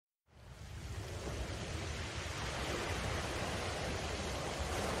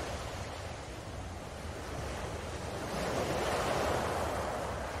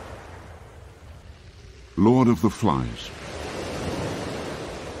Lord of the Flies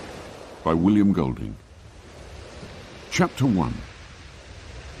by William Golding. Chapter 1.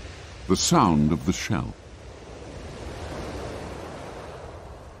 The Sound of the Shell.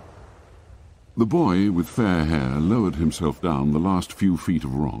 The boy with fair hair lowered himself down the last few feet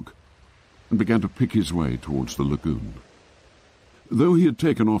of rock and began to pick his way towards the lagoon. Though he had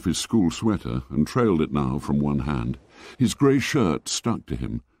taken off his school sweater and trailed it now from one hand, his grey shirt stuck to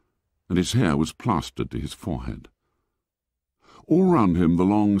him, and his hair was plastered to his forehead. All round him the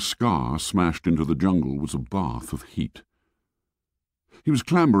long scar smashed into the jungle was a bath of heat. He was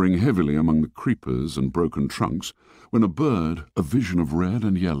clambering heavily among the creepers and broken trunks when a bird, a vision of red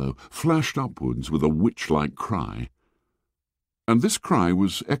and yellow, flashed upwards with a witch-like cry. And this cry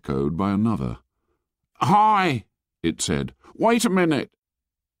was echoed by another. "Hi!" it said. "Wait a minute!"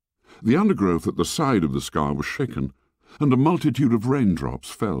 The undergrowth at the side of the scar was shaken, and a multitude of raindrops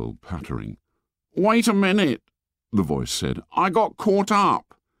fell pattering. "Wait a minute," the voice said. "I got caught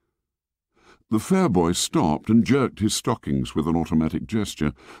up." The fair boy stopped and jerked his stockings with an automatic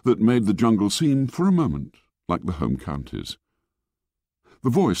gesture that made the jungle seem, for a moment, like the home counties. The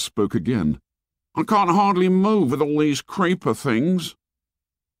voice spoke again. "I can't hardly move with all these creeper things."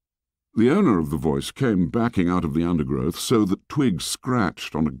 The owner of the voice came backing out of the undergrowth so that twigs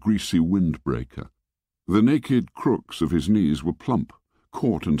scratched on a greasy windbreaker. The naked crooks of his knees were plump,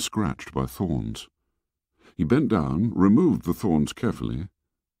 caught and scratched by thorns. He bent down, removed the thorns carefully,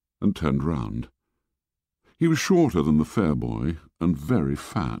 and turned round. He was shorter than the fair boy, and very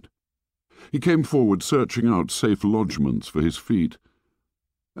fat. He came forward searching out safe lodgments for his feet,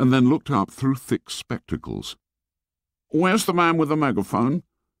 and then looked up through thick spectacles. "Where's the man with the megaphone?"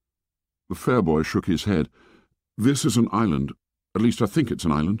 The fair boy shook his head. "This is an island. At least I think it's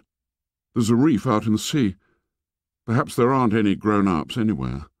an island. There's a reef out in the sea. Perhaps there aren't any grown-ups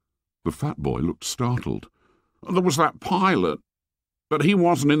anywhere." The fat boy looked startled. "There was that pilot. But he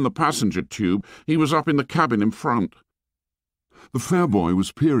wasn't in the passenger tube. He was up in the cabin in front." The fair boy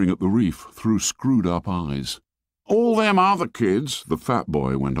was peering at the reef through screwed-up eyes. "All them other kids," the fat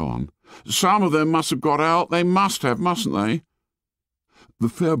boy went on. "Some of them must have got out. They must have, mustn't they?" The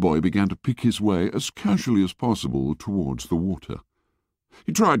fair boy began to pick his way as casually as possible towards the water.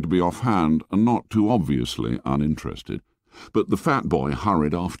 He tried to be offhand and not too obviously uninterested, but the fat boy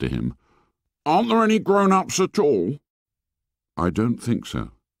hurried after him. "Aren't there any grown-ups at all?" "I don't think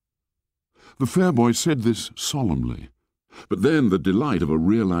so." The fair boy said this solemnly, but then the delight of a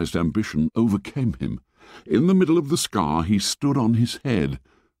realized ambition overcame him. In the middle of the scar he stood on his head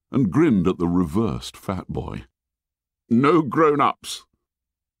and grinned at the reversed fat boy. "No grown-ups."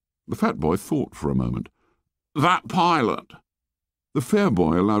 The fat boy thought for a moment. "That pilot." The fair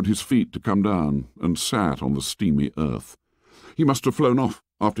boy allowed his feet to come down and sat on the steamy earth. "He must have flown off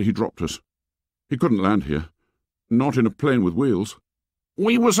after he dropped us. He couldn't land here. Not in a plane with wheels."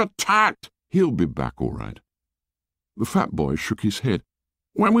 "We was attacked." "He'll be back all right." The fat boy shook his head.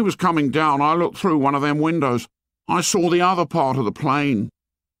 "When we was coming down, I looked through one of them windows. I saw the other part of the plane.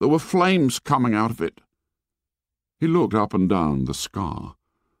 There were flames coming out of it." He looked up and down the scar.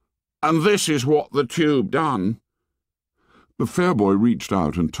 "And this is what the tube done." The fair boy reached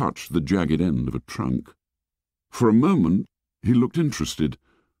out and touched the jagged end of a trunk. For a moment he looked interested.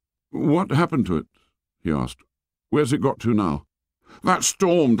 "What happened to it?" he asked. "Where's it got to now?" "That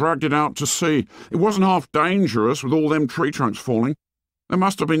storm dragged it out to sea. It wasn't half dangerous with all them tree trunks falling. There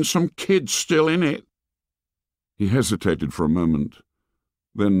must have been some kids still in it." He hesitated for a moment,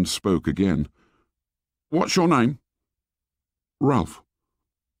 then spoke again. "What's your name?" "Ralph."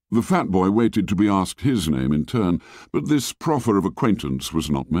 The fat boy waited to be asked his name in turn, but this proffer of acquaintance was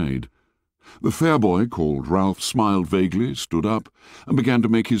not made. The fair boy, called Ralph, smiled vaguely, stood up, and began to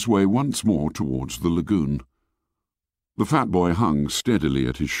make his way once more towards the lagoon. The fat boy hung steadily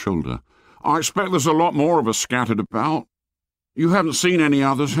at his shoulder. "I expect there's a lot more of us scattered about. You haven't seen any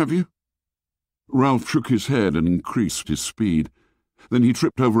others, have you?" Ralph shook his head and increased his speed. Then he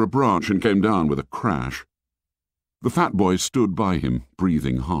tripped over a branch and came down with a crash. The fat boy stood by him,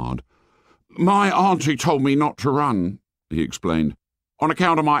 breathing hard. "My auntie told me not to run," he explained, "on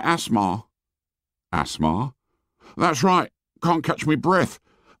account of my asthma." "Asthma?" "That's right. Can't catch me breath.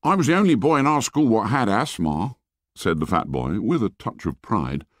 I was the only boy in our school what had asthma," said the fat boy, with a touch of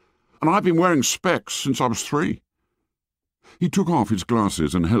pride. "And I've been wearing specs since I was 3. He took off his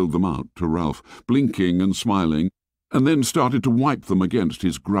glasses and held them out to Ralph, blinking and smiling, and then started to wipe them against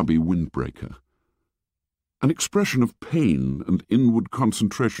his grubby windbreaker. An expression of pain and inward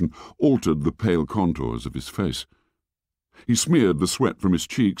concentration altered the pale contours of his face. He smeared the sweat from his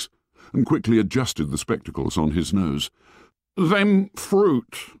cheeks and quickly adjusted the spectacles on his nose. "Them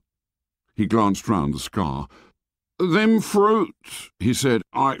fruit." He glanced round the scar. "Them fruit," he said,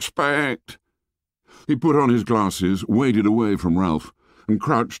 "I expect." He put on his glasses, waded away from Ralph, and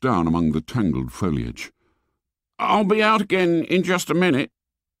crouched down among the tangled foliage. "I'll be out again in just a minute."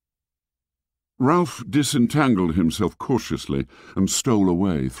 Ralph disentangled himself cautiously and stole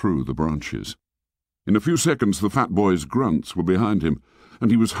away through the branches. In a few seconds the fat boy's grunts were behind him,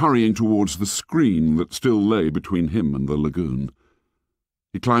 and he was hurrying towards the screen that still lay between him and the lagoon.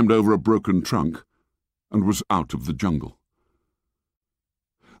 He climbed over a broken trunk and was out of the jungle.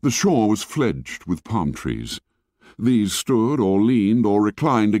 The shore was fledged with palm trees. These stood or leaned or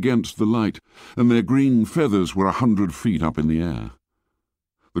reclined against the light, and their green feathers were 100 feet up in the air.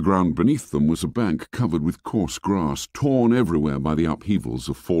 The ground beneath them was a bank covered with coarse grass, torn everywhere by the upheavals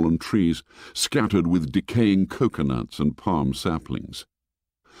of fallen trees, scattered with decaying coconuts and palm saplings.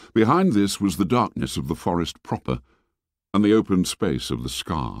 Behind this was the darkness of the forest proper, and the open space of the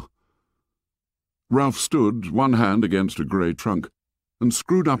scar. Ralph stood, one hand against a grey trunk, and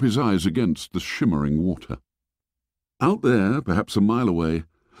screwed up his eyes against the shimmering water. Out there, perhaps a mile away,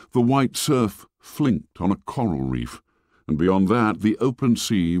 the white surf flinked on a coral reef, and beyond that the open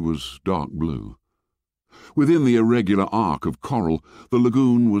sea was dark blue. Within the irregular arc of coral, the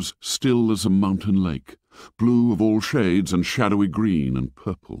lagoon was still as a mountain lake, blue of all shades and shadowy green and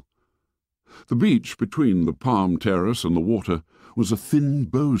purple. The beach between the palm terrace and the water was a thin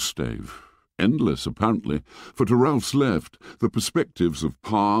bow-stave, endless apparently, for to Ralph's left the perspectives of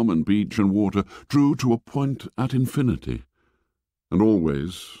palm and beach and water drew to a point at infinity, and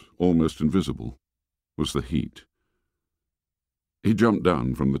always, almost invisible, was the heat. He jumped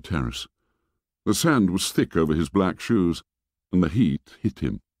down from the terrace. The sand was thick over his black shoes, and the heat hit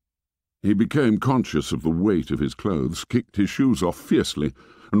him. He became conscious of the weight of his clothes, kicked his shoes off fiercely,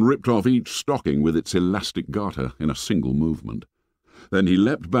 and ripped off each stocking with its elastic garter in a single movement. Then he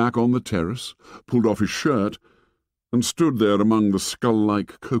leapt back on the terrace, pulled off his shirt, and stood there among the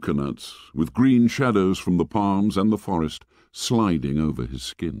skull-like coconuts, with green shadows from the palms and the forest sliding over his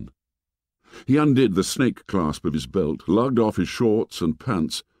skin. He undid the snake clasp of his belt, lugged off his shorts and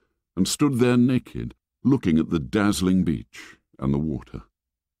pants, and stood there naked, looking at the dazzling beach and the water.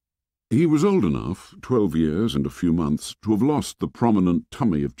 He was old enough, 12 years and a few months, to have lost the prominent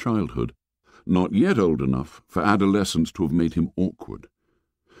tummy of childhood, not yet old enough for adolescence to have made him awkward.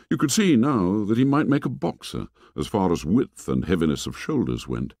 You could see now that he might make a boxer, as far as width and heaviness of shoulders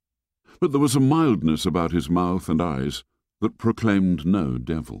went, but there was a mildness about his mouth and eyes that proclaimed no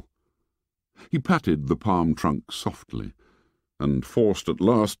devil. He patted the palm trunk softly, and, forced at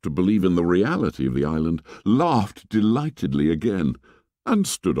last to believe in the reality of the island, laughed delightedly again, and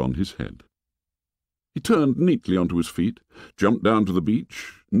stood on his head. He turned neatly onto his feet, jumped down to the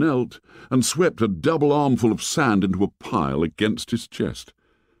beach, knelt, and swept a double armful of sand into a pile against his chest.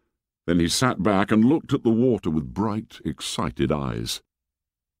 Then he sat back and looked at the water with bright, excited eyes.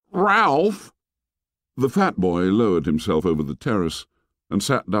 "Ralph!" The fat boy lowered himself over the terrace and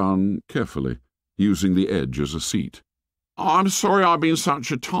sat down carefully, using the edge as a seat. "I'm sorry I've been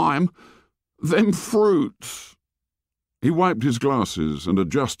such a time. Them fruits—" He wiped his glasses and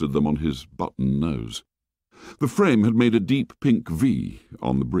adjusted them on his button nose. The frame had made a deep pink V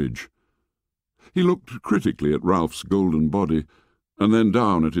on the bridge. He looked critically at Ralph's golden body, and then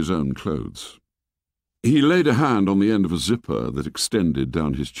down at his own clothes. He laid a hand on the end of a zipper that extended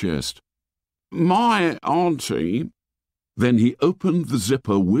down his chest. "My auntie—" Then he opened the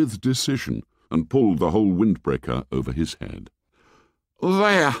zipper with decision and pulled the whole windbreaker over his head.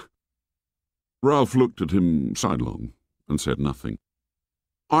 "There!" Ralph looked at him sidelong and said nothing.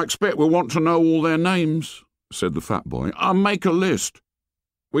 "I expect we'll want to know all their names," said the fat boy. "I'll make a list.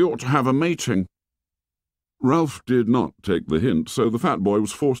 We ought to have a meeting." Ralph did not take the hint, so the fat boy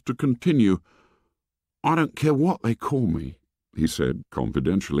was forced to continue. "I don't care what they call me," he said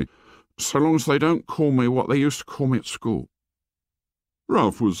confidentially, "so long as they don't call me what they used to call me at school."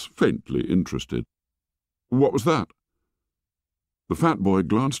 Ralph was faintly interested. "What was that?" The fat boy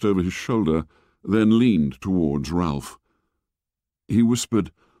glanced over his shoulder, then leaned towards Ralph. He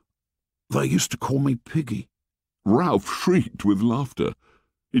whispered, "They used to call me Piggy." Ralph shrieked with laughter.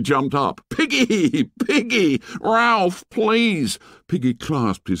 He jumped up. "Piggy! Piggy! Ralph, please!" Piggy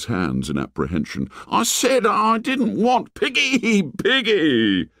clasped his hands in apprehension. "I said I didn't want Piggy!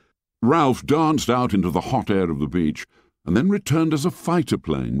 Piggy!" Ralph danced out into the hot air of the beach, and then returned as a fighter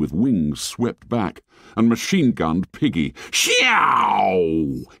plane with wings swept back, and machine-gunned Piggy.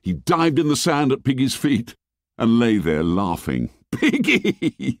 Sheow! He dived in the sand at Piggy's feet, and lay there laughing.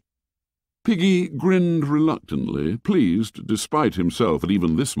 "Piggy!" Piggy grinned reluctantly, pleased, despite himself, at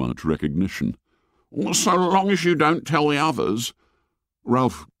even this much recognition. "So long as you don't tell the others."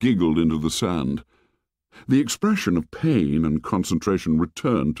 Ralph giggled into the sand. The expression of pain and concentration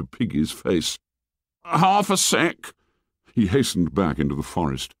returned to Piggy's face. "Half a sec." He hastened back into the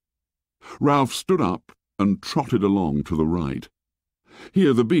forest. Ralph stood up and trotted along to the right.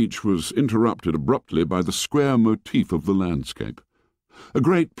 Here the beach was interrupted abruptly by the square motif of the landscape. A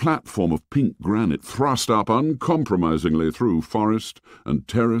great platform of pink granite thrust up uncompromisingly through forest and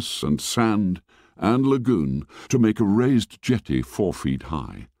terrace and sand and lagoon to make a raised jetty 4 feet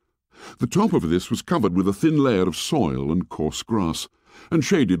high. The top of this was covered with a thin layer of soil and coarse grass, and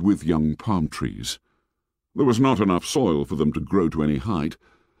shaded with young palm trees. There was not enough soil for them to grow to any height,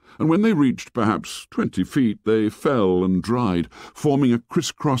 and when they reached perhaps 20 feet they fell and dried, forming a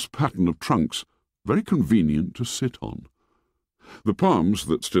criss-cross pattern of trunks, very convenient to sit on. The palms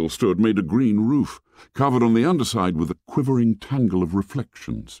that still stood made a green roof, covered on the underside with a quivering tangle of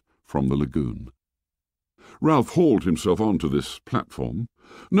reflections from the lagoon. Ralph hauled himself onto this platform,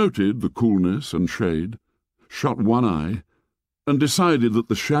 noted the coolness and shade, shut one eye, and decided that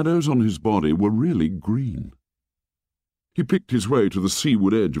the shadows on his body were really green. He picked his way to the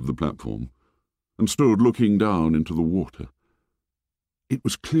seaward edge of the platform and stood looking down into the water. It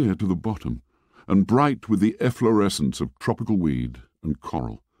was clear to the bottom and bright with the efflorescence of tropical weed and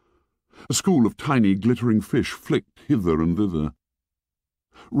coral. A school of tiny glittering fish flicked hither and thither.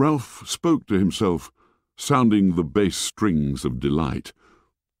 Ralph spoke to himself, sounding the bass strings of delight.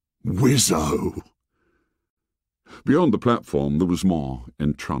 "Whizzo!" Beyond the platform there was more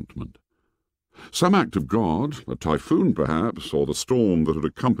enchantment. Some act of God, a typhoon perhaps, or the storm that had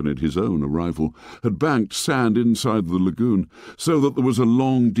accompanied his own arrival, had banked sand inside the lagoon, so that there was a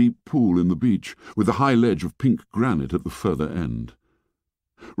long, deep pool in the beach, with a high ledge of pink granite at the further end.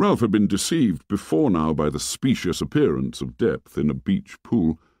 Ralph had been deceived before now by the specious appearance of depth in a beach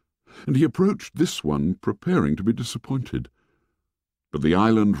pool, and he approached this one preparing to be disappointed. But the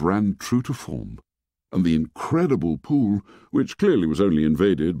island ran true to form, and the incredible pool, which clearly was only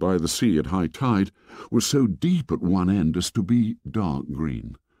invaded by the sea at high tide, was so deep at one end as to be dark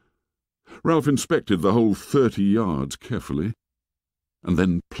green. Ralph inspected the whole 30 yards carefully, and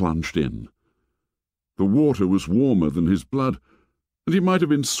then plunged in. The water was warmer than his blood, and he might have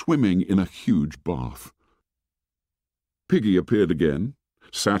been swimming in a huge bath. Piggy appeared again,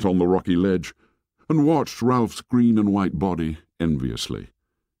 sat on the rocky ledge, and watched Ralph's green and white body enviously.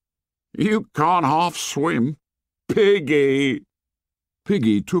 "You can't half swim, Piggy!"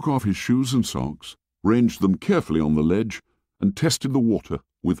 Piggy took off his shoes and socks, ranged them carefully on the ledge, and tested the water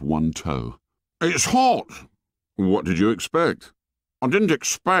with one toe. "It's hot." "What did you expect?" "I didn't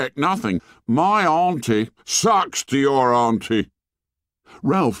expect nothing. My auntie sucks to your auntie."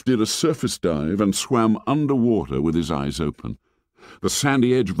 Ralph did a surface dive and swam underwater with his eyes open. The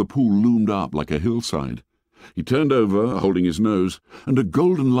sandy edge of the pool loomed up like a hillside. He turned over, holding his nose, and a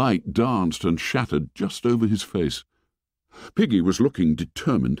golden light danced and shattered just over his face. Piggy was looking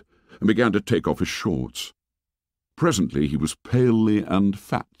determined, and began to take off his shorts. Presently he was palely and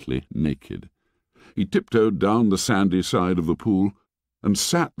fatly naked. He tiptoed down the sandy side of the pool, and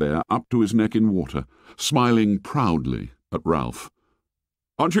sat there up to his neck in water, smiling proudly at Ralph.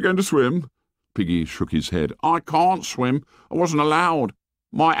 "Aren't you going to swim?" Piggy shook his head. "I can't swim. I wasn't allowed.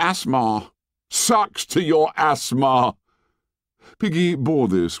 My asthma." "Sucks to your asthma." Piggy bore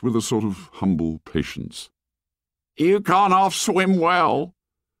this with a sort of humble patience. "You can't half swim well."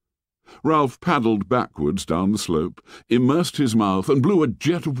 Ralph paddled backwards down the slope, immersed his mouth, and blew a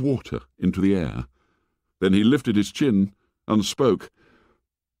jet of water into the air. Then he lifted his chin and spoke.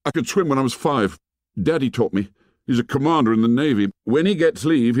 "I could swim when I was 5. Daddy taught me. He's a commander in the Navy. When he gets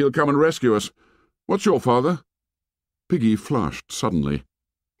leave, he'll come and rescue us. What's your father?" Piggy flushed suddenly.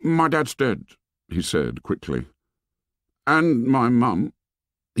 "My dad's dead," he said quickly. "And my mum."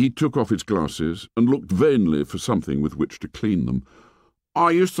 He took off his glasses and looked vainly for something with which to clean them.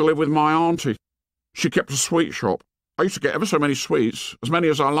 "I used to live with my auntie. She kept a sweet shop. I used to get ever so many sweets, as many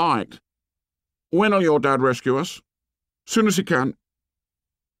as I liked. When'll your dad rescue us?" "Soon as he can."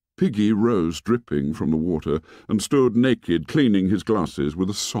 Piggy rose dripping from the water and stood naked, cleaning his glasses with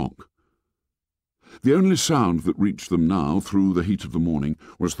a sock. The only sound that reached them now through the heat of the morning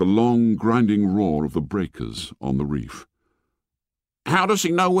was the long, grinding roar of the breakers on the reef. "How does he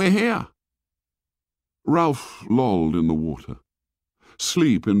know we're here?" Ralph lolled in the water.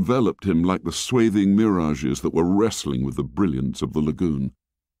 Sleep enveloped him like the swathing mirages that were wrestling with the brilliance of the lagoon.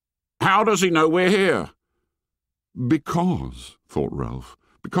 "How does he know we're here?" "Because," thought Ralph,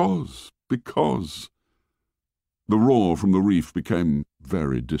 because. The roar from the reef became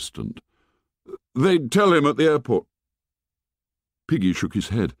very distant. "They'd tell him at the airport." Piggy shook his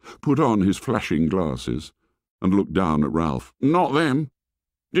head, put on his flashing glasses, and looked down at Ralph. "Not them.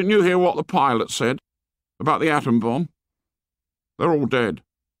 Didn't you hear what the pilot said about the atom bomb? They're all dead."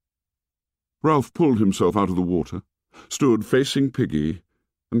 Ralph pulled himself out of the water, stood facing Piggy,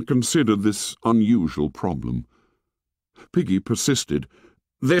 and considered this unusual problem. Piggy persisted.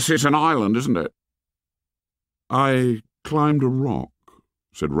 "This is an island, isn't it?" "I climbed a rock,"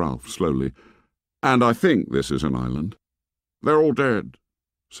 said Ralph slowly, "and I think this is an island." "They're all dead,"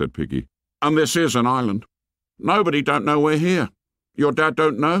 said Piggy, "and this is an island. Nobody don't know we're here. Your dad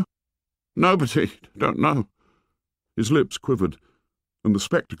don't know? Nobody don't know." His lips quivered, and the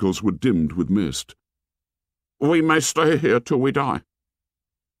spectacles were dimmed with mist. "We may stay here till we die."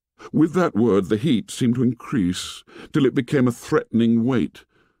 With that word the heat seemed to increase, till it became a threatening weight,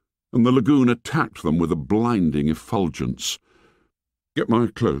 and the lagoon attacked them with a blinding effulgence. "Get my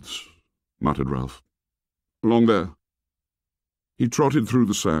clothes," muttered Ralph. "Along there." He trotted through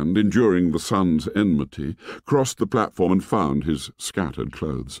the sand, enduring the sun's enmity, crossed the platform and found his scattered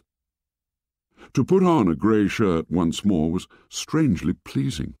clothes. To put on a grey shirt once more was strangely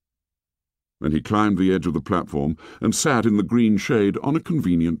pleasing. Then he climbed the edge of the platform and sat in the green shade on a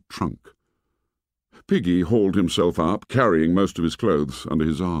convenient trunk. Piggy hauled himself up, carrying most of his clothes under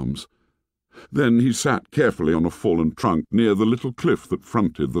his arms. Then he sat carefully on a fallen trunk near the little cliff that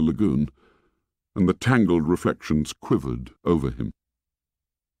fronted the lagoon, and the tangled reflections quivered over him.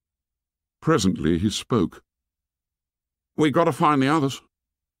 Presently he spoke. "We got to find the others.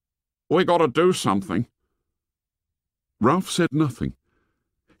 We got to do something." Ralph said nothing.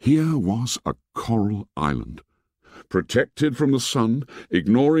 Here was a coral island, protected from the sun,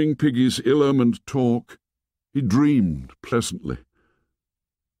 ignoring Piggy's ill-omened talk. He dreamed pleasantly.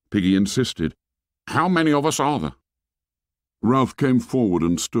 Piggy insisted. "How many of us are there?" Ralph came forward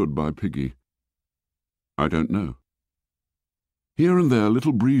and stood by Piggy. "I don't know." Here and there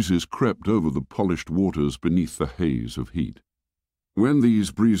little breezes crept over the polished waters beneath the haze of heat. When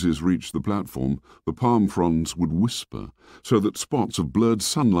these breezes reached the platform, the palm fronds would whisper, so that spots of blurred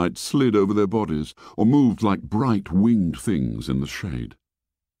sunlight slid over their bodies or moved like bright winged things in the shade.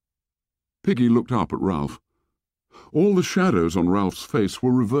 Piggy looked up at Ralph. All the shadows on Ralph's face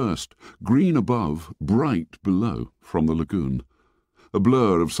were reversed, green above, bright below, from the lagoon. A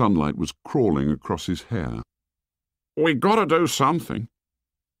blur of sunlight was crawling across his hair. "We gotta do something."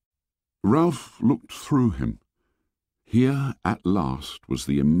 Ralph looked through him. Here, at last, was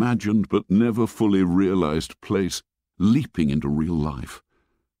the imagined but never fully realized place leaping into real life.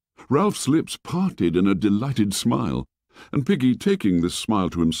 Ralph's lips parted in a delighted smile, and Piggy, taking this smile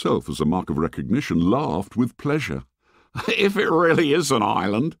to himself as a mark of recognition, laughed with pleasure. "If it really is an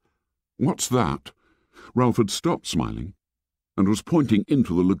island." "What's that?" Ralph had stopped smiling and was pointing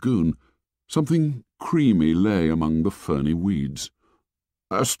into the lagoon. Something creamy lay among the ferny weeds.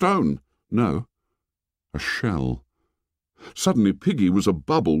 "A stone." "No, a shell." Suddenly Piggy was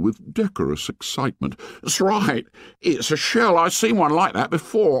abubble with decorous excitement. "That's right, it's a shell. I've seen one like that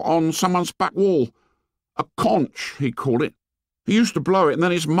before on someone's back wall. A conch, he called it. He used to blow it and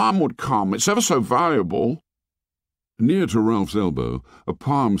then his mum would come. It's ever so valuable." Near to Ralph's elbow, a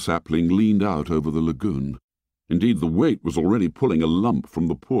palm sapling leaned out over the lagoon. Indeed, the weight was already pulling a lump from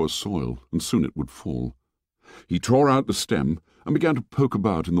the poor soil, and soon it would fall. He tore out the stem and began to poke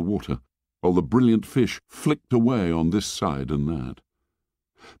about in the water, while the brilliant fish flicked away on this side and that.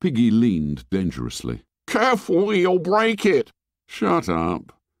 Piggy leaned dangerously. "Careful, you'll break it." "Shut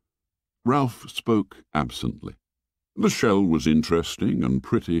up." Ralph spoke absently. The shell was interesting and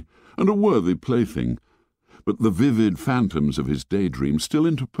pretty, and a worthy plaything, but the vivid phantoms of his daydream still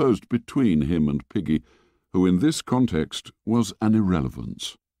interposed between him and Piggy, who in this context was an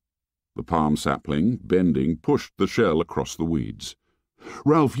irrelevance. The palm sapling, bending, pushed the shell across the weeds.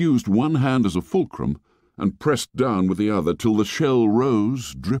 Ralph used one hand as a fulcrum and pressed down with the other till the shell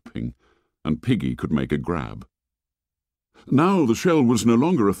rose, dripping, and Piggy could make a grab. Now the shell was no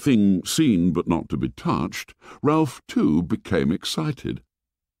longer a thing seen but not to be touched. Ralph, too, became excited.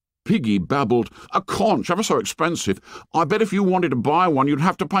 Piggy babbled, "A conch, ever so expensive. I bet if you wanted to buy one you'd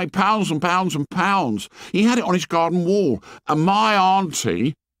have to pay pounds and pounds and pounds. He had it on his garden wall, and my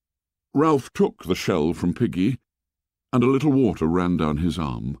auntie—" Ralph took the shell from Piggy, and a little water ran down his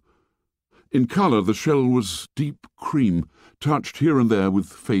arm. In colour the shell was deep cream, touched here and there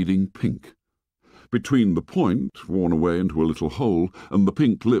with fading pink. Between the point, worn away into a little hole, and the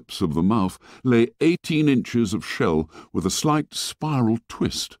pink lips of the mouth lay 18 inches of shell with a slight spiral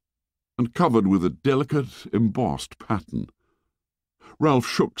twist, and covered with a delicate embossed pattern. Ralph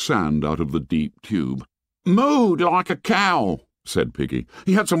shook sand out of the deep tube. "Mooed like a cow," said Piggy.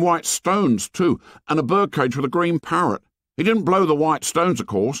 "He had some white stones, too, and a birdcage with a green parrot. He didn't blow the white stones, of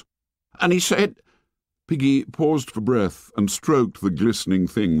course. And he said—" Piggy paused for breath and stroked the glistening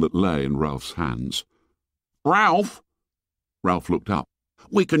thing that lay in Ralph's hands. "Ralph!" Ralph looked up.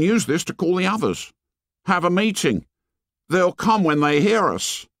 "We can use this to call the others. Have a meeting. They'll come when they hear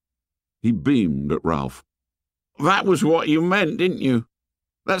us." He beamed at Ralph. "That was what you meant, didn't you?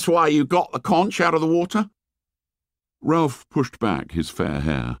 That's why you got the conch out of the water?" Ralph pushed back his fair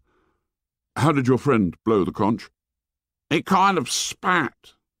hair. "How did your friend blow the conch?" "It kind of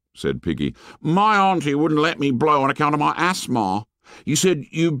spat," said Piggy. "My auntie wouldn't let me blow on account of my asthma. You said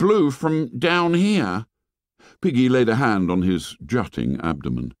you blew from down here." Piggy laid a hand on his jutting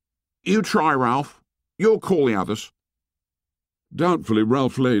abdomen. "You try, Ralph. You'll call the others." Doubtfully,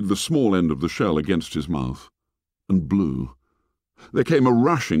 Ralph laid the small end of the shell against his mouth and blew. There came a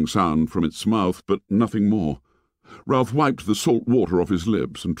rushing sound from its mouth, but nothing more. Ralph wiped the salt water off his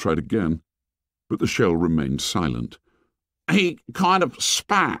lips and tried again, but the shell remained silent. "He kind of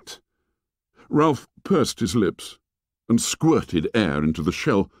spat." Ralph pursed his lips and squirted air into the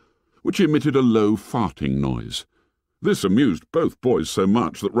shell, which emitted a low farting noise. This amused both boys so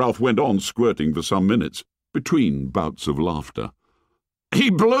much that Ralph went on squirting for some minutes, between bouts of laughter. "He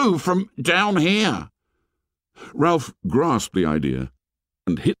blew from down here." Ralph grasped the idea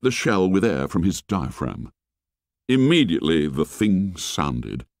and hit the shell with air from his diaphragm. Immediately the thing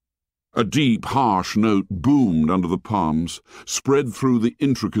sounded. A deep, harsh note boomed under the palms, spread through the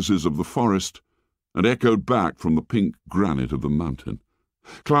intricacies of the forest, and echoed back from the pink granite of the mountain.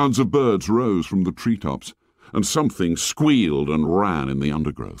 Clouds of birds rose from the treetops, and something squealed and ran in the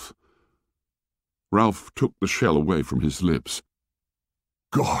undergrowth. Ralph took the shell away from his lips.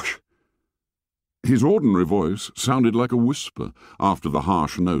 "Gosh!" His ordinary voice sounded like a whisper after the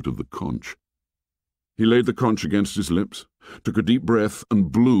harsh note of the conch. He laid the conch against his lips, took a deep breath,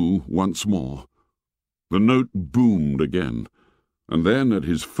 and blew once more. The note boomed again, and then, at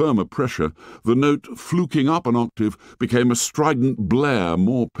his firmer pressure, the note, fluking up an octave, became a strident blare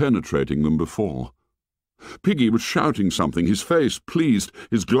more penetrating than before. Piggy was shouting something, his face pleased,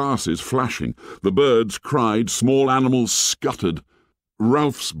 his glasses flashing. The birds cried, small animals scuttered.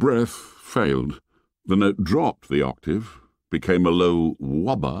 Ralph's breath failed. The note dropped the octave, became a low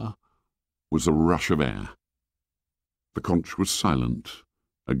wobber, was a rush of air. The conch was silent,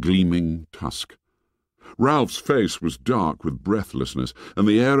 a gleaming tusk. Ralph's face was dark with breathlessness, and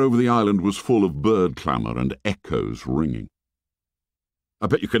the air over the island was full of bird clamour and echoes ringing. "I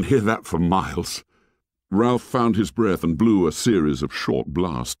bet you can hear that for miles." Ralph found his breath and blew a series of short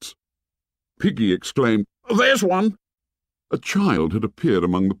blasts. Piggy exclaimed, "There's one!" A child had appeared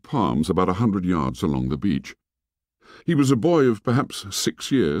among the palms about 100 yards along the beach. He was a boy of perhaps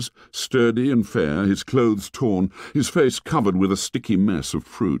 6 years, sturdy and fair, his clothes torn, his face covered with a sticky mess of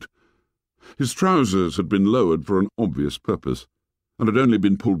fruit. His trousers had been lowered for an obvious purpose, and had only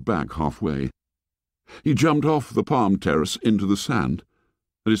been pulled back halfway. He jumped off the palm terrace into the sand,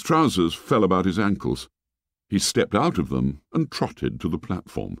 and his trousers fell about his ankles. He stepped out of them and trotted to the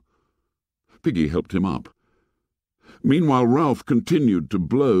platform. Piggy helped him up. Meanwhile, Ralph continued to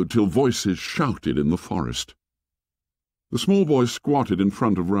blow till voices shouted in the forest. The small boy squatted in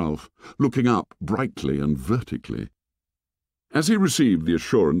front of Ralph, looking up brightly and vertically. As he received the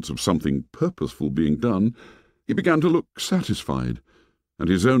assurance of something purposeful being done, he began to look satisfied, and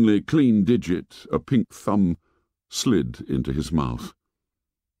his only clean digit, a pink thumb, slid into his mouth.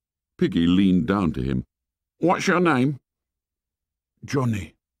 Piggy leaned down to him. "What's your name?"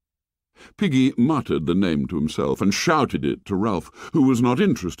 "Johnny." Piggy muttered the name to himself and shouted it to Ralph, who was not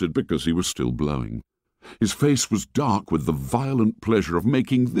interested because he was still blowing. His face was dark with the violent pleasure of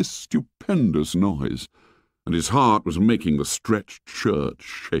making this stupendous noise, and his heart was making the stretched shirt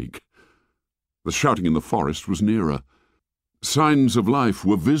shake. The shouting in the forest was nearer. Signs of life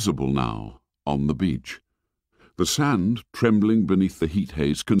were visible now on the beach. The sand, trembling beneath the heat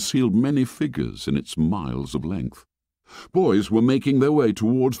haze, concealed many figures in its miles of length. Boys were making their way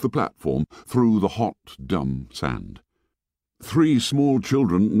towards the platform through the hot, dumb sand. 3 small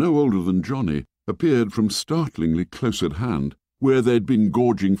children, no older than Johnny, appeared from startlingly close at hand, where they'd been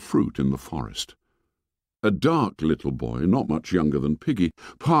gorging fruit in the forest. A dark little boy, not much younger than Piggy,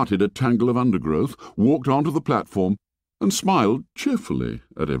 parted a tangle of undergrowth, walked onto the platform, and smiled cheerfully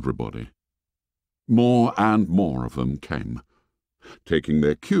at everybody. More and more of them came. Taking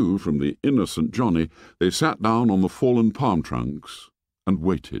their cue from the innocent Johnny, they sat down on the fallen palm trunks and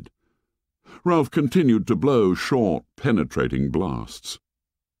waited. Ralph continued to blow short, penetrating blasts.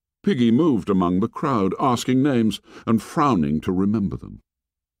 Piggy moved among the crowd, asking names and frowning to remember them.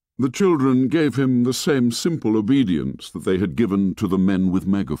 The children gave him the same simple obedience that they had given to the men with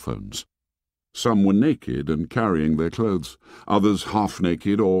megaphones. Some were naked and carrying their clothes, others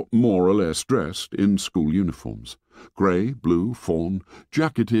half-naked or more or less dressed in school uniforms, grey, blue, fawn,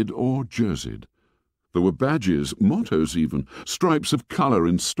 jacketed or jerseyed. There were badges, mottos even, stripes of colour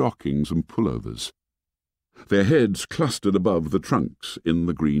in stockings and pullovers. Their heads clustered above the trunks in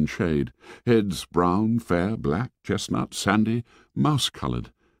the green shade, heads brown, fair, black, chestnut, sandy,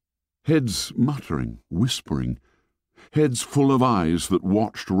 mouse-coloured, heads muttering, whispering, heads full of eyes that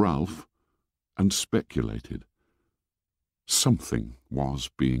watched Ralph and speculated. Something was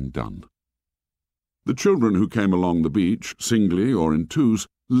being done. The children who came along the beach, singly or in twos,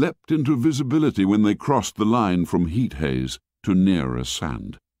 leapt into visibility when they crossed the line from heat haze to nearer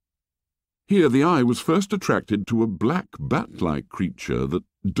sand. Here the eye was first attracted to a black bat-like creature that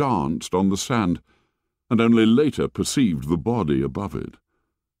danced on the sand, and only later perceived the body above it.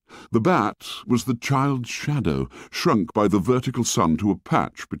 The bat was the child's shadow, shrunk by the vertical sun to a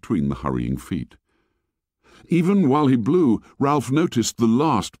patch between the hurrying feet. Even while he blew, Ralph noticed the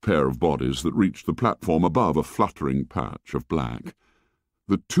last pair of bodies that reached the platform above a fluttering patch of black.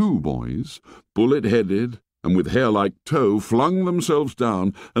 The two boys, bullet-headed and with hair like tow, flung themselves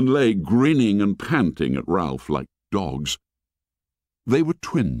down and lay grinning and panting at Ralph like dogs. They were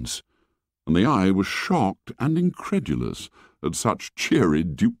twins, and the eye was shocked and incredulous at such cheery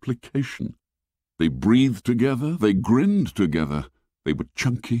duplication. They breathed together, they grinned together, they were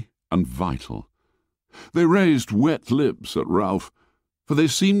chunky and vital. They raised wet lips at Ralph, for they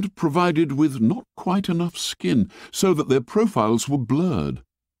seemed provided with not quite enough skin, so that their profiles were blurred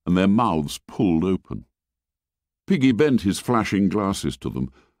and their mouths pulled open. Piggy bent his flashing glasses to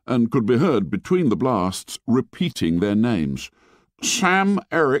them, and could be heard between the blasts repeating their names. Sam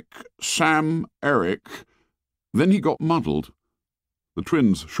Eric, Sam Eric. Then he got muddled. The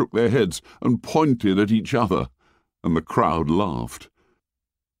twins shook their heads and pointed at each other, and the crowd laughed.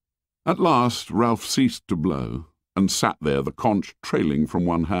 At last Ralph ceased to blow, and sat there, the conch trailing from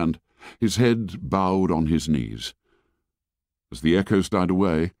one hand, his head bowed on his knees. As the echoes died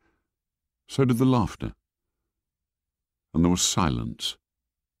away, so did the laughter, and there was silence.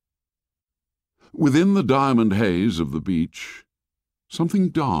 Within the diamond haze of the beach, something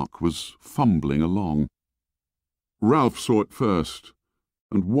dark was fumbling along. Ralph saw it first,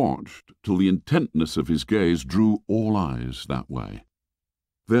 and watched till the intentness of his gaze drew all eyes that way.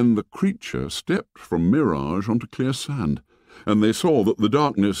 Then the creature stepped from mirage onto clear sand, and they saw that the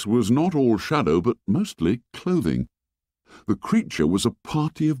darkness was not all shadow, but mostly clothing. The creature was a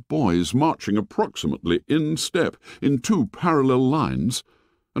party of boys marching approximately in step in two parallel lines,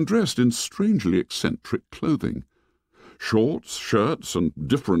 and dressed in strangely eccentric clothing. Shorts, shirts, and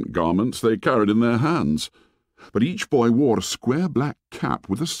different garments they carried in their hands, but each boy wore a square black cap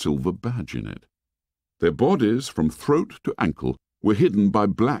with a silver badge in it. Their bodies, from throat to ankle, were hidden by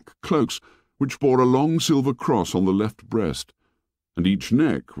black cloaks, which bore a long silver cross on the left breast, and each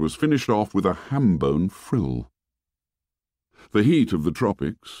neck was finished off with a ham-bone frill. The heat of the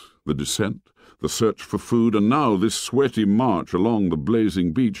tropics, the descent, the search for food, and now this sweaty march along the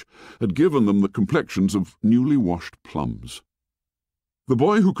blazing beach had given them the complexions of newly washed plums. The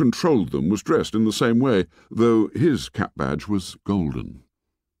boy who controlled them was dressed in the same way, though his cap badge was golden.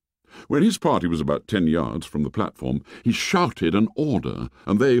 When his party was about 10 yards from the platform, he shouted an order,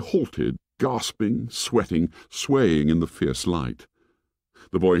 and they halted, gasping, sweating, swaying in the fierce light.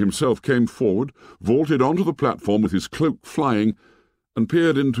 The boy himself came forward, vaulted onto the platform with his cloak flying, and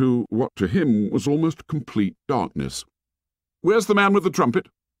peered into what to him was almost complete darkness. "Where's the man with the trumpet?"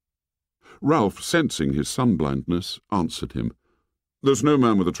 Ralph, sensing his sun-blindness, answered him. "There's no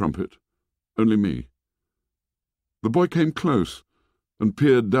man with a trumpet, only me." The boy came close and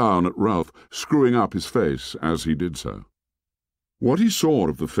peered down at Ralph, screwing up his face as he did so. What he saw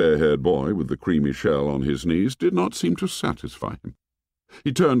of the fair-haired boy with the creamy shell on his knees did not seem to satisfy him.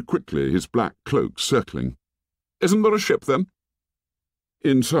 He turned quickly, his black cloak circling. "Isn't there a ship, then?"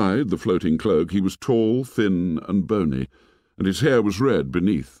 Inside the floating cloak he was tall, thin, and bony, and his hair was red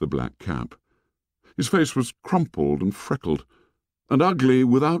beneath the black cap. His face was crumpled and freckled, and ugly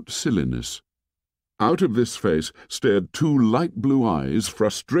without silliness. Out of this face stared two light blue eyes,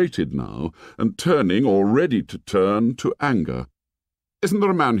 frustrated now, and turning, or ready to turn, to anger. "Isn't there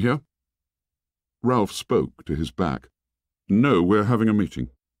a man here?" Ralph spoke to his back. "No, we're having a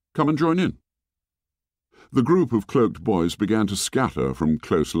meeting. Come and join in." The group of cloaked boys began to scatter from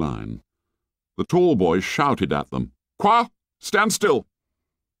close line. The tall boy shouted at them, "Choir, stand still!"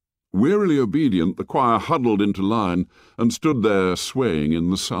 Wearily obedient, the choir huddled into line and stood there swaying in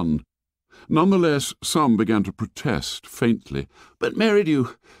the sun. Nonetheless, some began to protest faintly. "But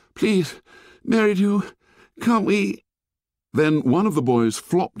Merridew, please, Merridew, can't we—" Then one of the boys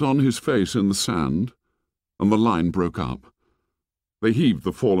flopped on his face in the sand, and the line broke up. They heaved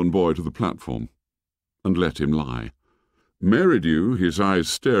the fallen boy to the platform and let him lie. Merridew, his eyes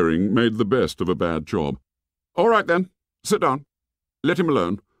staring, made the best of a bad job. "All right, then. Sit down. Let him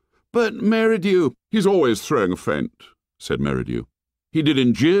alone." "But Merridew—" "He's always throwing a feint," said Merridew. "He did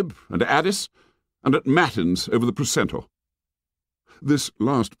in Gib and Addis and at Matins over the Precento." This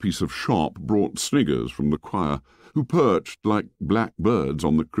last piece of shop brought sniggers from the choir, who perched like black birds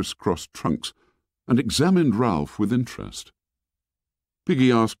on the criss-cross trunks and examined Ralph with interest.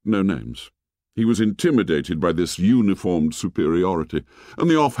 Piggy asked no names. He was intimidated by this uniformed superiority and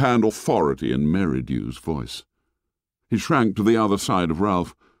the offhand authority in Merridew's voice. He shrank to the other side of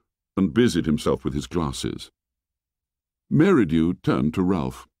Ralph and busied himself with his glasses. Merridew turned to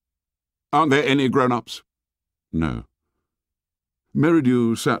Ralph. "Aren't there any grown-ups?" "No."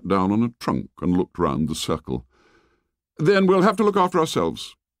 Merridew sat down on a trunk and looked round the circle. "Then we'll have to look after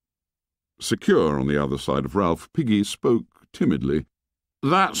ourselves." Secure on the other side of Ralph, Piggy spoke timidly.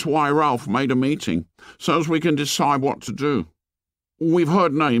 "That's why Ralph made a meeting, so as we can decide what to do. We've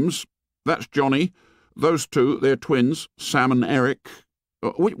heard names. That's Johnny. Those two, they're twins, Sam and Eric.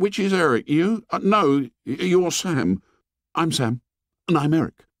 Which is Eric? You? No, you're Sam. I'm Sam, and I'm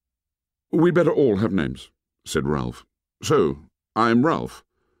Eric." "We'd better all have names," said Ralph. "So, I'm Ralph."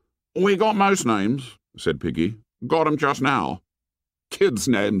 "We got most names," said Piggy. "Got 'em just now." "Kids'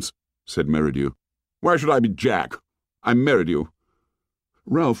 names," said Merridew. "Why should I be Jack? I'm Merridew."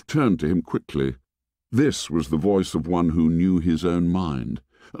 Ralph turned to him quickly. This was the voice of one who knew his own mind.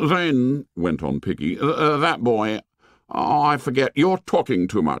 "Then," went on Piggy, "that boy— I forget. You're talking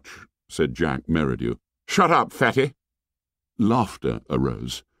too much," said Jack Merridew. "Shut up, fatty." Laughter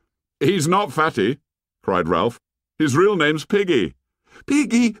arose. "He's not fatty," cried Ralph. "His real name's Piggy."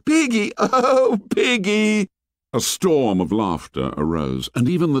 "Piggy, Piggy, oh, Piggy!" A storm of laughter arose, and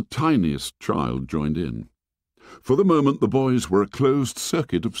even the tiniest child joined in. For the moment the boys were a closed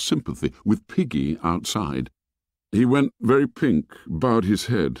circuit of sympathy, with Piggy outside. He went very pink, bowed his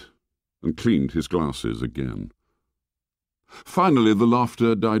head, and cleaned his glasses again. Finally the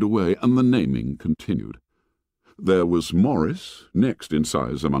laughter died away, and the naming continued. There was Morris, next in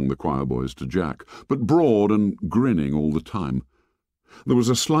size among the choir boys to Jack, but broad and grinning all the time. There was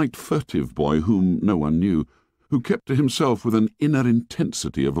a slight furtive boy whom no one knew, who kept to himself with an inner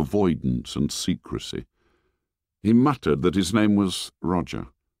intensity of avoidance and secrecy. He muttered that his name was Roger,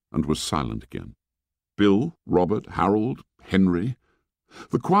 and was silent again. Bill, Robert, Harold, Henry.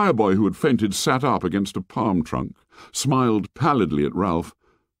 The choir boy who had fainted sat up against a palm trunk, smiled pallidly at Ralph,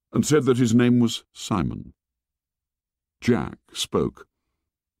 and said that his name was Simon. Jack spoke.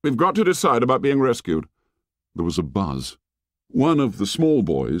 "We've got to decide about being rescued." There was a buzz. One of the small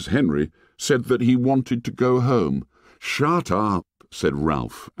boys, Henry, said that he wanted to go home. "Shut up," said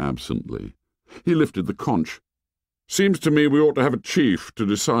Ralph absently. He lifted the conch. "Seems to me we ought to have a chief to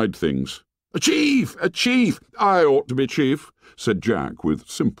decide things." "A chief! A chief! I ought to be chief," said Jack with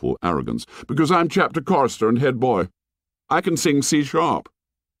simple arrogance, "because I'm chapter chorister and head boy. I can sing C-sharp."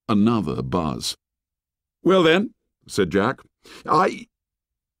 Another buzz. "Well then," said Jack,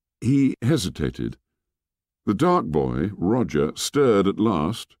 He hesitated. The dark boy, Roger, stirred at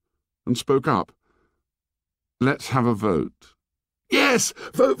last and spoke up. "Let's have a vote." "Yes,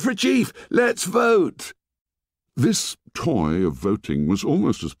 vote for chief! Let's vote!" This toy of voting was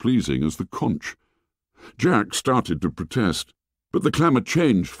almost as pleasing as the conch. Jack started to protest, but the clamour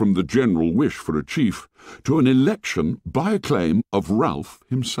changed from the general wish for a chief to an election by acclaim of Ralph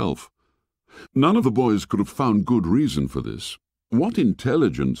himself. None of the boys could have found good reason for this. What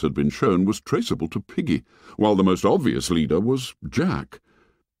intelligence had been shown was traceable to Piggy, while the most obvious leader was Jack.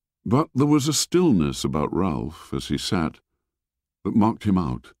 But there was a stillness about Ralph as he sat that marked him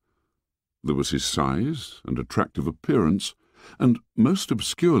out. There was his size and attractive appearance, and most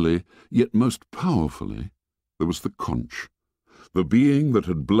obscurely, yet most powerfully, there was the conch. The being that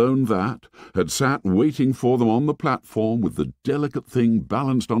had blown that had sat waiting for them on the platform with the delicate thing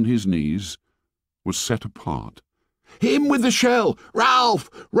balanced on his knees, was set apart. "Him with the shell! Ralph!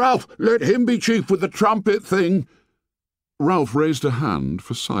 Ralph! Let him be chief with the trumpet thing!" Ralph raised a hand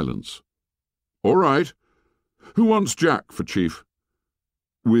for silence. "All right. Who wants Jack for chief?"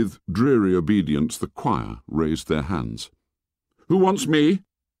 With dreary obedience the choir raised their hands. "Who wants me?"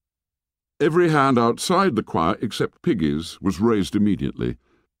 Every hand outside the choir, except Piggy's, was raised immediately.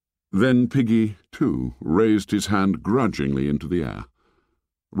 Then Piggy, too, raised his hand grudgingly into the air.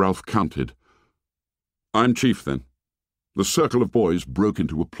 Ralph counted. "I'm chief, then." The circle of boys broke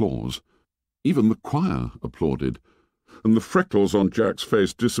into applause. Even the choir applauded, and the freckles on Jack's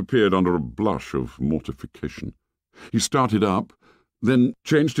face disappeared under a blush of mortification. He started up, then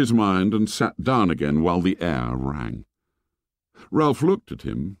changed his mind and sat down again while the air rang. Ralph looked at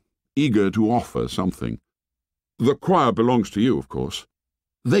him, eager to offer something. "The choir belongs to you, of course."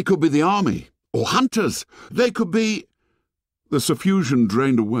 "They could be the army, or hunters. They could be—" The suffusion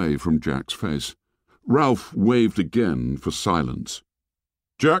drained away from Jack's face. Ralph waved again for silence.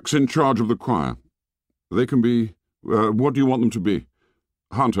 "Jack's in charge of the choir. They can be— what do you want them to be?"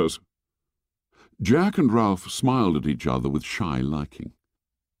 "Hunters." Jack and Ralph smiled at each other with shy liking.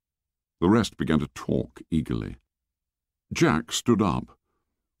 The rest began to talk eagerly. Jack stood up.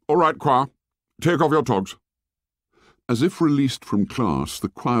 "All right, choir. Take off your togs." As if released from class, the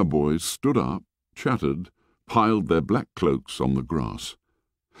choir boys stood up, chattered, piled their black cloaks on the grass.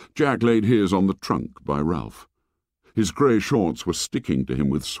 Jack laid his on the trunk by Ralph. His grey shorts were sticking to him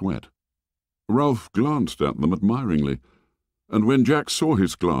with sweat. Ralph glanced at them admiringly, and when Jack saw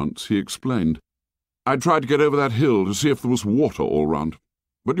his glance, he explained, "I tried to get over that hill to see if there was water all round,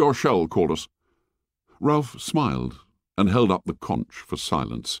 but your shell called us." Ralph smiled and held up the conch for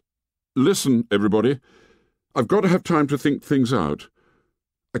silence. "Listen, everybody. I've got to have time to think things out.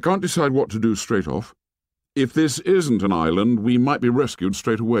 I can't decide what to do straight off. If this isn't an island, we might be rescued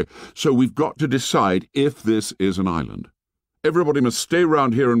straight away. So we've got to decide if this is an island. Everybody must stay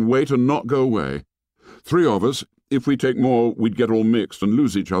round here and wait and not go away. 3 of us, if we take more, we'd get all mixed and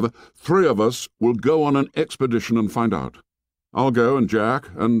lose each other. 3 of us will go on an expedition and find out. I'll go, and Jack,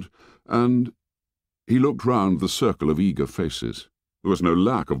 and—" He looked round the circle of eager faces. There was no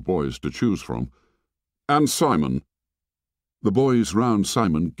lack of boys to choose from. "And Simon." The boys round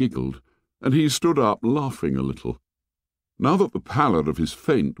Simon giggled, and he stood up laughing a little. Now that the pallor of his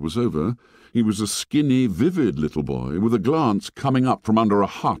faint was over, he was a skinny, vivid little boy, with a glance coming up from under a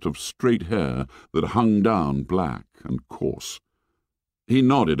hut of straight hair that hung down black and coarse. He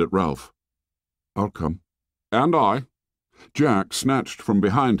nodded at Ralph. "I'll come." "And I." Jack snatched from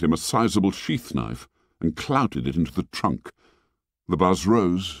behind him a sizable sheath knife and clouted it into the trunk. The buzz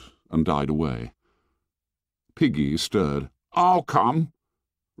rose and died away. Piggy stirred. "I'll come."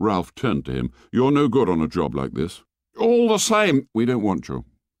 Ralph turned to him. "You're no good on a job like this." "All the same—" "We don't want you,"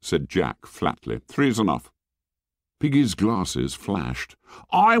 said Jack flatly. "3's enough." Piggy's glasses flashed.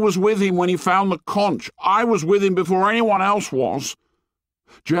 "I was with him when he found the conch. I was with him before anyone else was."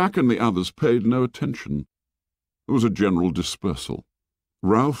 Jack and the others paid no attention. There was a general dispersal.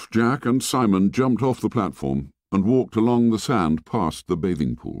 Ralph, Jack, and Simon jumped off the platform and walked along the sand past the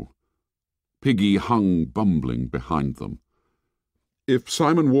bathing pool. Piggy hung bumbling behind them. "If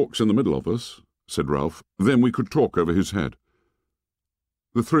Simon walks in the middle of us," said Ralph, "then we could talk over his head."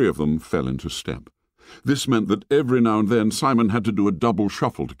 The 3 of them fell into step. This meant that every now and then Simon had to do a double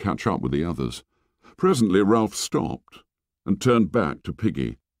shuffle to catch up with the others. Presently Ralph stopped and turned back to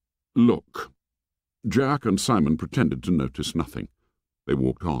Piggy. "Look." Jack and Simon pretended to notice nothing. They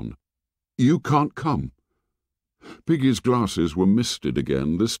walked on. "You can't come." Piggy's glasses were misted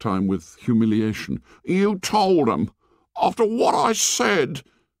again, this time with humiliation. "You told 'em, after what I said."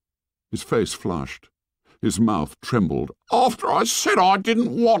 His face flushed. His mouth trembled. "After I said I didn't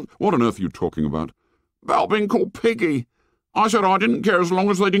want—" "What on earth are you talking about?" "About being called Piggy. I said I didn't care as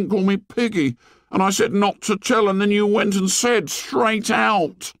long as they didn't call me Piggy, and I said not to tell, and then you went and said straight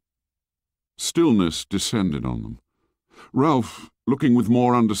out." Stillness descended on them. Ralph, looking with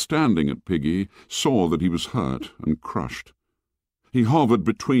more understanding at Piggy, saw that he was hurt and crushed. He hovered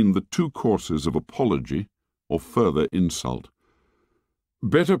between the 2 courses of apology or further insult.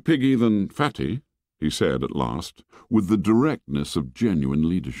 "Better Piggy than Fatty," he said at last, with the directness of genuine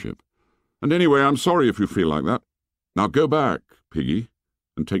leadership. "And anyway, I'm sorry if you feel like that. Now go back, Piggy,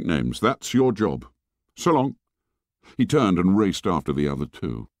 and take names. That's your job. So long." He turned and raced after the other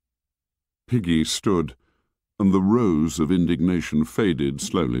 2. Piggy stood, and the rose of indignation faded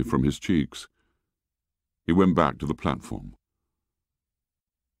slowly from his cheeks. He went back to the platform.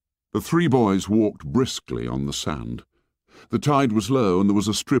 The 3 boys walked briskly on the sand. The tide was low, and there was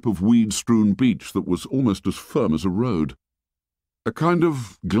a strip of weed-strewn beach that was almost as firm as a road. A kind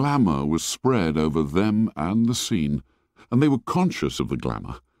of glamour was spread over them and the scene, and they were conscious of the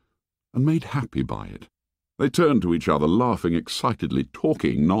glamour, and made happy by it. They turned to each other, laughing excitedly,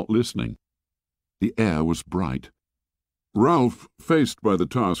 talking, not listening. The air was bright. Ralph, faced by the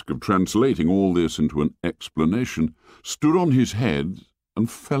task of translating all this into an explanation, stood on his head and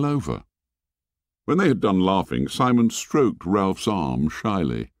fell over. When they had done laughing, Simon stroked Ralph's arm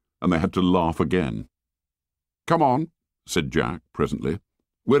shyly, and they had to laugh again. "Come on," said Jack presently.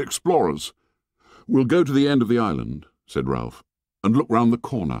 "We're explorers." "We'll go to the end of the island," said Ralph, "and look round the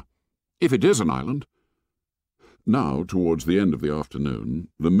corner. If it is an island." Now, towards the end of the afternoon,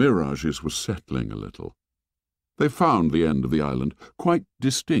 the mirages were settling a little. They found the end of the island, quite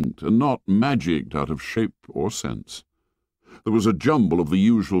distinct and not magicked out of shape or sense. There was a jumble of the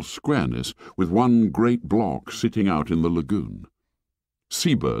usual squareness, with one great block sitting out in the lagoon.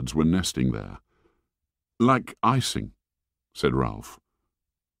 Seabirds were nesting there. "Like icing," said Ralph.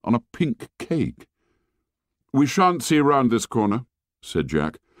 "On a pink cake." "We shan't see round this corner," said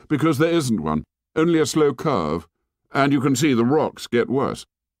Jack, "because there isn't one, only a slow curve, and you can see the rocks get worse."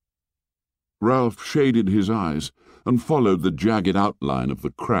 Ralph shaded his eyes and followed the jagged outline of the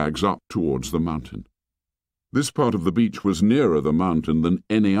crags up towards the mountain. This part of the beach was nearer the mountain than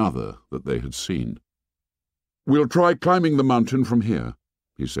any other that they had seen. "We'll try climbing the mountain from here,"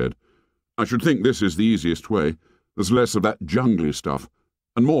 he said. "I should think this is the easiest way. There's less of that jungly stuff,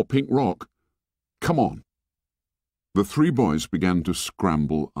 and more pink rock. Come on." The three boys began to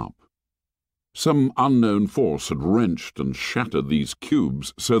scramble up. Some unknown force had wrenched and shattered these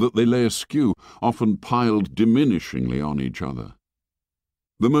cubes so that they lay askew, often piled diminishingly on each other.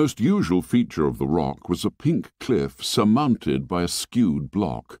 The most usual feature of the rock was a pink cliff surmounted by a skewed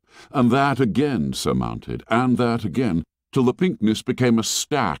block, and that again surmounted, and that again, till the pinkness became a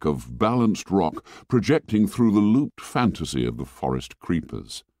stack of balanced rock projecting through the looped fantasy of the forest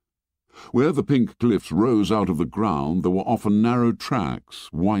creepers. Where the pink cliffs rose out of the ground there were often narrow tracks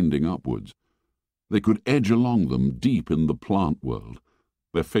winding upwards. They could edge along them deep in the plant world,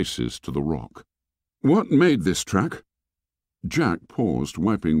 their faces to the rock. "What made this track?" Jack paused,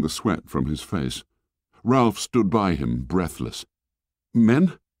 wiping the sweat from his face. Ralph stood by him, breathless.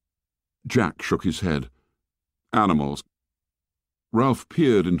 "Men?" Jack shook his head. "Animals." Ralph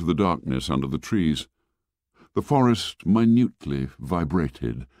peered into the darkness under the trees. The forest minutely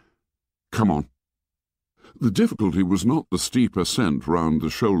vibrated. "Come on." The difficulty was not the steep ascent round the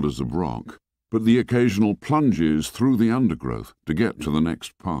shoulders of rock, but the occasional plunges through the undergrowth to get to the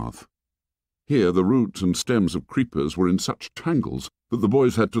next path. Here the roots and stems of creepers were in such tangles that the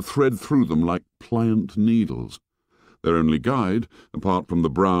boys had to thread through them like pliant needles. Their only guide, apart from the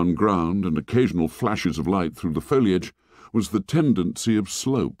brown ground and occasional flashes of light through the foliage, was the tendency of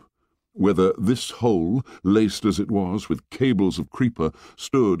slope, whether this hole, laced as it was with cables of creeper,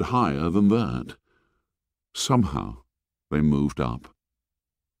 stood higher than that. Somehow they moved up.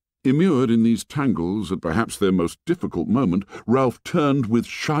 Immured in these tangles at perhaps their most difficult moment, Ralph turned with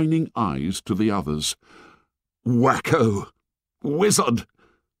shining eyes to the others. "Wacko! Wizard!"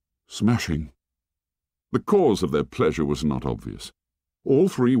 "Smashing." The cause of their pleasure was not obvious. All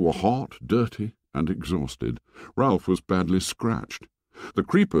three were hot, dirty, and exhausted. Ralph was badly scratched. The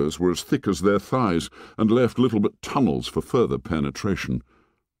creepers were as thick as their thighs, and left little but tunnels for further penetration.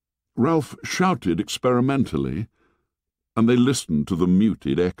 Ralph shouted experimentally, and they listened to the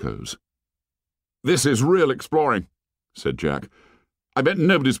muted echoes. "This is real exploring," said Jack. "I bet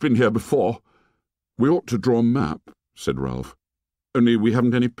nobody's been here before." "We ought to draw a map," said Ralph. "Only we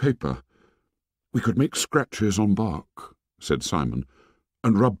haven't any paper." "We could make scratches on bark," said Simon,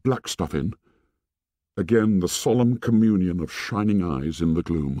 "and rub black stuff in." Again the solemn communion of shining eyes in the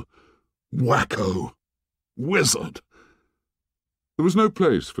gloom. "Wacko! Wizard!" There was no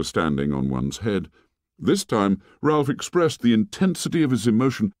place for standing on one's head. This time Ralph expressed the intensity of his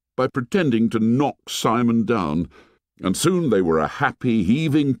emotion by pretending to knock Simon down, and soon they were a happy,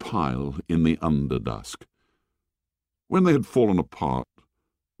 heaving pile in the underdusk. When they had fallen apart,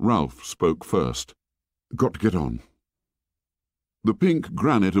 Ralph spoke first. "Got to get on." The pink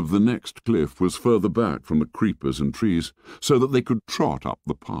granite of the next cliff was further back from the creepers and trees, so that they could trot up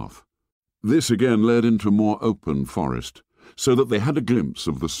the path. This again led into more open forest, so that they had a glimpse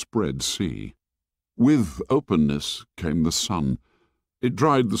of the spread sea. With openness came the sun. It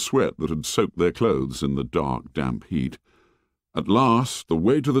dried the sweat that had soaked their clothes in the dark, damp heat. At last, the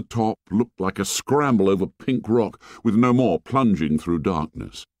way to the top looked like a scramble over pink rock, with no more plunging through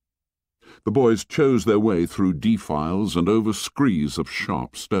darkness. The boys chose their way through defiles and over screes of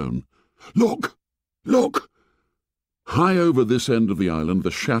sharp stone. "Look! Look!" High over this end of the island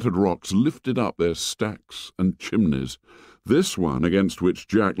the shattered rocks lifted up their stacks and chimneys. This one, against which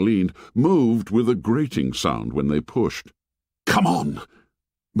Jack leaned, moved with a grating sound when they pushed. "Come on!"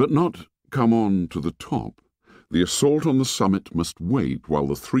 But not come on to the top. The assault on the summit must wait while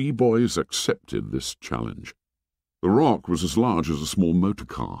the three boys accepted this challenge. The rock was as large as a small motor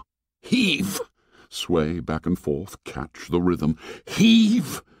car. "Heave!" Sway back and forth, catch the rhythm.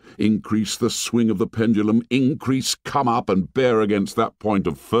 "Heave!" Increase the swing of the pendulum. Increase, come up and bear against that point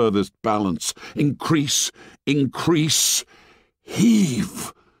of furthest balance. Increase, increase,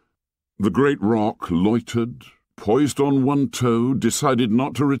 heave! The great rock loitered, poised on one toe, decided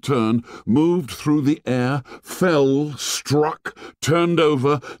not to return, moved through the air, fell, struck, turned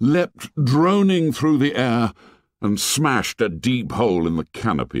over, leapt droning through the air, and smashed a deep hole in the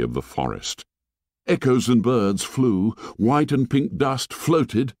canopy of the forest. Echoes and birds flew, white and pink dust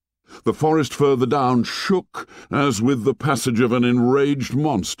floated. The forest further down shook as with the passage of an enraged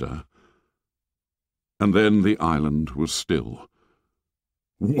monster. And then the island was still.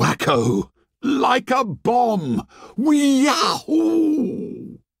 Wacko! Like a bomb!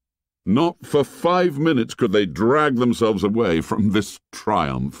 Wee-yahoo! Not for 5 minutes could they drag themselves away from this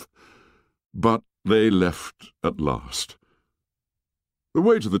triumph. But they left at last. The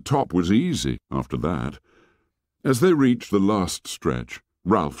way to the top was easy after that. As they reached the last stretch,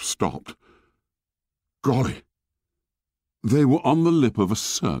 Ralph stopped. Golly! They were on the lip of a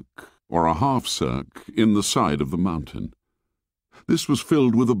cirque, or a half-cirque, in the side of the mountain. This was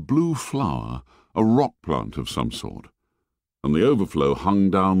filled with a blue flower, a rock plant of some sort, and the overflow hung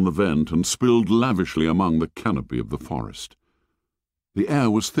down the vent and spilled lavishly among the canopy of the forest. The air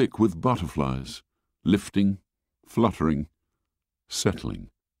was thick with butterflies, lifting, fluttering, settling.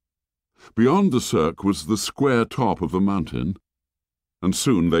 Beyond the cirque was the square top of the mountain, and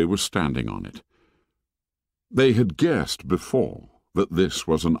soon they were standing on it. They had guessed before that this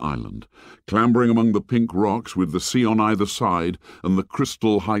was an island, clambering among the pink rocks with the sea on either side and the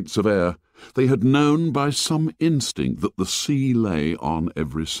crystal heights of air. They had known by some instinct that the sea lay on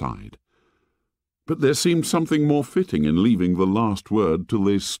every side. But there seemed something more fitting in leaving the last word till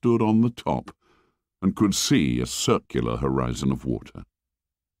they stood on the top and could see a circular horizon of water.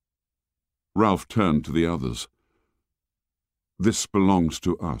 Ralph turned to the others. This belongs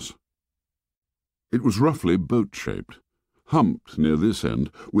to us. It was roughly boat-shaped, humped near this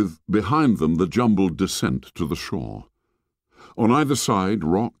end, with behind them the jumbled descent to the shore. On either side,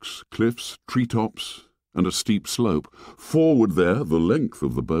 rocks, cliffs, treetops, and a steep slope. Forward there, the length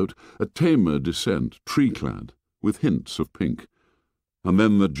of the boat, a tamer descent, tree-clad, with hints of pink. And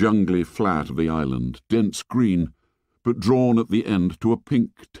then the jungly flat of the island, dense green, but drawn at the end to a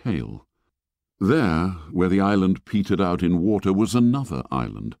pink tail. There, where the island petered out in water, was another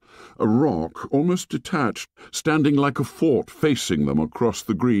island, a rock almost detached, standing like a fort facing them across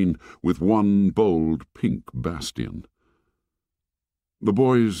the green, with one bold pink bastion. The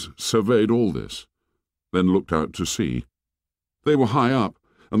boys surveyed all this, then looked out to sea. They were high up,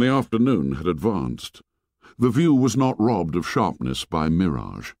 and the afternoon had advanced. The view was not robbed of sharpness by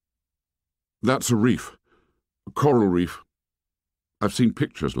mirage. That's a reef, a coral reef. I've seen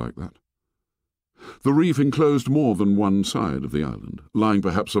pictures like that. The reef enclosed more than one side of the island, lying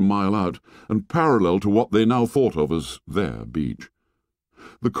perhaps a mile out, and parallel to what they now thought of as their beach.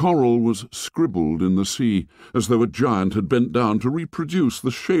 The coral was scribbled in the sea, as though a giant had bent down to reproduce the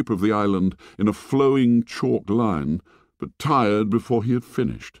shape of the island in a flowing chalk line, but tired before he had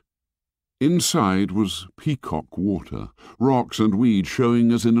finished. Inside was peacock water, rocks and weed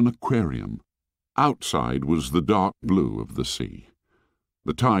showing as in an aquarium. Outside was the dark blue of the sea.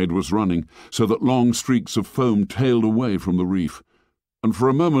 The tide was running, so that long streaks of foam tailed away from the reef, and for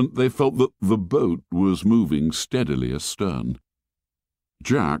a moment they felt that the boat was moving steadily astern.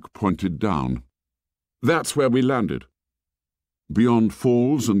 Jack pointed down. That's where we landed. Beyond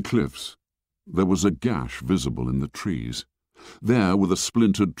falls and cliffs, there was a gash visible in the trees. There were the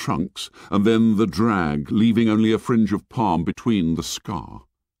splintered trunks, and then the drag, leaving only a fringe of palm between the scar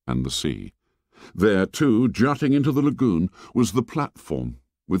and the sea. There, too, jutting into the lagoon, was the platform,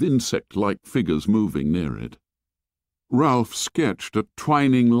 with insect-like figures moving near it. Ralph sketched a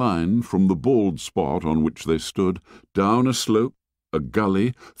twining line from the bald spot on which they stood, down a slope, a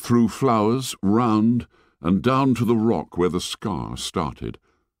gully, through flowers, round, and down to the rock where the scar started.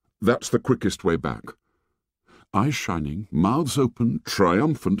 That's the quickest way back. Eyes shining, mouths open,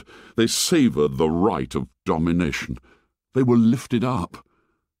 triumphant, they savoured the right of domination. They were lifted up,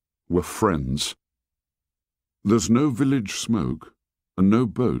 were friends. There's no village smoke, and no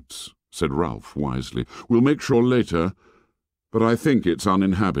boats, said Ralph wisely. We'll make sure later, but I think it's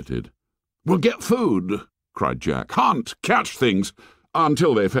uninhabited. We'll get food, cried Jack. Hunt, catch things,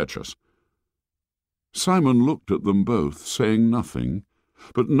 until they fetch us. Simon looked at them both, saying nothing,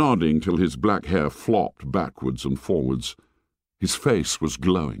 but nodding till his black hair flopped backwards and forwards. His face was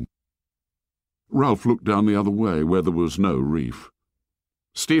glowing. Ralph looked down the other way, where there was no reef.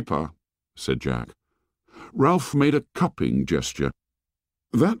 Steeper, said Jack. Ralph made a cupping gesture.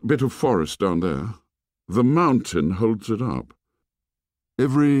 That bit of forest down there, the mountain holds it up.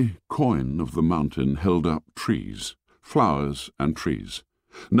 Every coign of the mountain held up trees, flowers and trees.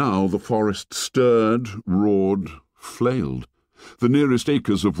 Now the forest stirred, roared, flailed. The nearest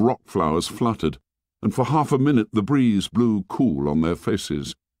acres of rock flowers fluttered, and for half a minute the breeze blew cool on their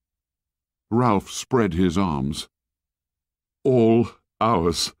faces. Ralph spread his arms. All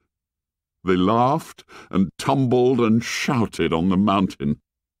ours. They laughed and tumbled and shouted on the mountain.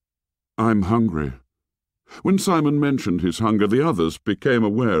 "I'm hungry." When Simon mentioned his hunger, the others became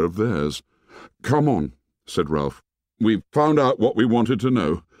aware of theirs. "Come on," said Ralph. "We've found out what we wanted to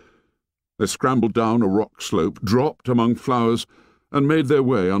know." They scrambled down a rock slope, dropped among flowers, and made their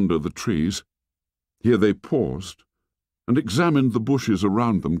way under the trees. Here they paused and examined the bushes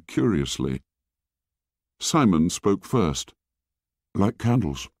around them curiously. Simon spoke first. "Like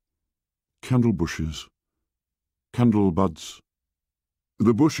candles. Candle bushes. Candle buds."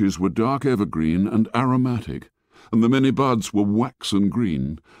 The bushes were dark evergreen and aromatic, and the many buds were waxen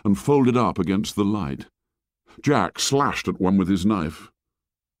green and folded up against the light. Jack slashed at one with his knife,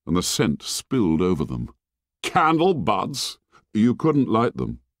 and the scent spilled over them. "Candle buds?" "You couldn't light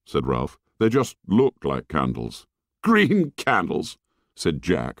them," said Ralph. "They just looked like candles." "Green candles," said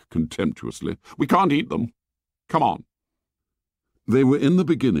Jack contemptuously. "We can't eat them. Come on." They were in the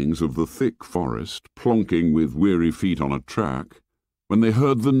beginnings of the thick forest, plonking with weary feet on a track, when they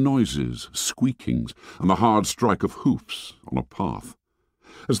heard the noises, squeakings, and the hard strike of hoofs on a path.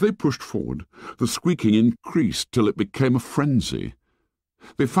 As they pushed forward, the squeaking increased till it became a frenzy.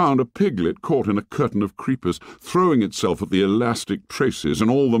 They found a piglet caught in a curtain of creepers, throwing itself at the elastic traces in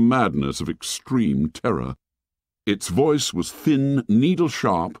all the madness of extreme terror. Its voice was thin,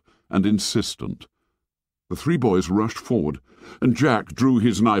 needle-sharp, and insistent. The three boys rushed forward, and Jack drew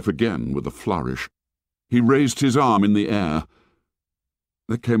his knife again with a flourish. He raised his arm in the air.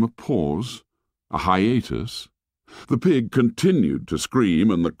 There came a pause, a hiatus. The pig continued to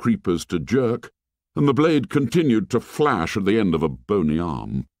scream and the creepers to jerk, and the blade continued to flash at the end of a bony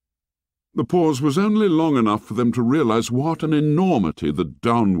arm. The pause was only long enough for them to realize what an enormity the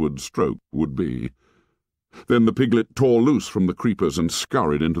downward stroke would be. Then the piglet tore loose from the creepers and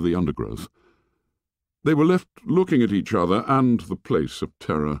scurried into the undergrowth. They were left looking at each other and the place of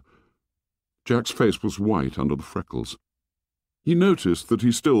terror. Jack's face was white under the freckles. He noticed that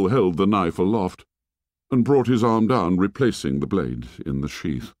he still held the knife aloft, and brought his arm down, replacing the blade in the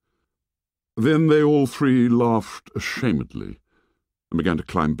sheath. Then they all three laughed ashamedly, and began to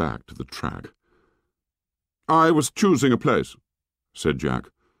climb back to the track. "I was choosing a place," said Jack.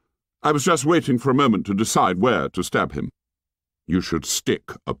 "I was just waiting for a moment to decide where to stab him." "You should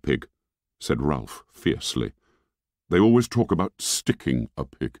stick a pig," said Ralph fiercely. "They always talk about sticking a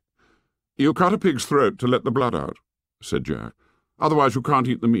pig." "You cut a pig's throat to let the blood out," said Jack. "Otherwise you can't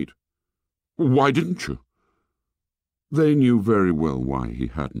eat the meat." "Why didn't you?" They knew very well why he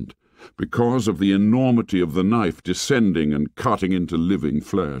hadn't, because of the enormity of the knife descending and cutting into living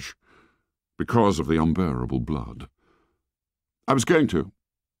flesh, because of the unbearable blood. "I was going to,"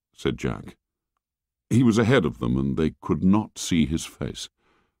 said Jack. He was ahead of them, and they could not see his face.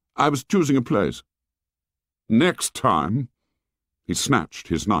 "I was choosing a place." "Next time—" He snatched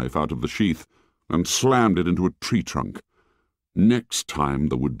his knife out of the sheath and slammed it into a tree trunk. Next time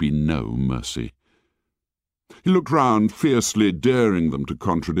there would be no mercy. He looked round, fiercely daring them to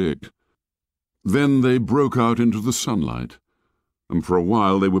contradict. Then they broke out into the sunlight, and for a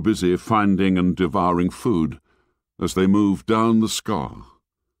while they were busy finding and devouring food as they moved down the scar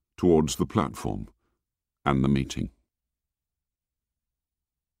towards the platform and the meeting.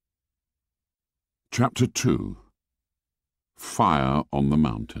 Chapter 2. Fire on the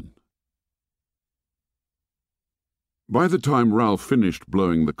Mountain. By the time Ralph finished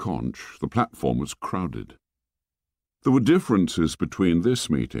blowing the conch, the platform was crowded. There were differences between this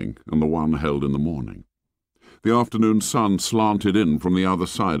meeting and the one held in the morning. The afternoon sun slanted in from the other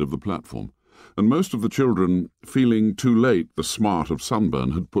side of the platform, and most of the children, feeling too late the smart of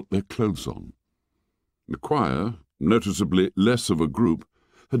sunburn, had put their clothes on. The choir, noticeably less of a group,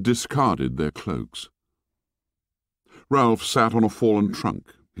 had discarded their cloaks. Ralph sat on a fallen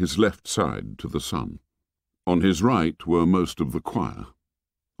trunk, his left side to the sun. On his right were most of the choir.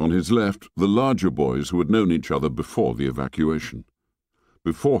 On his left, the larger boys who had known each other before the evacuation.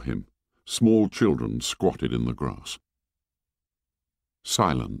 Before him, small children squatted in the grass.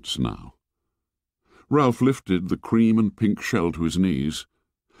 Silence now. Ralph lifted the cream and pink shell to his knees,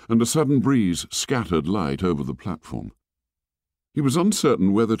 and a sudden breeze scattered light over the platform. He was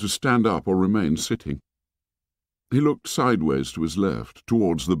uncertain whether to stand up or remain sitting. He looked sideways to his left,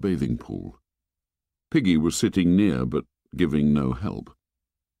 towards the bathing pool. Piggy was sitting near, but giving no help.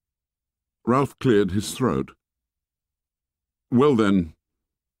 Ralph cleared his throat. "Well then—"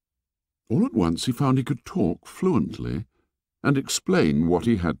 All at once he found he could talk fluently and explain what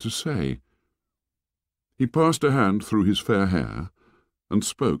he had to say. He passed a hand through his fair hair and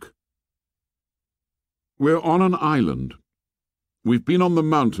spoke. "We're on an island. We've been on the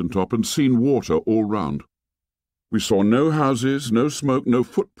mountain top and seen water all round. We saw no houses, no smoke, no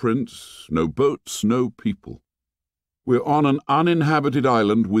footprints, no boats, no people. We're on an uninhabited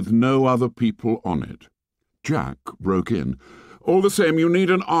island with no other people on it. Jack broke in. All the same, you need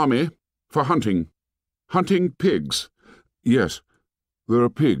an army for hunting. Hunting pigs. Yes, there are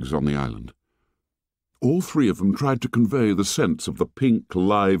pigs on the island. All three of them tried to convey the sense of the pink,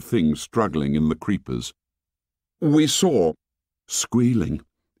 live thing struggling in the creepers. We saw, squealing.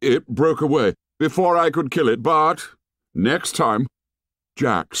 It broke away before I could kill it, but next time.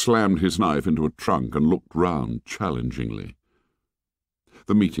 Jack slammed his knife into a trunk and looked round challengingly.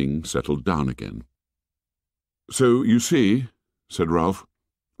 The meeting settled down again. So, you see, said Ralph,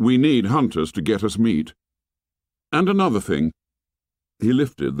 we need hunters to get us meat. And another thing. He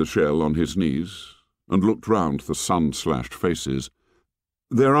lifted the shell on his knees and looked round the sun-slashed faces.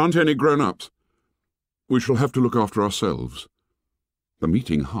 There aren't any grown-ups. We shall have to look after ourselves. The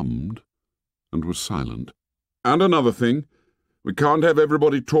meeting hummed and was silent. And another thing. We can't have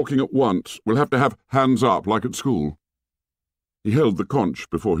everybody talking at once. We'll have to have hands up, like at school. He held the conch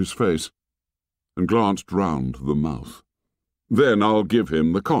before his face and glanced round the mouth. Then I'll give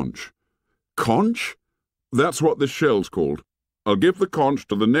him the conch. Conch? That's what this shell's called. I'll give the conch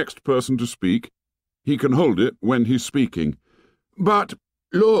to the next person to speak. He can hold it when he's speaking. But,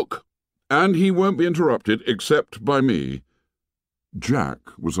 look, and he won't be interrupted except by me. Jack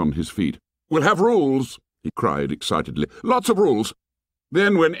was on his feet. We'll have rules, he cried excitedly. Lots of rules.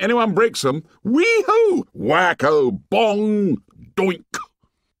 Then when anyone breaks them, wee-hoo, whack-o, bong, doink.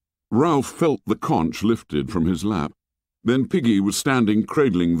 Ralph felt the conch lifted from his lap. Then Piggy was standing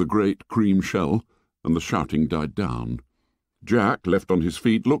cradling the great cream shell, and the shouting died down. Jack, left on his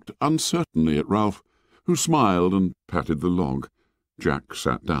feet, looked uncertainly at Ralph, who smiled and patted the log. Jack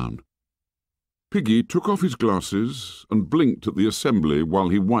sat down. Piggy took off his glasses and blinked at the assembly while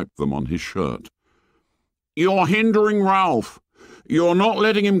he wiped them on his shirt. You're hindering Ralph. You're not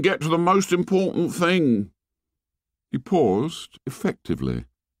letting him get to the most important thing. He paused effectively.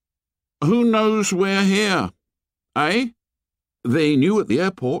 Who knows we're here? Eh? They knew at the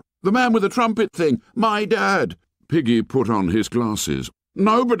airport. The man with the trumpet thing. My dad. Piggy put on his glasses.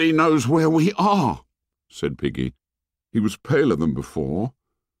 Nobody knows where we are, said Piggy. He was paler than before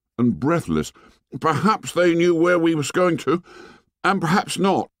and breathless. Perhaps they knew where we was going to, and perhaps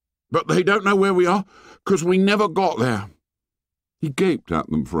not. But they don't know where we are, 'cause we never got there. He gaped at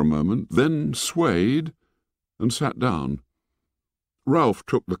them for a moment, then swayed and sat down. Ralph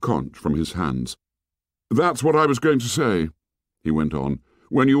took the conch from his hands. That's what I was going to say, he went on.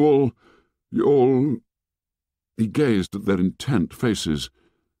 When you all... He gazed at their intent faces.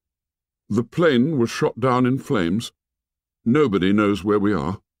 The plane was shot down in flames. Nobody knows where we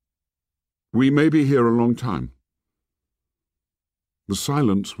are. We may be here a long time. The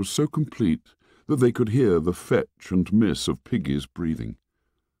silence was so complete that they could hear the fetch and miss of Piggy's breathing.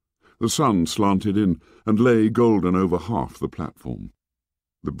 The sun slanted in and lay golden over half the platform.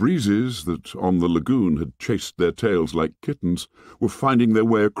 The breezes that on the lagoon had chased their tails like kittens were finding their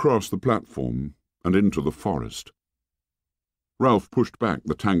way across the platform and into the forest. Ralph pushed back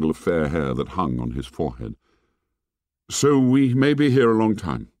the tangle of fair hair that hung on his forehead. So we may be here a long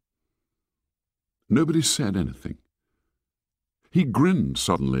time. Nobody said anything. He grinned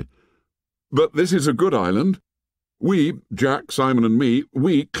suddenly. But this is a good island. We, Jack, Simon and me,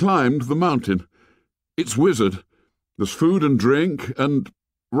 we climbed the mountain. It's wizard. There's food and drink and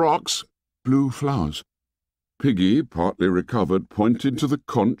rocks, blue flowers. Piggy, partly recovered, pointed to the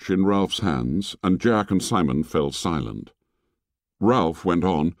conch in Ralph's hands, and Jack and Simon fell silent. Ralph went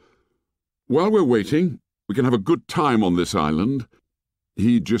on. While we're waiting, we can have a good time on this island.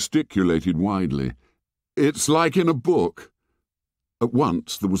 He gesticulated widely. It's like in a book. At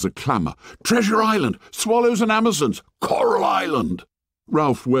once there was a clamour. Treasure Island! Swallows and Amazons! Coral Island!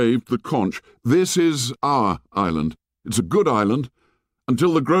 Ralph waved the conch. This is our island. It's a good island.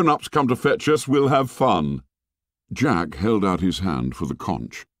 Until the grown-ups come to fetch us, we'll have fun. Jack held out his hand for the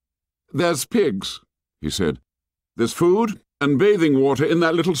conch. There's pigs, he said. There's food and bathing water in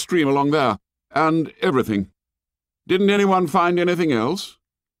that little stream along there, and everything. Didn't anyone find anything else?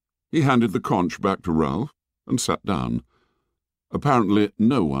 He handed the conch back to Ralph and sat down. Apparently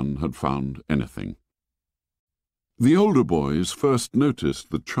no one had found anything. The older boys first noticed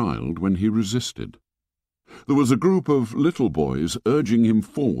the child when he resisted. There was a group of little boys urging him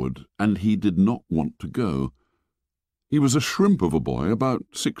forward, and he did not want to go. He was a shrimp of a boy, about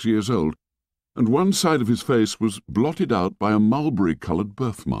 6 years old, and one side of his face was blotted out by a mulberry-coloured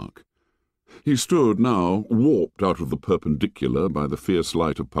birthmark. He stood now, warped out of the perpendicular by the fierce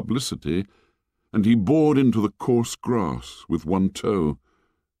light of publicity, and he bored into the coarse grass with one toe.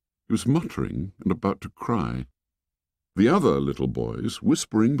 He was muttering and about to cry. The other little boys,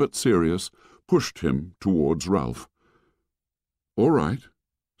 whispering but serious, pushed him towards Ralph. "All right,"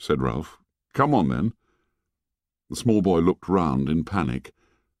 said Ralph. "Come on, then." The small boy looked round in panic.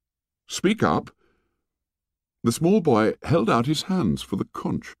 "Speak up." The small boy held out his hands for the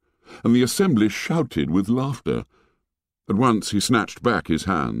conch, and the assembly shouted with laughter. At once he snatched back his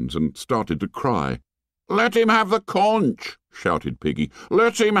hands and started to cry. "Let him have the conch," shouted Piggy.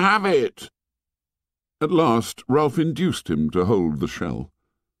 "Let him have it." At last Ralph induced him to hold the shell,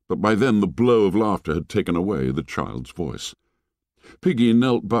 but by then the blow of laughter had taken away the child's voice. Piggy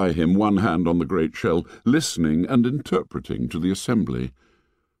knelt by him, one hand on the great shell, listening and interpreting to the assembly.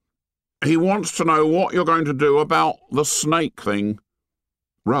 "He wants to know what you're going to do about the snake thing."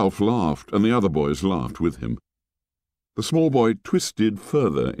 Ralph laughed, and the other boys laughed with him. The small boy twisted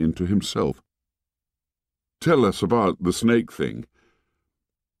further into himself. "Tell us about the snake thing."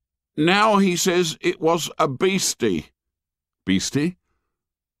 "Now he says it was a beastie." "Beastie?"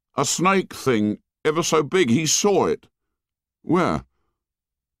 "A snake thing, ever so big. He saw it." "Where?"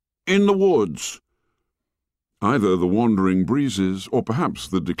 "In the woods." Either the wandering breezes, or perhaps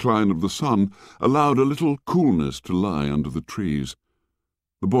the decline of the sun, allowed a little coolness to lie under the trees.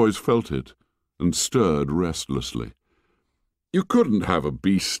 The boys felt it, and stirred restlessly. "You couldn't have a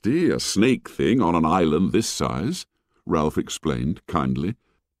beastie, a snake thing, on an island this size," Ralph explained kindly.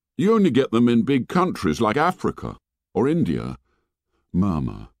 "You only get them in big countries like Africa or India."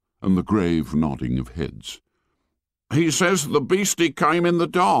 Murmur, and the grave nodding of heads. "He says the beastie came in the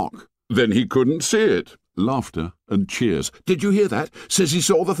dark." "Then he couldn't see it." Laughter and cheers. "Did you hear that? Says he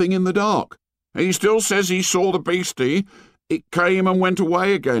saw the thing in the dark." "He still says he saw the beastie. It came and went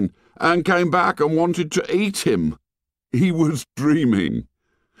away again, and came back and wanted to eat him." He was dreaming.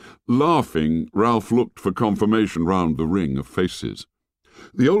 Laughing, Ralph looked for confirmation round the ring of faces.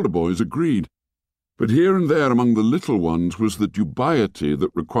 The older boys agreed, but here and there among the little ones was the dubiety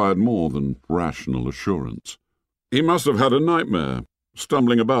that required more than rational assurance. "He must have had a nightmare,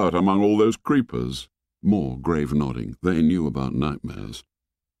 stumbling about among all those creepers." More grave nodding. They knew about nightmares.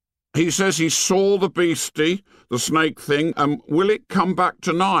 "He says he saw the beastie, the snake thing, and will it come back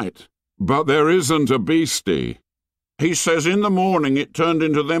tonight?" "But there isn't a beastie." "He says in the morning it turned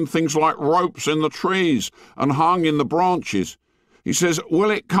into them things like ropes in the trees and hung in the branches. He says,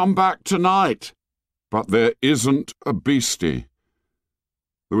 will it come back tonight?" "But there isn't a beastie."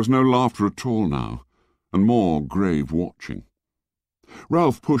 There was no laughter at all now, and more grave watching.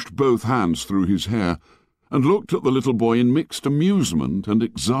 Ralph pushed both hands through his hair and looked at the little boy in mixed amusement and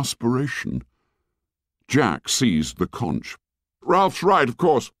exasperation. Jack seized the conch. "Ralph's right, of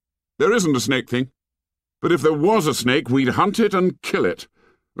course. There isn't a snake thing. But if there was a snake, we'd hunt it and kill it.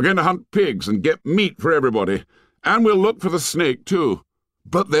 We're going to hunt pigs and get meat for everybody. And we'll look for the snake, too."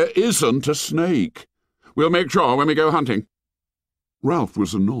 "But there isn't a snake." "We'll make sure when we go hunting." Ralph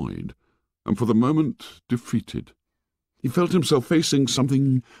was annoyed, and for the moment defeated. He felt himself facing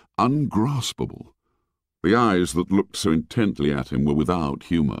something ungraspable. The eyes that looked so intently at him were without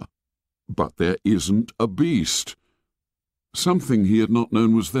humour. "But there isn't a beast." Something he had not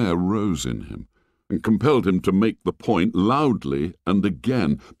known was there rose in him, and compelled him to make the point loudly and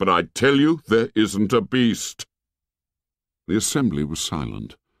again. "But I tell you, there isn't a beast." The assembly was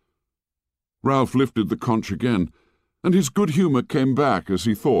silent. Ralph lifted the conch again, and his good humour came back as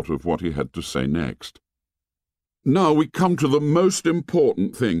he thought of what he had to say next. "Now we come to the most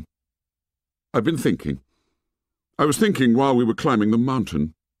important thing. I've been thinking. I was thinking while we were climbing the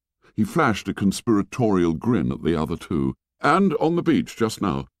mountain." He flashed a conspiratorial grin at the other two. "And on the beach just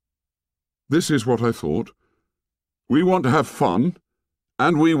now. This is what I thought. We want to have fun,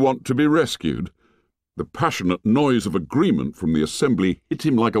 and we want to be rescued." The passionate noise of agreement from the assembly hit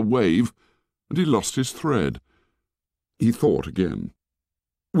him like a wave, and he lost his thread. He thought again.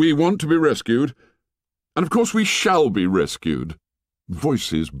 "We want to be rescued, and of course we shall be rescued."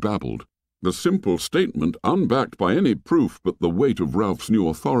 Voices babbled. The simple statement, unbacked by any proof but the weight of Ralph's new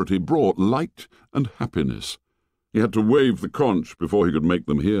authority, brought light and happiness. He had to wave the conch before he could make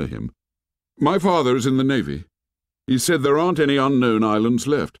them hear him. "My father is in the Navy. He said there aren't any unknown islands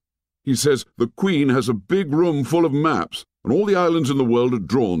left. He says the Queen has a big room full of maps, and all the islands in the world are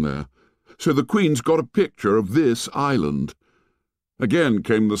drawn there. So the Queen's got a picture of this island." Again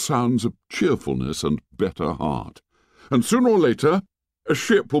came the sounds of cheerfulness and better heart. "And sooner or later, a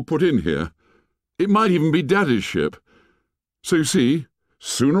ship will put in here. It might even be Daddy's ship. So you see,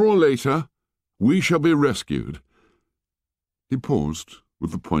 sooner or later, we shall be rescued." He paused,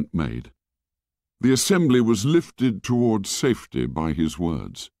 with the point made. The assembly was lifted towards safety by his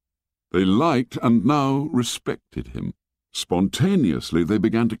words. They liked and now respected him. Spontaneously they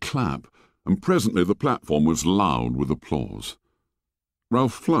began to clap, and presently the platform was loud with applause.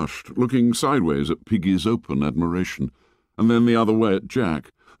 Ralph flushed, looking sideways at Piggy's open admiration, and then the other way at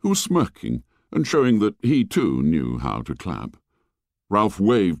Jack, who was smirking and showing that he too knew how to clap. Ralph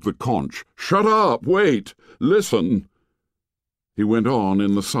waved the conch. "Shut up! Wait! Listen!" He went on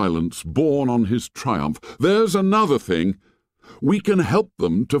in the silence, borne on his triumph. "There's another thing. We can help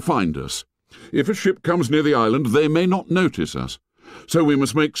them to find us. If a ship comes near the island, they may not notice us. So we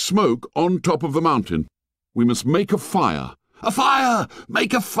must make smoke on top of the mountain. We must make a fire. A fire!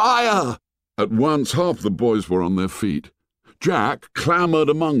 Make a fire!" At once half the boys were on their feet. Jack clamoured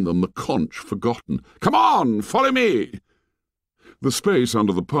among them, the conch forgotten. "Come on, follow me!" The space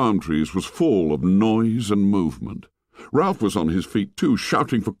under the palm trees was full of noise and movement. Ralph was on his feet too,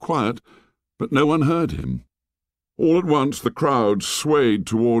 shouting for quiet, but no one heard him. All at once the crowd swayed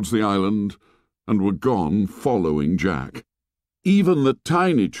towards the island and were gone, following Jack. Even the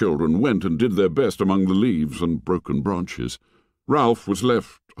tiny children went and did their best among the leaves and broken branches. Ralph was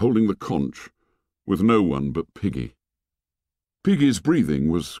left holding the conch, with no one but Piggy. Piggy's breathing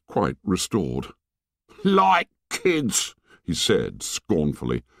was quite restored. "Like kids," he said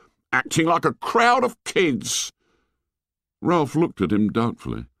scornfully, "acting like a crowd of kids." Ralph looked at him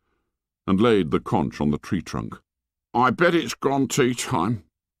doubtfully, and laid the conch on the tree trunk. "I bet it's gone tea time,"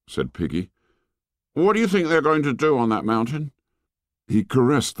 said Piggy. "What do you think they're going to do on that mountain?" He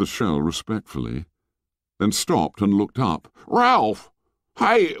caressed the shell respectfully, then stopped and looked up. "Ralph!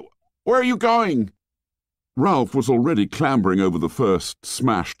 Hey, where are you going?" Ralph was already clambering over the first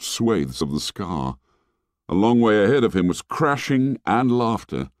smashed swathes of the scar. A long way ahead of him was crashing and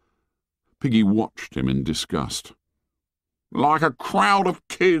laughter. Piggy watched him in disgust. "Like a crowd of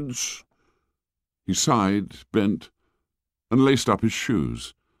kids." He sighed, bent, and laced up his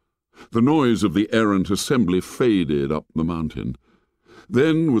shoes. The noise of the errant assembly faded up the mountain.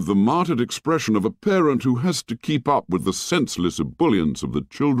 Then, with the martyred expression of a parent who has to keep up with the senseless ebullience of the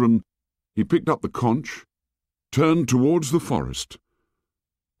children, he picked up the conch, turned towards the forest,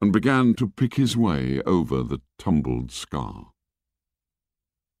 and began to pick his way over the tumbled scar.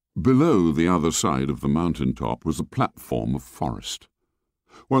 Below the other side of the mountain top was a platform of forest.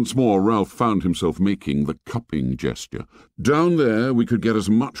 Once more Ralph found himself making the cupping gesture. "Down there we could get as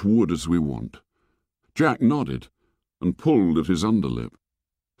much wood as we want." Jack nodded and pulled at his underlip.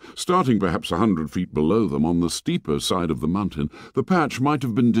 Starting perhaps 100 feet below them on the steeper side of the mountain, the patch might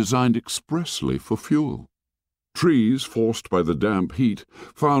have been designed expressly for fuel. Trees, forced by the damp heat,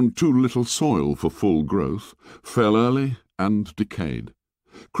 found too little soil for full growth, fell early and decayed.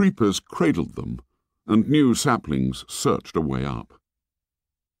 Creepers cradled them, and new saplings searched a way up.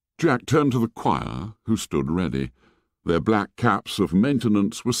 Jack turned to the choir, who stood ready. Their black caps of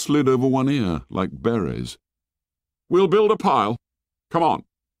maintenance were slid over one ear like berets. "We'll build a pile. Come on."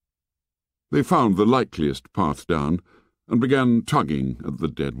 They found the likeliest path down and began tugging at the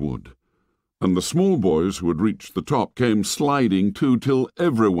dead wood. And the small boys who had reached the top came sliding too till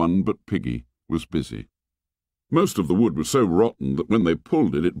everyone but Piggy was busy. Most of the wood was so rotten that when they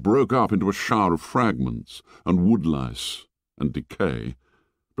pulled it, it broke up into a shower of fragments and woodlice and decay.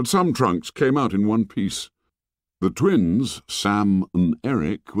 But some trunks came out in one piece. The twins, Sam and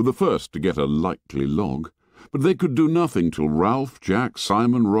Eric, were the first to get a likely log, but they could do nothing till Ralph, Jack,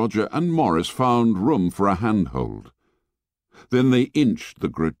 Simon, Roger, and Morris found room for a handhold. Then they inched the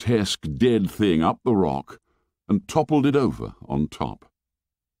grotesque dead thing up the rock and toppled it over on top.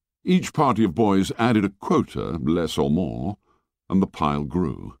 Each party of boys added a quota, less or more, and the pile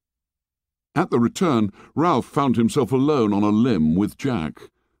grew. At the return, Ralph found himself alone on a limb with Jack,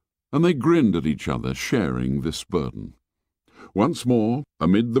 and they grinned at each other, sharing this burden. Once more,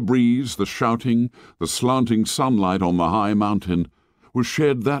 amid the breeze, the shouting, the slanting sunlight on the high mountain, was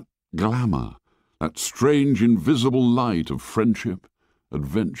shed that glamour, that strange invisible light of friendship,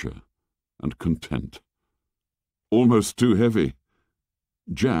 adventure, and content. Almost too heavy.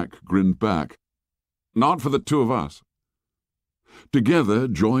 Jack grinned back. "Not for the two of us." Together,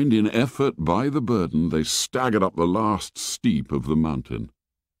 joined in effort by the burden, they staggered up the last steep of the mountain.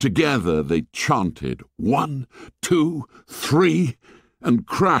 Together they chanted 1, 2, 3, and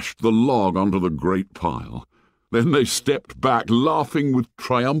crashed the log onto the great pile. Then they stepped back, laughing with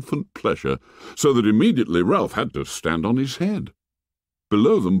triumphant pleasure, so that immediately Ralph had to stand on his head.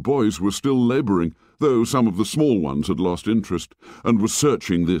 Below them boys were still labouring, though some of the small ones had lost interest, and were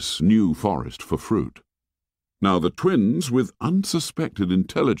searching this new forest for fruit. Now the twins, with unsuspected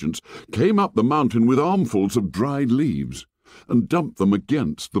intelligence, came up the mountain with armfuls of dried leaves, and dumped them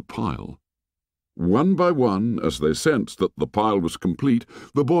against the pile. One by one, as they sensed that the pile was complete,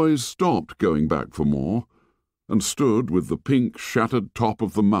 the boys stopped going back for more, and stood with the pink, shattered top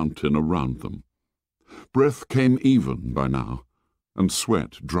of the mountain around them. Breath came even by now, and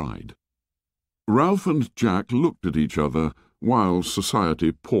sweat dried. Ralph and Jack looked at each other while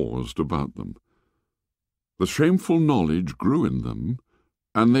society paused about them. The shameful knowledge grew in them,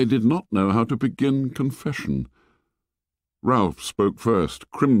 and they did not know how to begin confession. Ralph spoke first,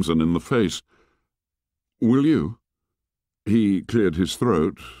 crimson in the face. "Will you?" He cleared his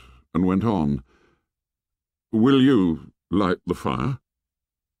throat and went on. "Will you light the fire?"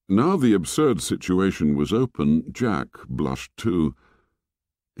 Now the absurd situation was open, Jack blushed too.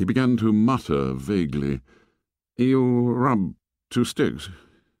 He began to mutter vaguely. "You rub 2 sticks.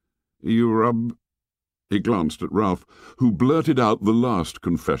 You rub—" He glanced at Ralph, who blurted out the last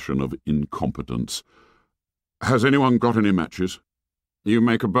confession of incompetence. "Has anyone got any matches?" "You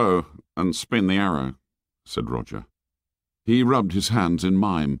make a bow and spin the arrow," said Roger. He rubbed his hands in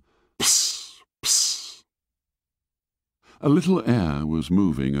mime. Psst, psst. A little air was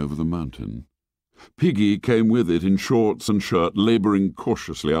moving over the mountain. Piggy came with it in shorts and shirt, labouring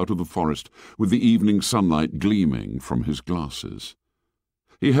cautiously out of the forest, with the evening sunlight gleaming from his glasses.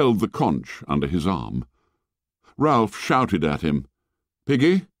 He held the conch under his arm. Ralph shouted at him,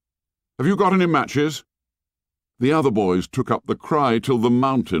 "Piggy, have you got any matches?" The other boys took up the cry till the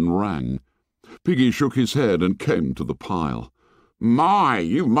mountain rang. Piggy shook his head and came to the pile. "My,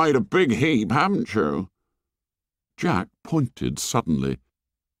 you've made a big heap, haven't you?" Jack pointed suddenly.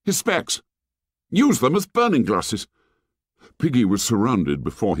 "His specs! Use them as burning glasses." Piggy was surrounded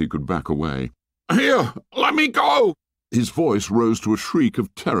before he could back away. "Here, let me go!" His voice rose to a shriek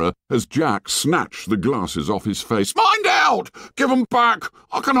of terror as Jack snatched the glasses off his face. "Mind out! Give 'em back!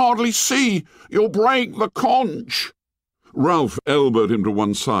 I can hardly see! You'll break the conch!" Ralph elbowed him to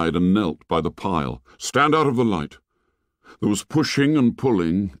one side and knelt by the pile. "Stand out of the light." There was pushing and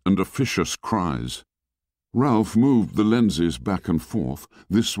pulling and officious cries. Ralph moved the lenses back and forth,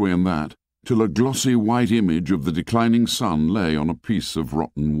 this way and that, till a glossy white image of the declining sun lay on a piece of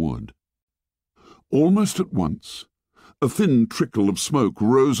rotten wood. Almost at once, a thin trickle of smoke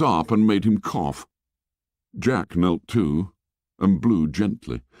rose up and made him cough. Jack knelt too, and blew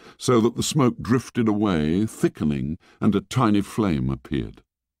gently, so that the smoke drifted away, thickening, and a tiny flame appeared.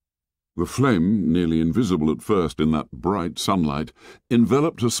 The flame, nearly invisible at first in that bright sunlight,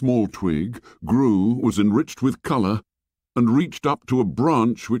 enveloped a small twig, grew, was enriched with colour, and reached up to a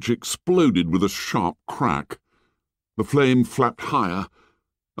branch which exploded with a sharp crack. The flame flapped higher,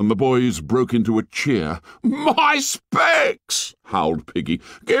 and the boys broke into a cheer. "My specs!" howled Piggy.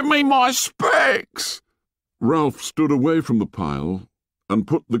 "Give me my specs!" Ralph stood away from the pile and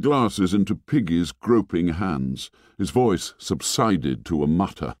put the glasses into Piggy's groping hands. His voice subsided to a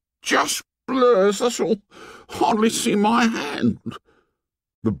mutter. "Just blurs, that's all. Hardly see my hand."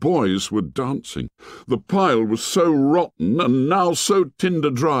 The boys were dancing. The pile was so rotten and now so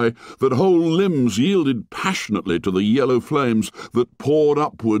tinder-dry that whole limbs yielded passionately to the yellow flames that poured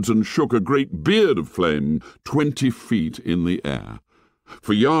upwards and shook a great beard of flame 20 feet in the air.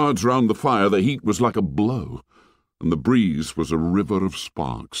 For yards round the fire the heat was like a blow, and the breeze was a river of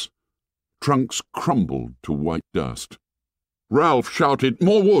sparks. Trunks crumbled to white dust. Ralph shouted,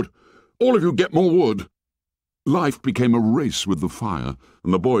 "More wood! All of you get more wood!" Life became a race with the fire,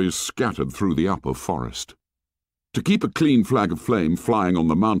 and the boys scattered through the upper forest. To keep a clean flag of flame flying on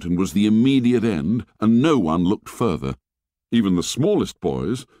the mountain was the immediate end, and no one looked further. Even the smallest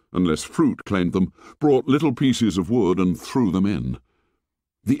boys, unless fruit claimed them, brought little pieces of wood and threw them in.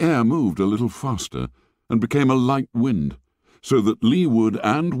 The air moved a little faster, and became a light wind, so that leeward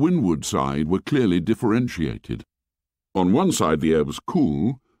and windward side were clearly differentiated. On one side the air was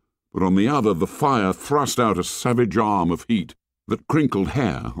cool, but on the other the fire thrust out a savage arm of heat that crinkled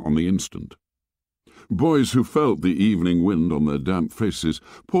hair on the instant. Boys who felt the evening wind on their damp faces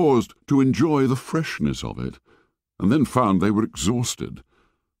paused to enjoy the freshness of it, and then found they were exhausted.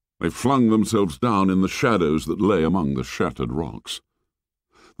 They flung themselves down in the shadows that lay among the shattered rocks.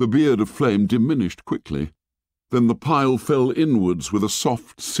 The beard of flame diminished quickly. Then the pile fell inwards with a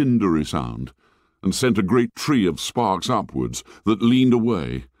soft, cindery sound, and sent a great tree of sparks upwards that leaned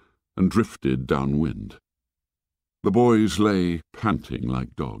away and drifted downwind. The boys lay panting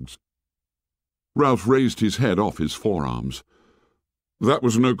like dogs. Ralph raised his head off his forearms. "That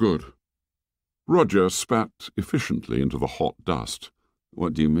was no good." Roger spat efficiently into the hot dust.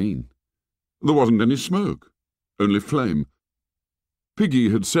 "What do you mean?" "There wasn't any smoke, only flame." Piggy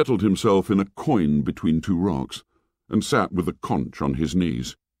had settled himself in a coign between 2 rocks, and sat with the conch on his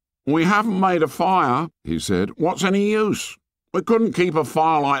knees. "We haven't made a fire," he said. "What's any use? We couldn't keep a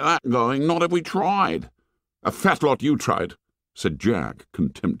fire like that going, not if we tried." "A fat lot you tried," said Jack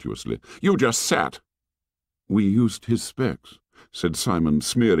contemptuously. "You just sat." "We used his specs," said Simon,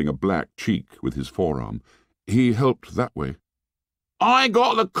 smearing a black cheek with his forearm. "He helped that way." "I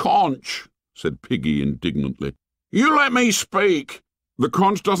got the conch," said Piggy indignantly. "You let me speak." "The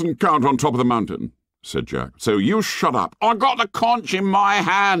conch doesn't count on top of the mountain," said Jack, "so you shut up." "I got the conch in my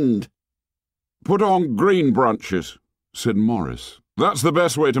hand." "Put on green branches," said Morris. "That's the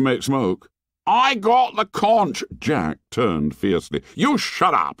best way to make smoke." "I got the conch." Jack turned fiercely. "You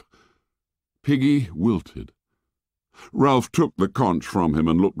shut up." Piggy wilted. Ralph took the conch from him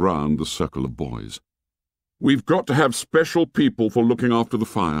and looked round the circle of boys. "We've got to have special people for looking after the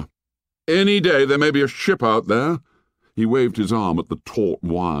fire. Any day there may be a ship out there." He waved his arm at the taut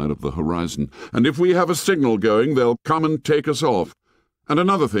wire of the horizon. "And if we have a signal going, they'll come and take us off. And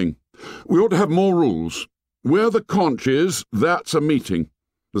another thing, we ought to have more rules. Where the conch is, that's a meeting.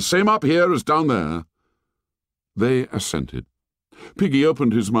 The same up here as down there." They assented. Piggy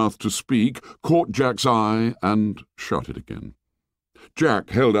opened his mouth to speak, caught Jack's eye, and shut it again. Jack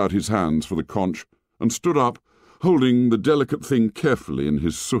held out his hands for the conch and stood up, holding the delicate thing carefully in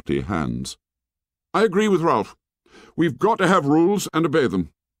his sooty hands. "I agree with Ralph. We've got to have rules and obey them.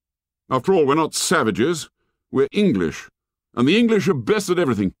 After all, we're not savages. We're English, and the English are best at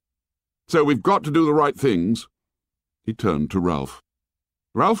everything. So we've got to do the right things." He turned to Ralph.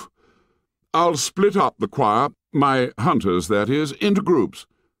 "Ralph, I'll split up the choir, my hunters, that is, into groups,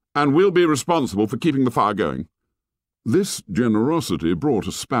 and we'll be responsible for keeping the fire going." This generosity brought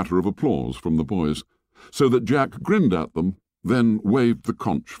a spatter of applause from the boys, so that Jack grinned at them, then waved the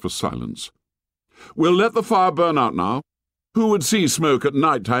conch for silence. "We'll let the fire burn out now. Who would see smoke at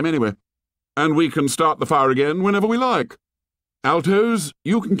night time anyway? And we can start the fire again whenever we like. Altos,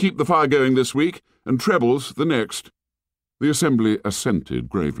 you can keep the fire going this week, and trebles the next." The assembly assented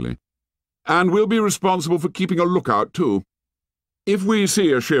gravely. "And we'll be responsible for keeping a lookout, too. If we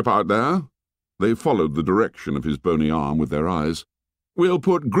see a ship out there," they followed the direction of his bony arm with their eyes, "we'll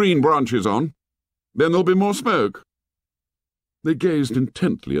put green branches on. Then there'll be more smoke." They gazed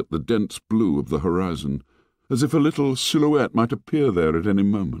intently at the dense blue of the horizon, as if a little silhouette might appear there at any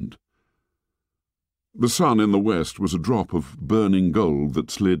moment. The sun in the west was a drop of burning gold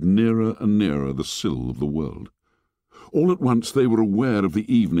that slid nearer and nearer the sill of the world. All at once they were aware of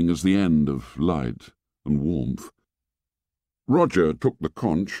the evening as the end of light and warmth. Roger took the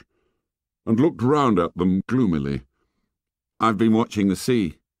conch and looked round at them gloomily. "I've been watching the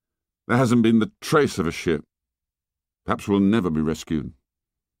sea. There hasn't been the trace of a ship. Perhaps we'll never be rescued."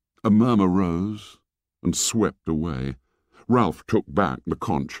 A murmur rose and swept away. Ralph took back the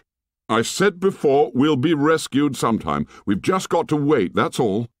conch. "I said before, we'll be rescued sometime. We've just got to wait, that's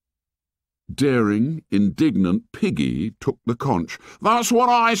all." Daring, indignant Piggy took the conch. "That's what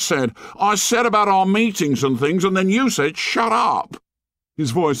I said. I said about our meetings and things, and then you said shut up."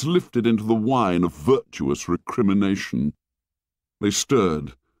 His voice lifted into the whine of virtuous recrimination. They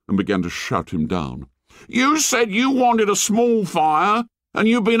stirred and began to shout him down. "You said you wanted a small fire, and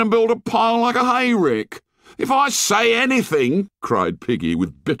you've been and built a pile like a hayrick. If I say anything," cried Piggy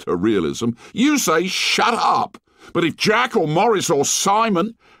with bitter realism, "you say shut up. But if Jack or Morris or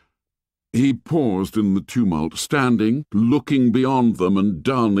Simon—" He paused in the tumult, standing, looking beyond them and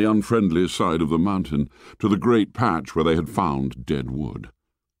down the unfriendly side of the mountain to the great patch where they had found dead wood.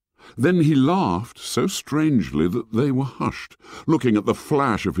 Then he laughed so strangely that they were hushed, looking at the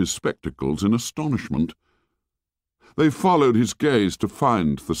flash of his spectacles in astonishment. They followed his gaze to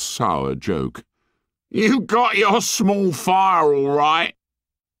find the sour joke. "You got your small fire all right."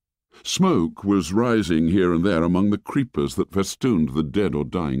 Smoke was rising here and there among the creepers that festooned the dead or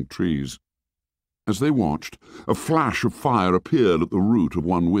dying trees. As they watched, a flash of fire appeared at the root of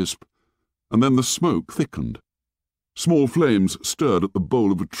one wisp, and then the smoke thickened. Small flames stirred at the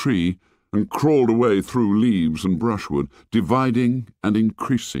bole of a tree and crawled away through leaves and brushwood, dividing and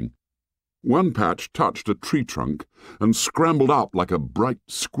increasing. One patch touched a tree trunk and scrambled up like a bright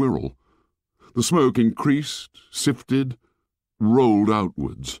squirrel. The smoke increased, sifted, rolled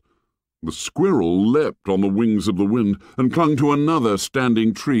outwards. The squirrel leapt on the wings of the wind and clung to another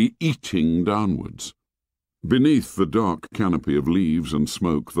standing tree, eating downwards. Beneath the dark canopy of leaves and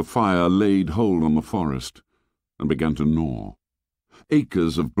smoke, the fire laid hold on the forest and began to gnaw.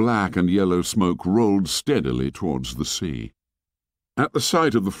 Acres of black and yellow smoke rolled steadily towards the sea. At the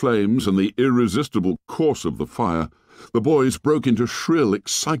sight of the flames and the irresistible course of the fire, the boys broke into shrill,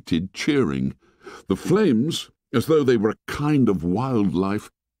 excited cheering. The flames, as though they were a kind of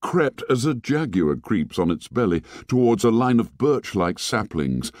wildlife, crept as a jaguar creeps on its belly towards a line of birch-like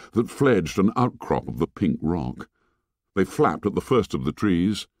saplings that fledged an outcrop of the pink rock. They flapped at the first of the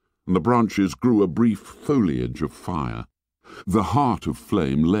trees, and the branches grew a brief foliage of fire. The heart of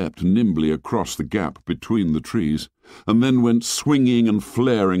flame leapt nimbly across the gap between the trees, and then went swinging and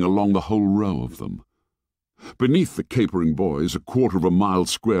flaring along the whole row of them. Beneath the capering boys, a quarter of a mile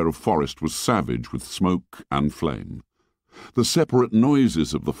square of forest was savage with smoke and flame. The separate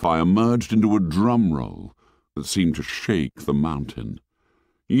noises of the fire merged into a drum roll that seemed to shake the mountain.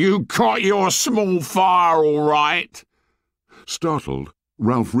 "You caught your small fire, all right." Startled,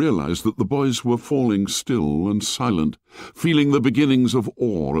 Ralph realized that the boys were falling still and silent, feeling the beginnings of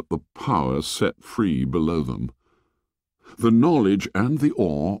awe at the power set free below them. The knowledge and the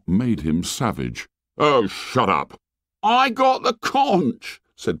awe made him savage. "Oh, shut up." "I got the conch,"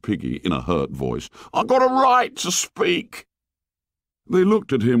 said Piggy in a hurt voice. "I got a right to speak." They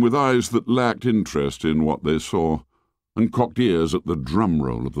looked at him with eyes that lacked interest in what they saw, and cocked ears at the drum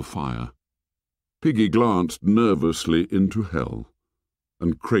roll of the fire. Piggy glanced nervously into hell,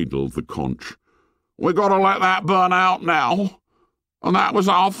 and cradled the conch. "We got to let that burn out now, and that was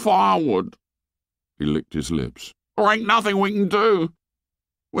our firewood." He licked his lips. "There ain't nothing we can do.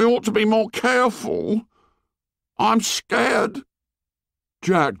 We ought to be more careful. I'm scared."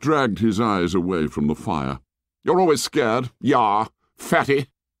 Jack dragged his eyes away from the fire. "You're always scared, yah, fatty."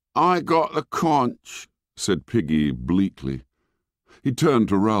 "I got the conch," said Piggy bleakly. He turned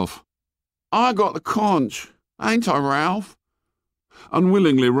to Ralph. "I got the conch, ain't I, Ralph?"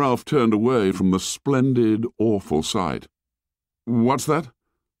 Unwillingly, Ralph turned away from the splendid, awful sight. "What's that?"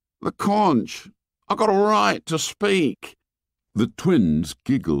 "The conch. I got a right to speak." The twins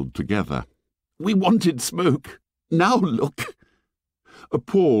giggled together. "We wanted smoke. Now look." A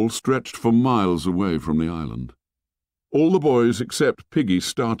pall stretched for miles away from the island. All the boys except Piggy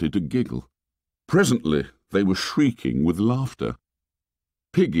started to giggle. Presently they were shrieking with laughter.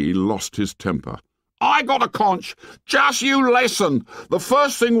 Piggy lost his temper. "I got a conch. Just you listen. The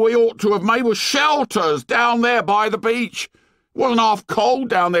first thing we ought to have made was shelters down there by the beach. It wasn't half cold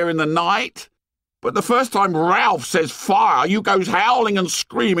down there in the night. But the first time Ralph says fire, you goes howling and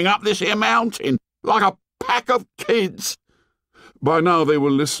screaming up this here mountain like a pack of kids." By now they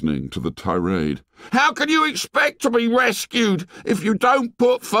were listening to the tirade. "How can you expect to be rescued if you don't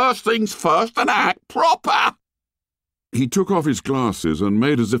put first things first and act proper?" He took off his glasses and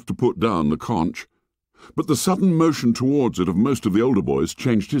made as if to put down the conch, but the sudden motion towards it of most of the older boys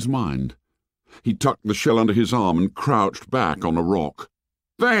changed his mind. He tucked the shell under his arm and crouched back on a rock.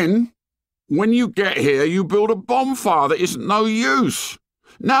 "Then, when you get here, you build a bonfire that isn't no use.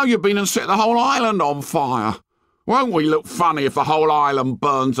 Now you've been and set the whole island on fire. Won't we look funny if the whole island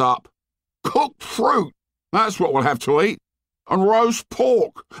burns up? Cooked fruit, that's what we'll have to eat. And roast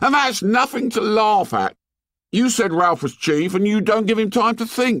pork, and that's nothing to laugh at. You said Ralph was chief, and you don't give him time to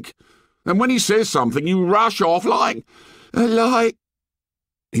think. And when he says something, you rush off like...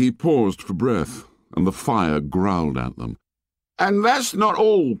 He paused for breath, and the fire growled at them. "And that's not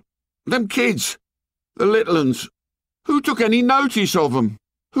all. Them kids, the little uns, who took any notice of them?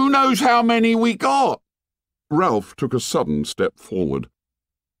 Who knows how many we got?" Ralph took a sudden step forward.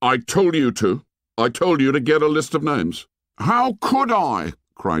 "I told you to. I told you to get a list of names." "How could I?"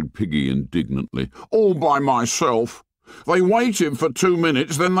 cried Piggy indignantly. "All by myself. They waited for 2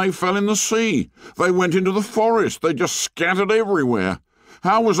 minutes, then they fell in the sea. They went into the forest. They just scattered everywhere.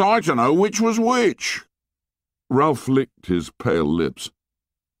 How was I to know which was which?" Ralph licked his pale lips.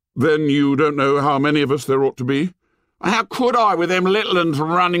 "Then you don't know how many of us there ought to be?" "How could I, with them little uns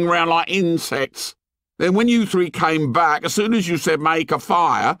running round like insects? Then when you three came back, as soon as you said make a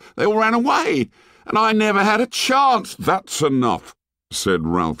fire, they all ran away, and I never had a chance." "That's enough," said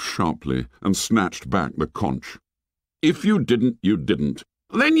Ralph sharply, and snatched back the conch. "If you didn't, you didn't."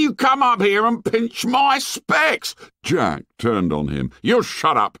 "Then you come up here and pinch my specs." Jack turned on him. "You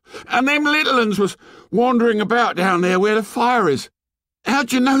shut up. And them little uns was wandering about down there where the fire is. How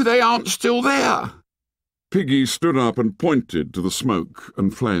do you know they aren't still there?" Piggy stood up and pointed to the smoke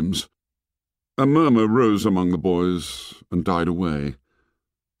and flames. A murmur rose among the boys and died away.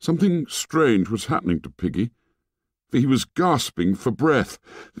 Something strange was happening to Piggy, for he was gasping for breath.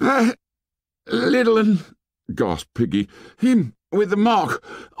 "That little un," gasped Piggy. "Him with the mark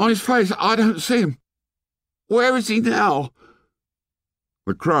on his face. I don't see him. Where is he now?"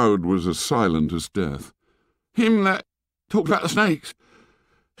 The crowd was as silent as death. "Him that talked about the snakes.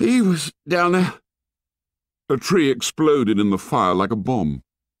 He was down there." A tree exploded in the fire like a bomb.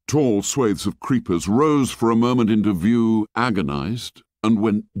 Tall swathes of creepers rose for a moment into view, agonized, and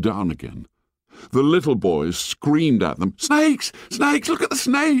went down again. The little boys screamed at them, "Snakes! Snakes! Look at the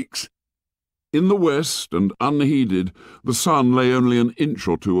snakes!" In the west, and unheeded, the sun lay only an inch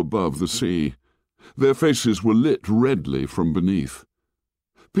or two above the sea. Their faces were lit redly from beneath.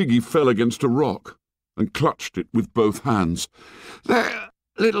 Piggy fell against a rock. and clutched it with both hands. "There,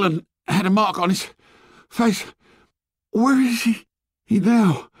 little 'un had a mark on his face. Where is he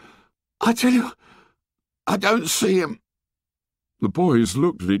now? I tell you, I don't see him." The boys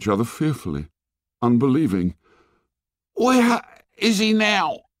looked at each other fearfully, unbelieving. "Where is he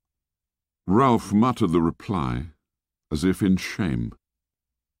now?" Ralph muttered the reply, as if in shame.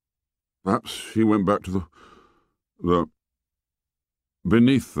 Perhaps he went back to the...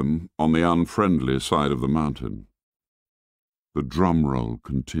 Beneath them, on the unfriendly side of the mountain, the drum roll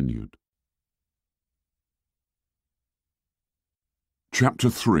continued. Chapter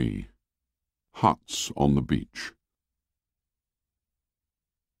 3. Huts on the Beach.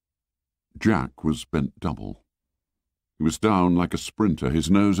 Jack was bent double. He was down like a sprinter,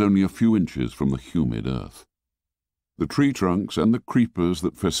 his nose only a few inches from the humid earth. The tree trunks and the creepers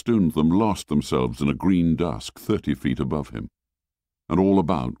that festooned them lost themselves in a green dusk 30 feet above him, and all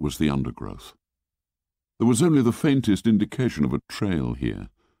about was the undergrowth. There was only the faintest indication of a trail here,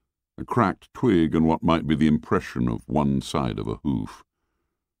 a cracked twig and what might be the impression of one side of a hoof.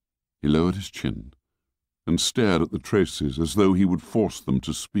 He lowered his chin and stared at the traces as though he would force them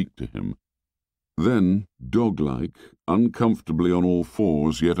to speak to him. Then, dog-like, uncomfortably on all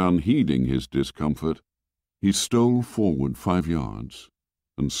fours, yet unheeding his discomfort, he stole forward 5 yards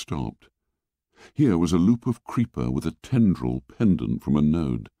and stopped. Here was a loop of creeper with a tendril pendant from a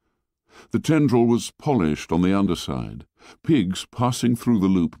node. The tendril was polished on the underside. Pigs passing through the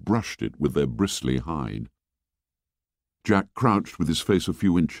loop brushed it with their bristly hide. Jack crouched with his face a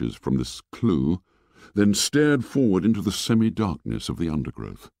few inches from this clue, then stared forward into the semi-darkness of the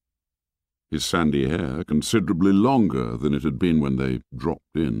undergrowth. His sandy hair, considerably longer than it had been when they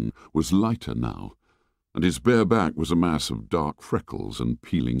dropped in, was lighter now, and his bare back was a mass of dark freckles and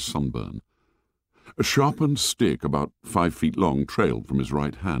peeling sunburn. A sharpened stick about 5 feet long trailed from his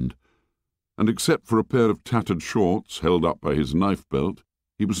right hand, and except for a pair of tattered shorts held up by his knife belt,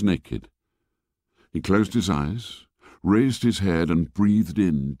 he was naked. He closed his eyes, raised his head and breathed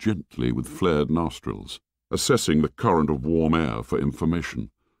in gently with flared nostrils, assessing the current of warm air for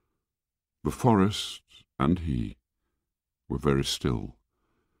information. The forest and he were very still.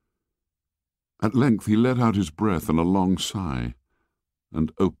 At length he let out his breath in a long sigh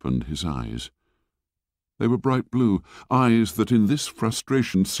and opened his eyes. They were bright blue, eyes that in this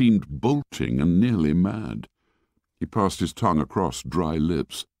frustration seemed bolting and nearly mad. He passed his tongue across dry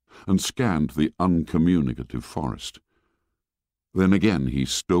lips and scanned the uncommunicative forest. Then again he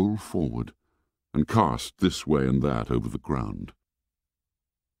stole forward and cast this way and that over the ground.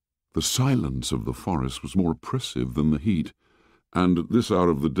 The silence of the forest was more oppressive than the heat, and at this hour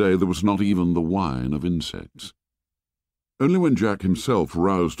of the day there was not even the whine of insects. Only when Jack himself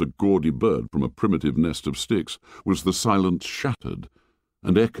roused a gaudy bird from a primitive nest of sticks was the silence shattered,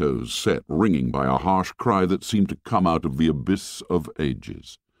 and echoes set ringing by a harsh cry that seemed to come out of the abyss of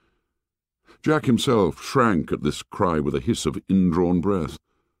ages. Jack himself shrank at this cry with a hiss of indrawn breath,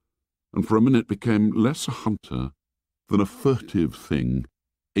 and for a minute became less a hunter than a furtive thing,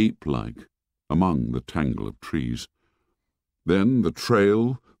 ape-like, among the tangle of trees. Then the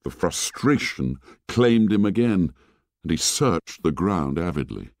trail, the frustration, claimed him again, and he searched the ground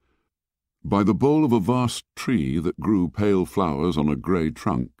avidly. By the bole of a vast tree that grew pale flowers on a grey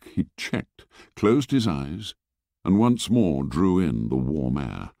trunk, he checked, closed his eyes, and once more drew in the warm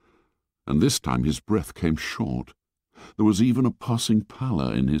air. And this time his breath came short. There was even a passing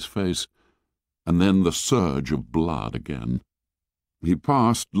pallor in his face, and then the surge of blood again. He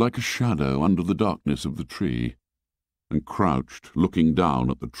passed like a shadow under the darkness of the tree, and crouched, looking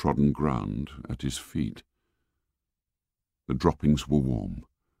down at the trodden ground at his feet. The droppings were warm.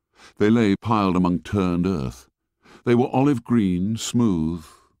 They lay piled among turned earth. They were olive-green, smooth,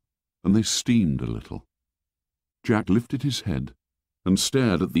 and they steamed a little. Jack lifted his head and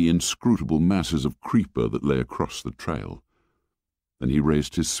stared at the inscrutable masses of creeper that lay across the trail. Then he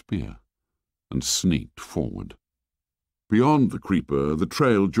raised his spear and sneaked forward. Beyond the creeper, the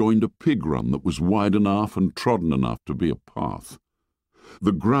trail joined a pig run that was wide enough and trodden enough to be a path.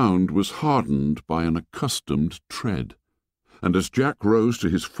 The ground was hardened by an accustomed tread, and as Jack rose to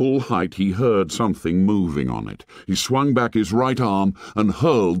his full height he heard something moving on it. He swung back his right arm and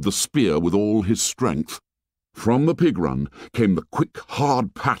hurled the spear with all his strength. From the pig run came the quick,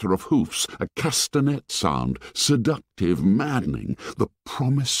 hard patter of hoofs, a castanet sound, seductive, maddening, the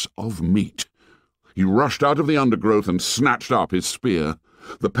promise of meat. He rushed out of the undergrowth and snatched up his spear.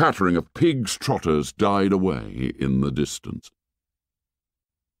 The pattering of pigs' trotters died away in the distance.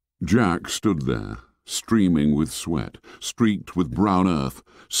 Jack stood there, streaming with sweat, streaked with brown earth,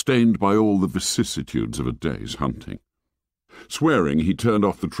 stained by all the vicissitudes of a day's hunting. Swearing, he turned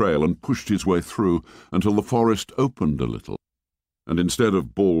off the trail and pushed his way through until the forest opened a little, and instead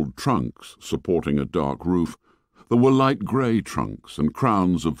of bald trunks supporting a dark roof, there were light grey trunks and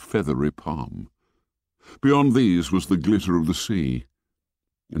crowns of feathery palm. Beyond these was the glitter of the sea,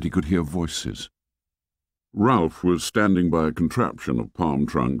 and he could hear voices. Ralph was standing by a contraption of palm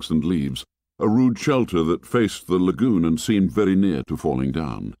trunks and leaves, a rude shelter that faced the lagoon and seemed very near to falling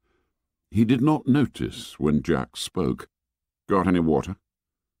down. He did not notice when Jack spoke. "Got any water?"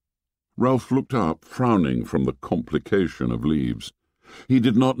 Ralph looked up, frowning from the complication of leaves. He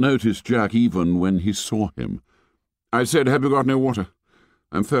did not notice Jack even when he saw him. "I said, have you got any water?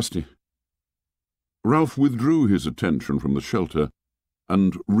 I'm thirsty." Ralph withdrew his attention from the shelter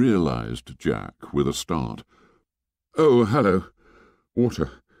and realized Jack with a start. "Oh, hello.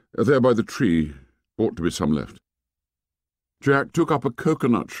 Water. There by the tree. Ought to be some left." Jack took up a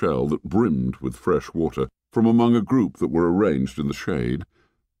coconut shell that brimmed with fresh water from among a group that were arranged in the shade,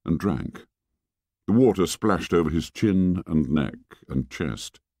 and drank. The water splashed over his chin and neck and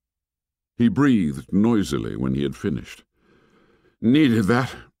chest. He breathed noisily when he had finished. "Needed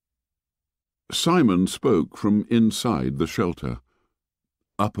that." Simon spoke from inside the shelter.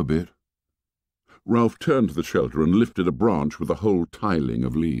 "Up a bit." Ralph turned to the shelter and lifted a branch with a whole tiling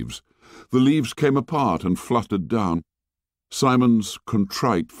of leaves. The leaves came apart and fluttered down. Simon's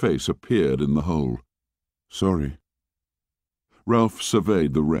contrite face appeared in the hole. "Sorry." Ralph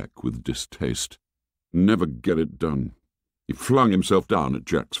surveyed the wreck with distaste. Never get it done. He flung himself down at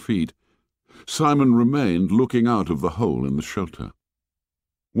Jack's feet. Simon remained looking out of the hole in the shelter.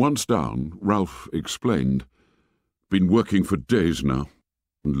 Once down, Ralph explained, "Been working for days now.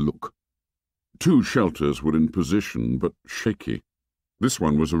 And look." 2 shelters were in position, but shaky. This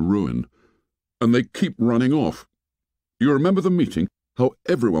one was a ruin. And they keep running off. You remember the meeting? How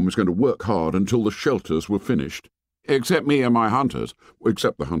everyone was going to work hard until the shelters were finished? Except me and my hunters.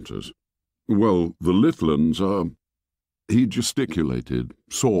 Except the hunters. Well, the little uns are... He gesticulated,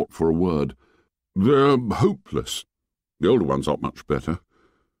 sought for a word. "They're hopeless. The older ones aren't much better.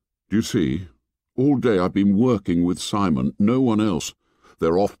 Do you see? All day I've been working with Simon, no one else.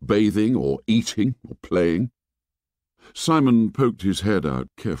 They're off bathing or eating or playing." Simon poked his head out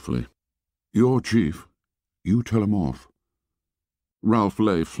carefully. "You're chief. You tell 'em off." Ralph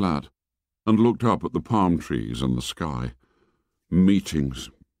lay flat and looked up at the palm trees and the sky.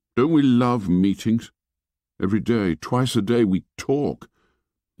 "Meetings. Don't we love meetings? Every day, twice a day, we talk."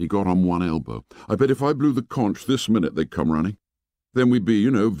 He got on one elbow. "I bet if I blew the conch this minute they'd come running. Then we'd be,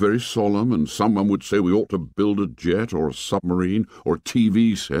 very solemn, and someone would say we ought to build a jet or a submarine or a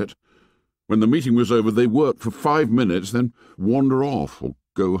TV set. When the meeting was over, they'd work for 5 minutes, then wander off or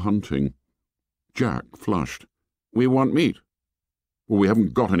go hunting." Jack flushed. "We want meat." "Well, we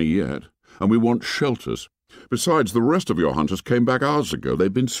haven't got any yet, and we want shelters. Besides, the rest of your hunters came back hours ago.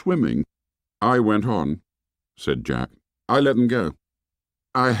 They've been swimming." "I went on," said Jack. "I let them go.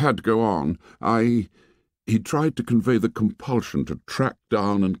 I had to go on. He tried to convey the compulsion to track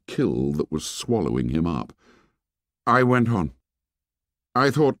down and kill that was swallowing him up. I went on.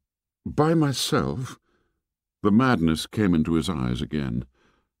 I thought, by myself..." The madness came into his eyes again.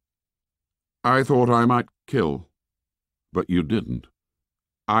 "I thought I might kill, but you didn't.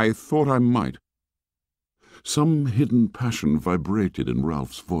 I thought I might." Some hidden passion vibrated in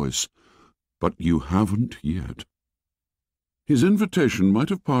Ralph's voice. "But you haven't yet." His invitation might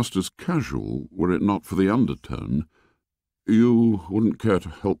have passed as casual were it not for the undertone. "You wouldn't care to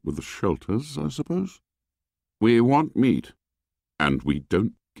help with the shelters, I suppose?" "We want meat, and we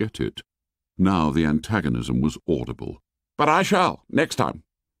don't get it." Now the antagonism was audible. "But I shall, next time.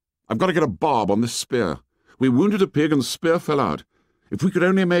 I've got to get a barb on this spear. We wounded a pig and the spear fell out. If we could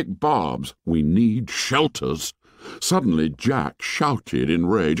only make barbs. We need shelters." Suddenly Jack shouted in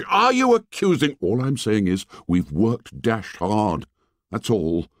rage, "Are you accusing—" "All I'm saying is we've worked dashed hard. That's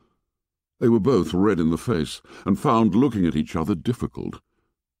all." They were both red in the face and found looking at each other difficult.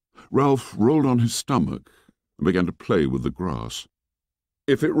 Ralph rolled on his stomach and began to play with the grass.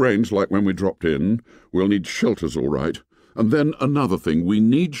 "If it rains like when we dropped in, we'll need shelters all right. And then another thing, we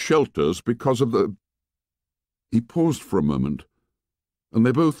need shelters because of the—" He paused for a moment, and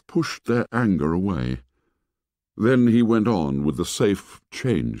they both pushed their anger away. Then he went on with the safe,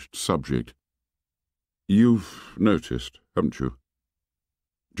 changed subject. "You've noticed, haven't you?"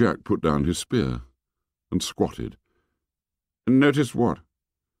 Jack put down his spear and squatted. "Noticed what?"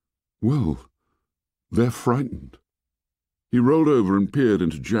 "Well, they're frightened." He rolled over and peered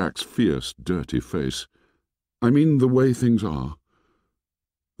into Jack's fierce, dirty face. "I mean the way things are.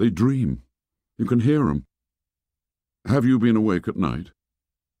 They dream. You can hear 'em. Have you been awake at night?"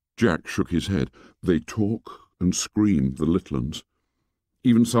 Jack shook his head. "They talk and screamed, the little uns,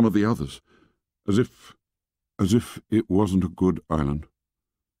 even some of the others, as if it wasn't a good island.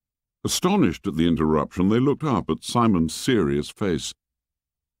 Astonished at the interruption, they looked up at Simon's serious face.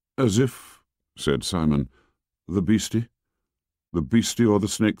 "As if," said Simon, the beastie or the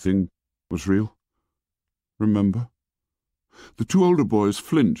snake thing was real. Remember?" The two older boys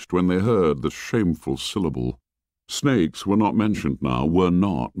flinched when they heard the shameful syllable. Snakes were not mentioned now, were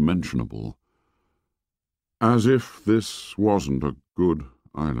not mentionable. "As if this wasn't a good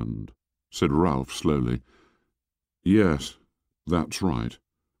island," said Ralph slowly. "Yes, that's right."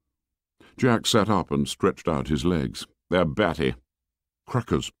 Jack sat up and stretched out his legs. "They're batty.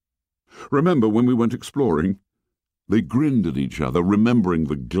 Crackers. Remember when we went exploring?" They grinned at each other, remembering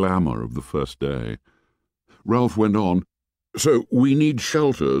the glamour of the first day. Ralph went on, "So we need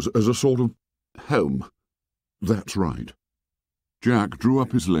shelters as a sort of home." "That's right." Jack drew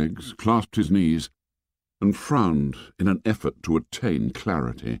up his legs, clasped his knees, and frowned in an effort to attain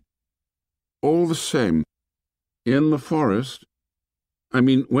clarity. "All the same, in the forest, I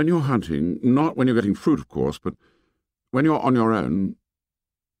mean, when you're hunting, not when you're getting fruit, of course, but when you're on your own—"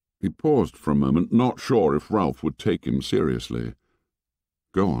 He paused for a moment, not sure if Ralph would take him seriously.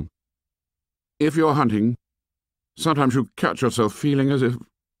 "Go on." "If you're hunting, sometimes you catch yourself feeling as if—"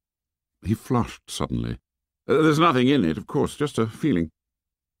 He flushed suddenly. "There's nothing in it, of course, just a feeling.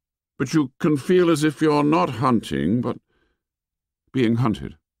 But you can feel as if you're not hunting, but being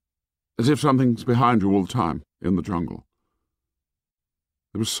hunted. As if something's behind you all the time, in the jungle."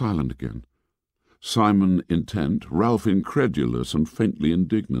 There was silent again. Simon intent, Ralph incredulous and faintly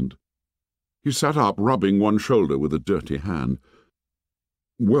indignant. He sat up, rubbing one shoulder with a dirty hand.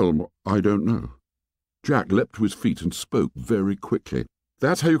 "Well, I don't know." Jack leapt to his feet and spoke very quickly.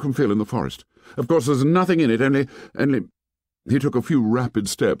 "That's how you can feel in the forest. Of course, there's nothing in it, only—" He took a few rapid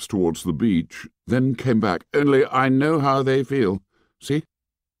steps towards the beach, then came back. "Only I know how they feel. See?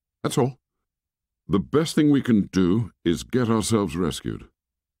 That's all. The best thing we can do is get ourselves rescued."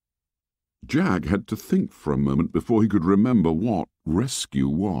 Jack had to think for a moment before he could remember what rescue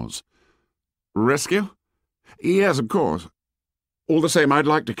was. "Rescue? Yes, of course. All the same, I'd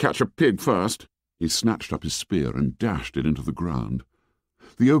like to catch a pig first." He snatched up his spear and dashed it into the ground.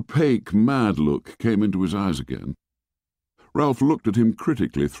 The opaque, mad look came into his eyes again. Ralph looked at him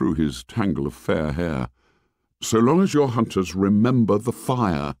critically through his tangle of fair hair. "So long as your hunters remember the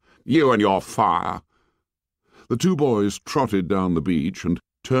fire." "You and your fire!" The two boys trotted down the beach and,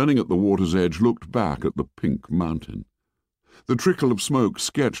 turning at the water's edge, looked back at the pink mountain. The trickle of smoke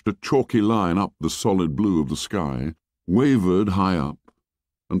sketched a chalky line up the solid blue of the sky, wavered high up,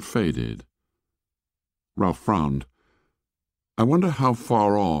 and faded. Ralph frowned. "I wonder how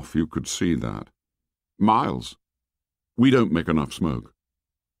far off you could see that." "Miles." "We don't make enough smoke."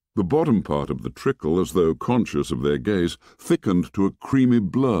 The bottom part of the trickle, as though conscious of their gaze, thickened to a creamy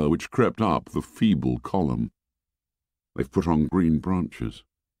blur which crept up the feeble column. "They've put on green branches,"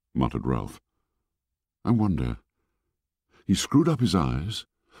 muttered Ralph. "I wonder." He screwed up his eyes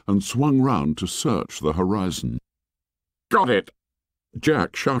and swung round to search the horizon. "Got it!"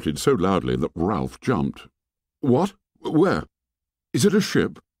 Jack shouted so loudly that Ralph jumped. "What? Where? Is it a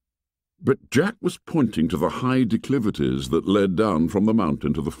ship?" But Jack was pointing to the high declivities that led down from the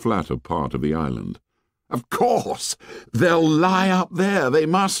mountain to the flatter part of the island. "Of course! They'll lie up there, they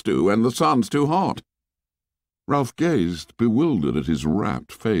must do, and the sun's too hot." Ralph gazed, bewildered at his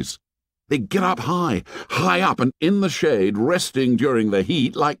rapt face. "They get up high up, and in the shade, resting during the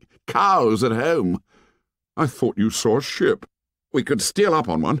heat, like cows at home." "I thought you saw a ship." "We could steal up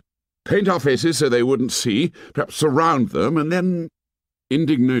on one, paint our faces so they wouldn't see, perhaps surround them, and then—"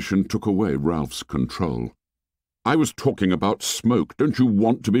 Indignation took away Ralph's control. "I was talking about smoke. Don't you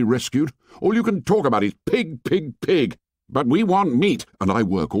want to be rescued? All you can talk about is pig, pig, pig. But we want meat, and I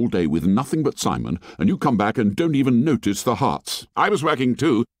work all day with nothing but Simon, and you come back and don't even notice the huts. I was working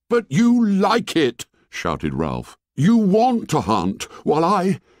too." "But you like it," shouted Ralph. "You want to hunt, while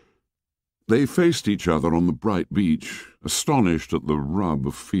I—" They faced each other on the bright beach, astonished at the rub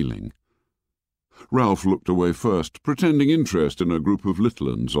of feeling. Ralph looked away first, pretending interest in a group of little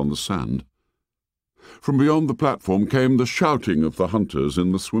uns on the sand. From beyond the platform came the shouting of the hunters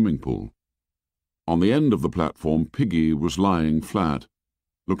in the swimming pool. On the end of the platform, Piggy was lying flat,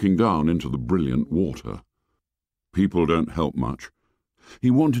 looking down into the brilliant water. People don't help much.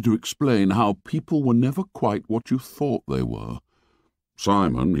 He wanted to explain how people were never quite what you thought they were.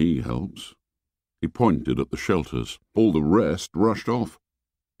 Simon, he helps. He pointed at the shelters. All the rest rushed off.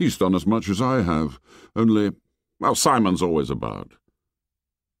 He's done as much as I have, only— Well, Simon's always about.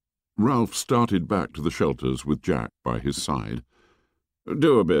 Ralph started back to the shelters with Jack by his side.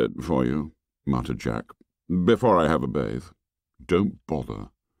 "Do a bit for you," muttered Jack. "Before I have a bathe." "Don't bother."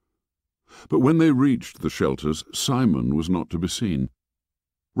 But when they reached the shelters, Simon was not to be seen.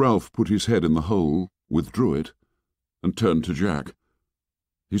 Ralph put his head in the hole, withdrew it, and turned to Jack.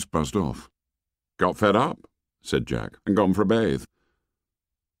 He's buzzed off. "Got fed up," said Jack, "and gone for a bathe."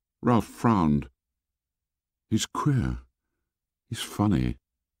 Ralph frowned. "He's queer. He's funny."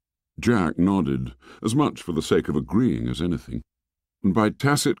 Jack nodded, as much for the sake of agreeing as anything, and by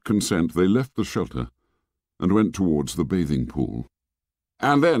tacit consent they left the shelter and went towards the bathing pool.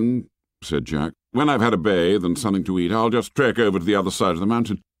 "And then," said Jack, "when I've had a bathe and something to eat, I'll just trek over to the other side of the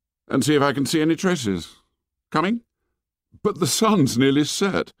mountain and see if I can see any traces. Coming?" "But the sun's nearly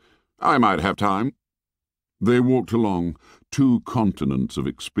set." "I might have time." They walked along, two continents of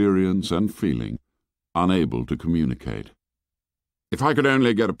experience and feeling, unable to communicate. "If I could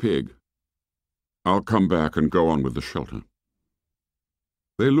only get a pig. I'll come back and go on with the shelter."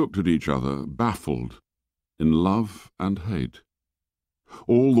 They looked at each other, baffled, in love and hate.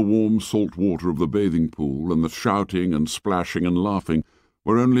 All the warm salt water of the bathing pool and the shouting and splashing and laughing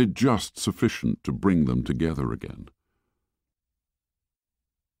were only just sufficient to bring them together again.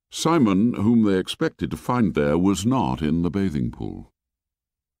 Simon, whom they expected to find there, was not in the bathing pool.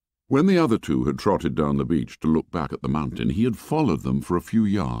 When the other two had trotted down the beach to look back at the mountain, he had followed them for a few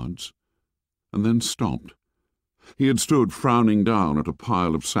yards, and then stopped. He had stood frowning down at a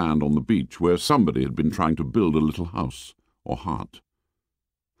pile of sand on the beach where somebody had been trying to build a little house or hut.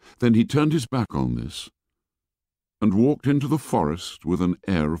 Then he turned his back on this and walked into the forest with an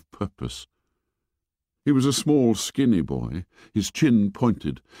air of purpose. He was a small, skinny boy, his chin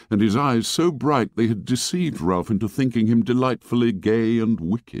pointed, and his eyes so bright they had deceived Ralph into thinking him delightfully gay and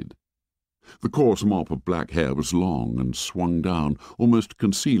wicked. The coarse mop of black hair was long and swung down, almost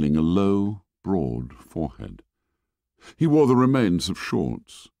concealing a low, broad forehead. He wore the remains of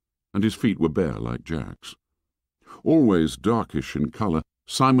shorts, and his feet were bare like Jack's. Always darkish in colour,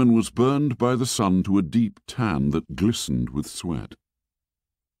 Simon was burned by the sun to a deep tan that glistened with sweat.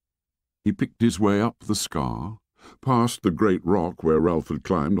 He picked his way up the scar, past the great rock where Ralph had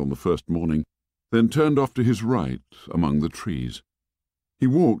climbed on the first morning, then turned off to his right among the trees. He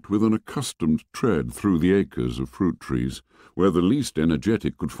walked with an accustomed tread through the acres of fruit trees, where the least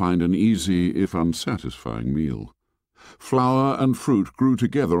energetic could find an easy if unsatisfying meal. Flower and fruit grew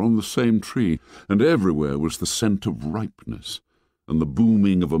together on the same tree, and everywhere was the scent of ripeness and the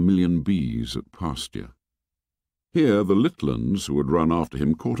booming of a million bees at pasture. Here the little uns who had run after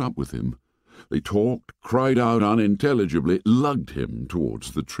him caught up with him. They talked, cried out unintelligibly, lugged him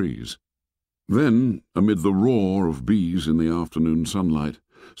towards the trees. Then, amid the roar of bees in the afternoon sunlight,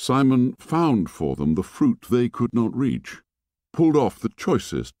 Simon found for them the fruit they could not reach, pulled off the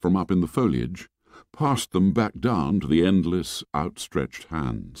choicest from up in the foliage, passed them back down to the endless, outstretched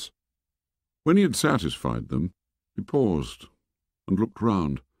hands. When he had satisfied them, he paused and looked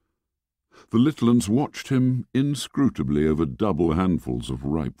round. The little uns watched him inscrutably over double handfuls of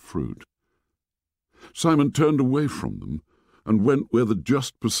ripe fruit. Simon turned away from them and went where the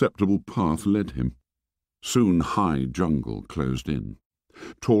just perceptible path led him. Soon high jungle closed in.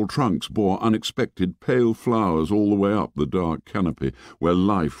 Tall trunks bore unexpected pale flowers all the way up the dark canopy, where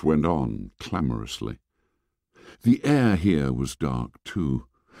life went on clamorously. The air here was dark, too,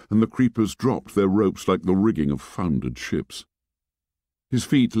 and the creepers dropped their ropes like the rigging of foundered ships. His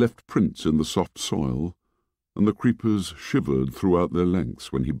feet left prints in the soft soil, and the creepers shivered throughout their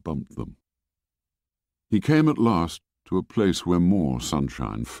lengths when he bumped them. He came at last to a place where more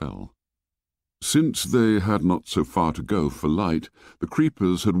sunshine fell. Since they had not so far to go for light, the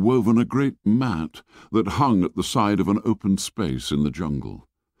creepers had woven a great mat that hung at the side of an open space in the jungle.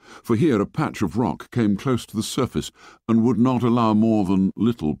 For here a patch of rock came close to the surface and would not allow more than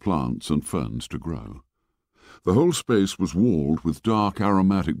little plants and ferns to grow. The whole space was walled with dark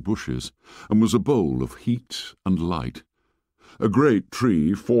aromatic bushes, and was a bowl of heat and light. A great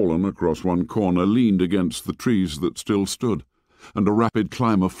tree, fallen across one corner, leaned against the trees that still stood, and a rapid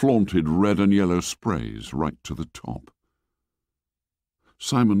climber flaunted red and yellow sprays right to the top.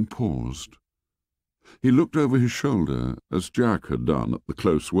 Simon paused. He looked over his shoulder, as Jack had done at the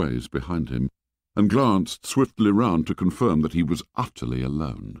close ways behind him, and glanced swiftly round to confirm that he was utterly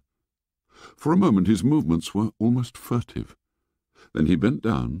alone. For a moment his movements were almost furtive. Then he bent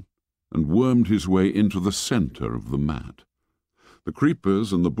down and wormed his way into the centre of the mat. The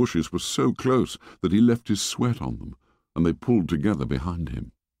creepers and the bushes were so close that he left his sweat on them, and they pulled together behind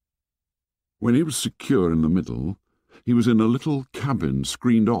him. When he was secure in the middle, he was in a little cabin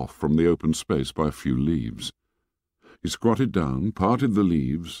screened off from the open space by a few leaves. He squatted down, parted the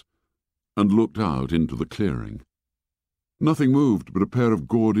leaves, and looked out into the clearing. Nothing moved but a pair of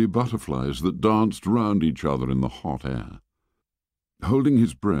gaudy butterflies that danced round each other in the hot air. Holding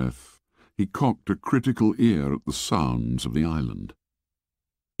his breath, he cocked a critical ear at the sounds of the island.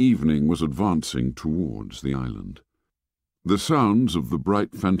 Evening was advancing towards the island. The sounds of the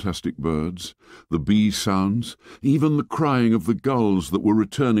bright fantastic birds, the bee sounds, even the crying of the gulls that were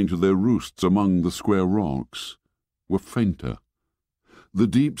returning to their roosts among the square rocks, were fainter. The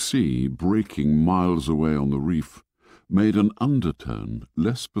deep sea, breaking miles away on the reef, made an undertone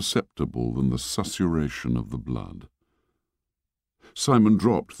less perceptible than the susurration of the blood. Simon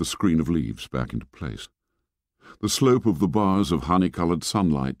dropped the screen of leaves back into place. The slope of the bars of honey-coloured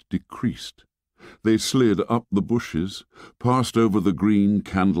sunlight decreased. They slid up the bushes, passed over the green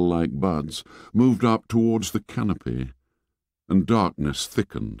candle-like buds, moved up towards the canopy, and darkness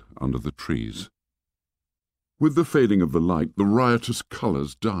thickened under the trees. With the fading of the light, the riotous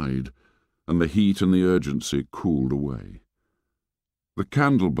colours died, and the heat and the urgency cooled away. The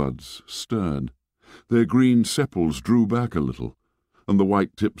candle-buds stirred. Their green sepals drew back a little, and the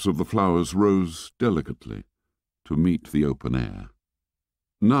white tips of the flowers rose delicately to meet the open air.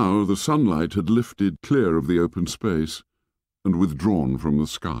 Now the sunlight had lifted clear of the open space and withdrawn from the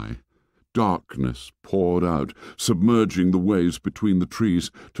sky. Darkness poured out, submerging the waves between the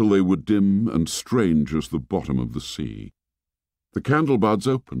trees till they were dim and strange as the bottom of the sea. The candle-buds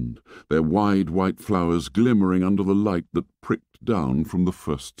opened, their wide white flowers glimmering under the light that pricked down from the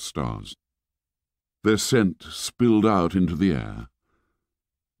first stars. Their scent spilled out into the air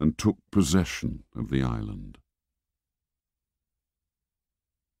and took possession of the island.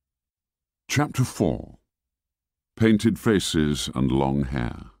 Chapter 4. Painted Faces and Long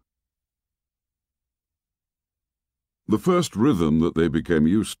Hair. The first rhythm that they became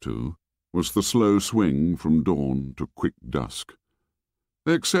used to was the slow swing from dawn to quick dusk.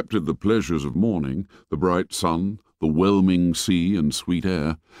 They accepted the pleasures of morning, the bright sun, the whelming sea and sweet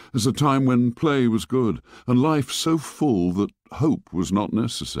air, as a time when play was good and life so full that hope was not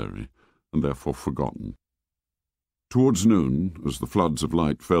necessary, and therefore forgotten. Towards noon, as the floods of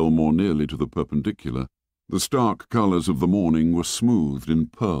light fell more nearly to the perpendicular, the stark colours of the morning were smoothed in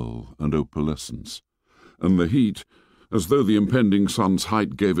pearl and opalescence, and the heat, as though the impending sun's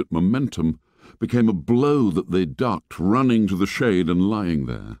height gave it momentum, became a blow that they ducked, running to the shade and lying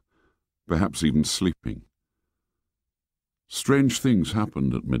there, perhaps even sleeping. Strange things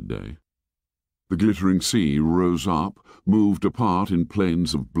happened at midday. The glittering sea rose up, moved apart in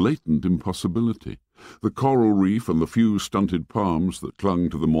plains of blatant impossibility. The coral reef and the few stunted palms that clung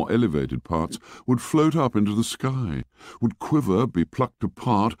to the more elevated parts would float up into the sky, would quiver, be plucked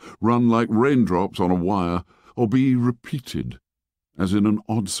apart, run like raindrops on a wire, or be repeated, as in an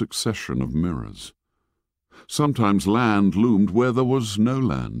odd succession of mirrors. Sometimes land loomed where there was no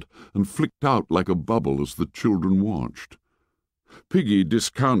land, and flicked out like a bubble as the children watched. Piggy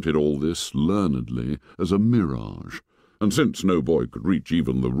discounted all this learnedly as a mirage, and since no boy could reach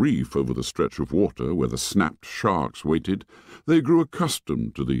even the reef over the stretch of water where the snapped sharks waited, they grew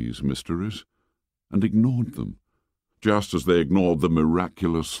accustomed to these mysteries, and ignored them, just as they ignored the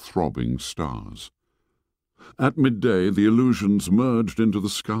miraculous throbbing stars. At midday the illusions merged into the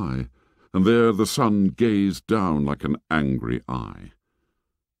sky, and there the sun gazed down like an angry eye.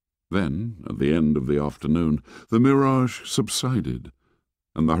 Then, at the end of the afternoon, the mirage subsided,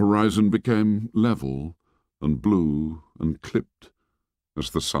 and the horizon became level and blue and clipped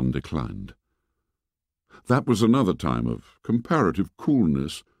as the sun declined. That was another time of comparative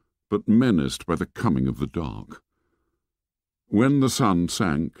coolness, but menaced by the coming of the dark. When the sun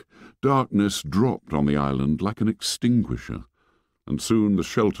sank, darkness dropped on the island like an extinguisher, and soon the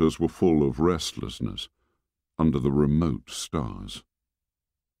shelters were full of restlessness under the remote stars.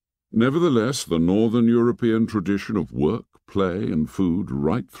 Nevertheless, the northern European tradition of work, play, and food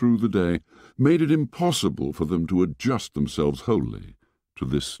right through the day made it impossible for them to adjust themselves wholly to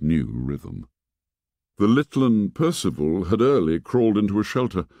this new rhythm. The little and Percival had early crawled into a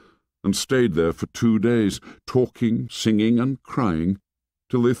shelter and stayed there for 2 days, talking, singing, and crying,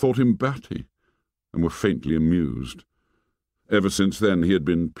 till they thought him batty, and were faintly amused. Ever since then he had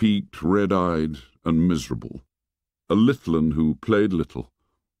been peaked, red-eyed, and miserable, a little 'un who played little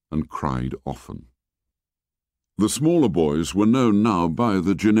and cried often. The smaller boys were known now by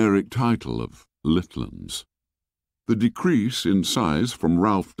the generic title of little 'uns. The decrease in size from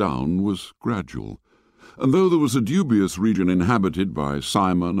Ralph down was gradual, and though there was a dubious region inhabited by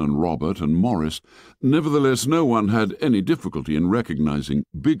Simon and Robert and Morris, nevertheless no one had any difficulty in recognizing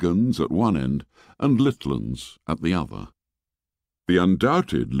big 'uns at one end and little 'uns at the other. The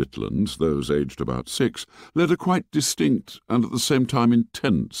undoubted little 'uns, those aged about 6, led a quite distinct and at the same time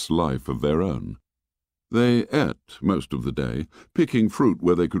intense life of their own. They ate most of the day, picking fruit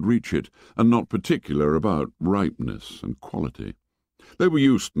where they could reach it, and not particular about ripeness and quality. They were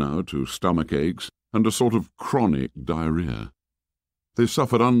used now to stomach aches and a sort of chronic diarrhea. They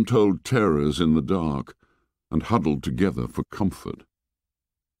suffered untold terrors in the dark, and huddled together for comfort.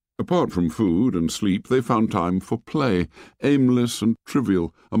 Apart from food and sleep, they found time for play, aimless and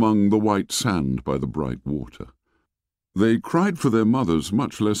trivial, among the white sand by the bright water. They cried for their mothers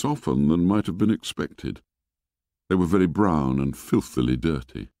much less often than might have been expected. They were very brown and filthily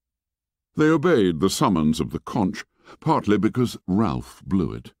dirty. They obeyed the summons of the conch, partly because Ralph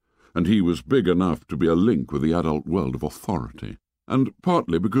blew it, and he was big enough to be a link with the adult world of authority, and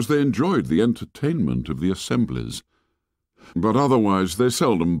partly because they enjoyed the entertainment of the assemblies. But otherwise they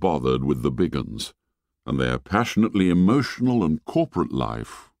seldom bothered with the big uns, and their passionately emotional and corporate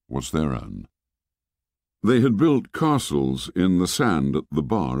life was their own. They had built castles in the sand at the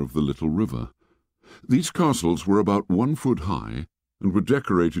bar of the little river. These castles were about 1 foot high and were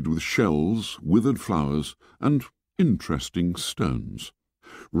decorated with shells, withered flowers, and interesting stones.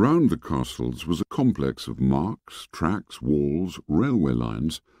 Round the castles was a complex of marks, tracks, walls, railway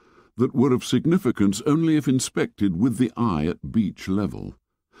lines that were of significance only if inspected with the eye at beach level.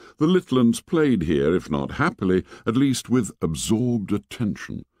 The little uns played here, if not happily, at least with absorbed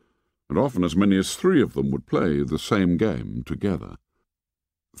attention, and often as many as 3 of them would play the same game together.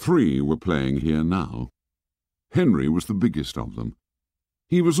 3 were playing here now. Henry was the biggest of them.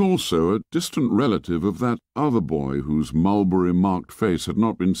 He was also a distant relative of that other boy whose mulberry-marked face had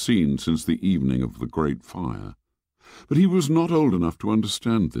not been seen since the evening of the Great Fire. But he was not old enough to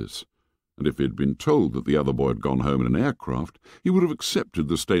understand this, and if he had been told that the other boy had gone home in an aircraft, he would have accepted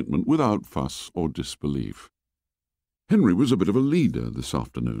the statement without fuss or disbelief. Henry was a bit of a leader this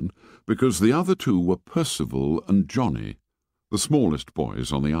afternoon, because the other 2 were Percival and Johnny, the smallest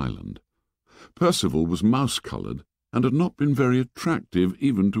boys on the island. Percival was mouse-coloured, and had not been very attractive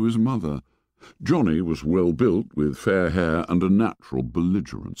even to his mother. Johnny was well-built, with fair hair and a natural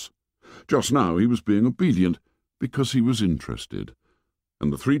belligerence. Just now he was being obedient, because he was interested,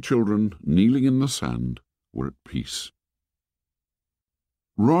 and the 3 children, kneeling in the sand, were at peace.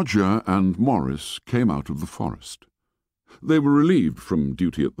 Roger and Morris came out of the forest. They were relieved from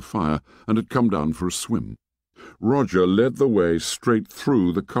duty at the fire, and had come down for a swim. Roger led the way straight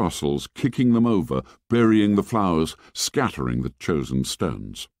through the castles, kicking them over, burying the flowers, scattering the chosen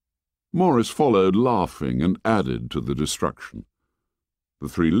stones. Morris followed, laughing, and added to the destruction. The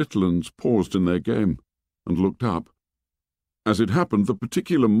 3 little uns paused in their game, and looked up. As it happened, the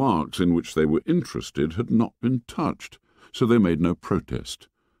particular marks in which they were interested had not been touched, so they made no protest.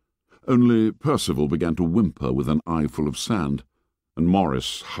 Only Percival began to whimper with an eye full of sand, and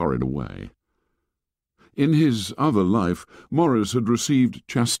Morris hurried away. In his other life, Morris had received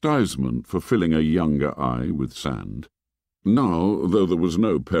chastisement for filling a younger eye with sand. Now, though there was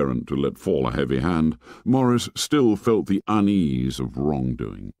no parent to let fall a heavy hand, Morris still felt the unease of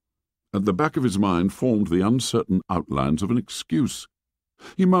wrongdoing. At the back of his mind formed the uncertain outlines of an excuse.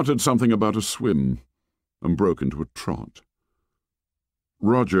 He muttered something about a swim, and broke into a trot.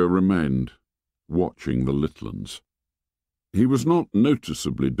 Roger remained, watching the little uns. He was not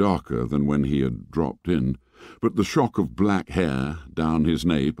noticeably darker than when he had dropped in, but the shock of black hair down his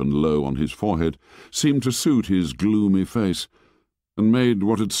nape and low on his forehead seemed to suit his gloomy face, and made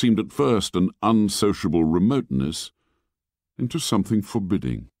what had seemed at first an unsociable remoteness into something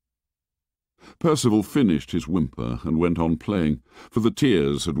forbidding. Percival finished his whimper and went on playing, for the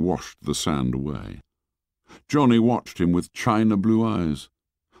tears had washed the sand away. Johnny watched him with china-blue eyes,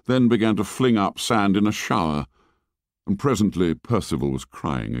 then began to fling up sand in a shower, and presently Percival was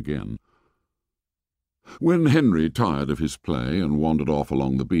crying again. When Henry tired of his play and wandered off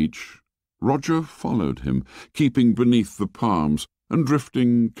along the beach, Roger followed him, keeping beneath the palms and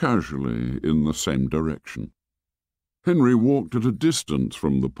drifting casually in the same direction. Henry walked at a distance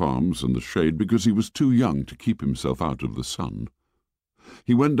from the palms and the shade because he was too young to keep himself out of the sun.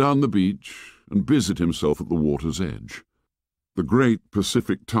 He went down the beach and busied himself at the water's edge. The great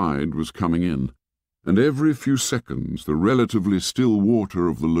Pacific tide was coming in, and every few seconds the relatively still water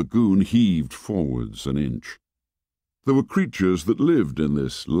of the lagoon heaved forwards an inch. There were creatures that lived in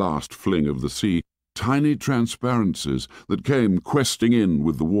this last fling of the sea, tiny transparencies that came questing in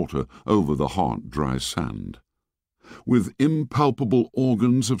with the water over the hot, dry sand. With impalpable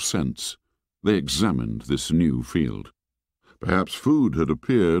organs of sense, they examined this new field. Perhaps food had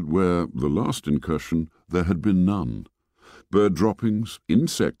appeared where, the last incursion, there had been none. Bird droppings,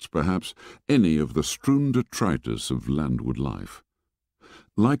 insects perhaps, any of the strewn detritus of landward life.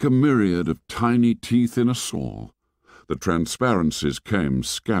 Like a myriad of tiny teeth in a saw, the transparencies came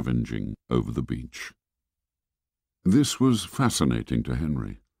scavenging over the beach. This was fascinating to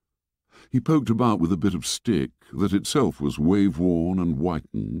Henry. He poked about with a bit of stick that itself was wave-worn and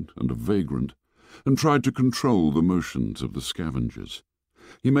whitened and a vagrant, and tried to control the motions of the scavengers.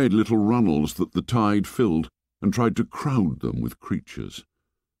 He made little runnels that the tide filled and tried to crowd them with creatures.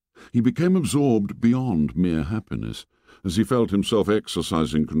 He became absorbed beyond mere happiness as he felt himself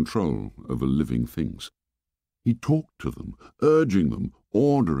exercising control over living things. He talked to them, urging them,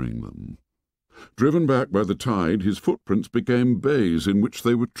 ordering them. Driven back by the tide, his footprints became bays in which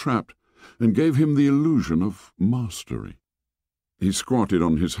they were trapped, and gave him the illusion of mastery. He squatted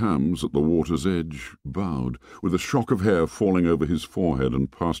on his hams at the water's edge, bowed, with a shock of hair falling over his forehead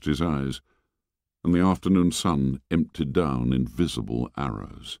and past his eyes, and the afternoon sun emptied down invisible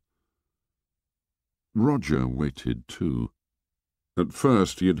arrows. Roger waited too. At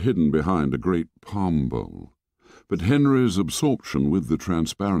first he had hidden behind a great palm bowl, but Henry's absorption with the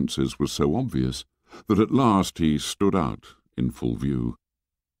transparencies was so obvious that at last he stood out in full view.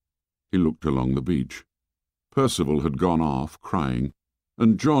 He looked along the beach. Percival had gone off, crying,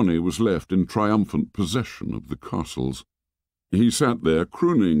 and Johnny was left in triumphant possession of the castles. He sat there,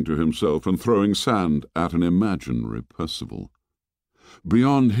 crooning to himself and throwing sand at an imaginary Percival.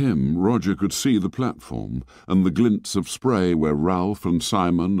 Beyond him, Roger could see the platform and the glints of spray where Ralph and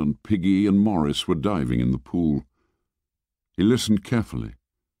Simon and Piggy and Morris were diving in the pool. He listened carefully,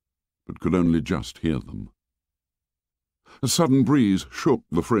 but could only just hear them. A sudden breeze shook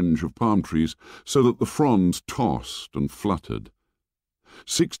the fringe of palm trees so that the fronds tossed and fluttered.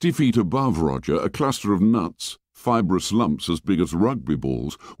 60 feet above Roger, a cluster of nuts, fibrous lumps as big as rugby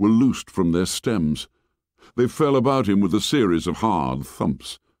balls, were loosed from their stems. They fell about him with a series of hard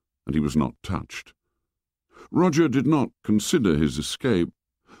thumps, and he was not touched. Roger did not consider his escape,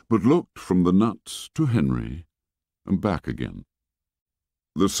 but looked from the nuts to Henry and back again.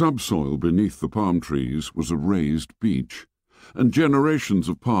 The subsoil beneath the palm trees was a raised beach, and generations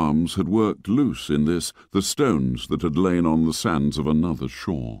of palms had worked loose in this the stones that had lain on the sands of another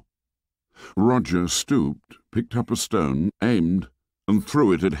shore. Roger stooped, picked up a stone, aimed, and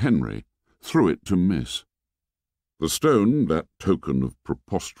threw it at Henry, threw it to miss. The stone, that token of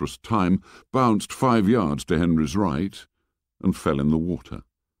preposterous time, bounced 5 yards to Henry's right and fell in the water.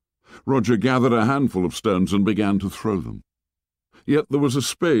 Roger gathered a handful of stones and began to throw them. Yet there was a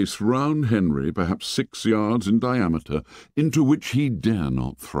space round Henry, perhaps 6 yards in diameter, into which he dare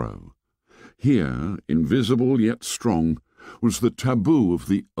not throw. Here, invisible yet strong, was the taboo of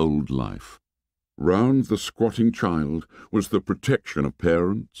the old life. Round the squatting child was the protection of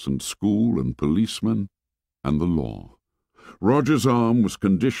parents and school and policemen and the law. Roger's arm was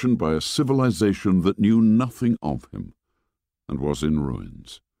conditioned by a civilization that knew nothing of him and was in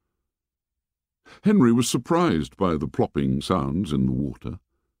ruins. Henry was surprised by the plopping sounds in the water.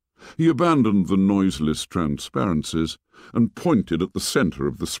 He abandoned the noiseless transparencies and pointed at the centre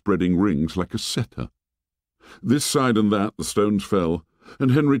of the spreading rings like a setter. This side and that the stones fell,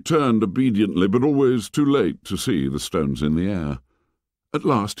 and Henry turned obediently, but always too late to see the stones in the air. At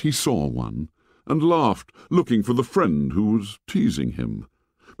last he saw one, and laughed, looking for the friend who was teasing him.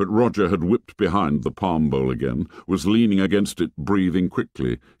 But Roger had whipped behind the palm bowl again, was leaning against it, breathing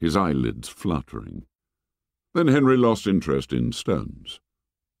quickly, his eyelids fluttering. Then Henry lost interest in stones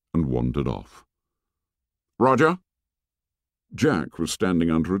and wandered off. "Roger?" Jack was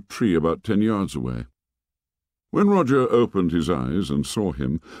standing under a tree about 10 yards away. When Roger opened his eyes and saw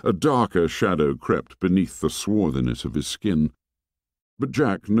him, a darker shadow crept beneath the swarthiness of his skin. But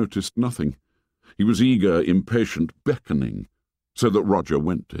Jack noticed nothing. He was eager, impatient, beckoning, so that Roger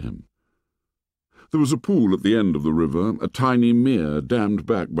went to him. There was a pool at the end of the river, a tiny mere dammed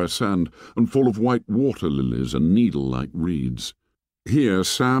back by sand and full of white water lilies and needle-like reeds. Here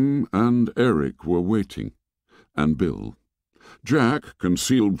Sam and Eric were waiting, and Bill. Jack,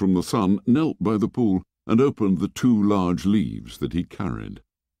 concealed from the sun, knelt by the pool and opened the 2 large leaves that he carried.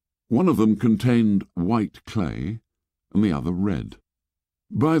 One of them contained white clay, and the other red.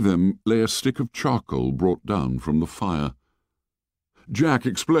 By them lay a stick of charcoal brought down from the fire. Jack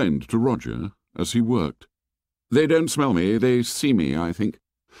explained to Roger as he worked. "They don't smell me, they see me, I think.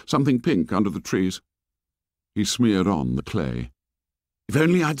 Something pink under the trees." He smeared on the clay. "If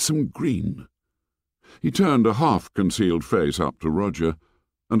only I'd some green." He turned a half-concealed face up to Roger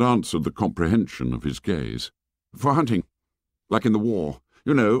and answered the comprehension of his gaze. "For hunting. Like in the war.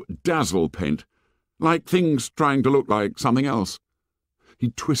 You know, dazzle paint. Like things trying to look like something else."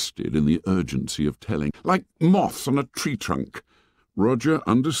 He twisted in the urgency of telling. "Like moths on a tree trunk." Roger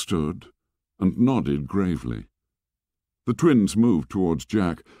understood and nodded gravely. The twins moved towards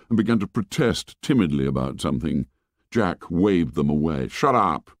Jack and began to protest timidly about something. Jack waved them away. "Shut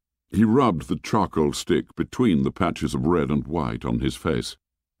up! He rubbed the charcoal stick between the patches of red and white on his face.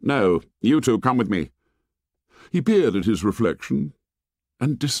 "No, you two come with me." He peered at his reflection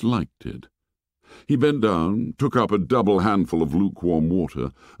and disliked it. He bent down, took up a double handful of lukewarm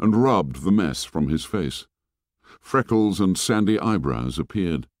water, and rubbed the mess from his face. Freckles and sandy eyebrows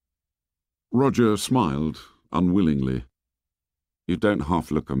appeared. Roger smiled unwillingly. "You don't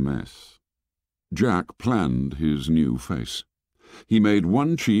half look a mess." Jack planned his new face. He made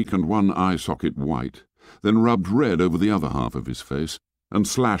one cheek and one eye socket white, then rubbed red over the other half of his face, and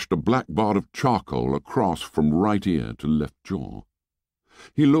slashed a black bar of charcoal across from right ear to left jaw.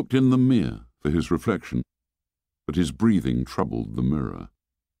 He looked in the mirror for his reflection, but his breathing troubled the mirror.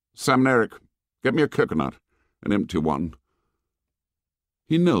 "Sam and Eric, get me a coconut, an empty one."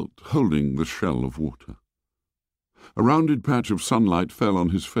 He knelt, holding the shell of water. A rounded patch of sunlight fell on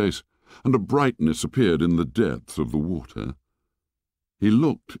his face, and a brightness appeared in the depths of the water. He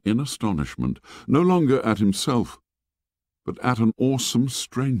looked in astonishment, no longer at himself, but at an awesome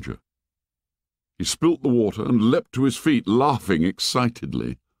stranger. He spilt the water and leapt to his feet, laughing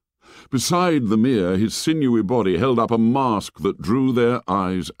excitedly. Beside the mirror, his sinewy body held up a mask that drew their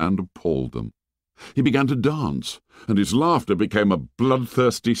eyes and appalled them. He began to dance, and his laughter became a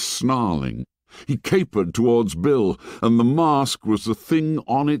bloodthirsty snarling. He capered towards Bill, and the mask was the thing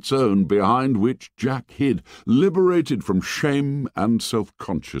on its own behind which Jack hid, liberated from shame and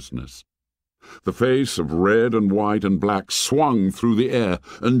self-consciousness. The face of red and white and black swung through the air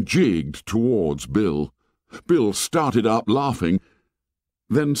and jigged towards Bill. Bill started up, laughing.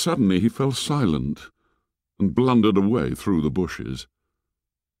 Then suddenly he fell silent and blundered away through the bushes.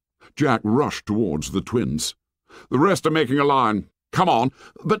 Jack rushed towards the twins. "The rest are making a line. Come on."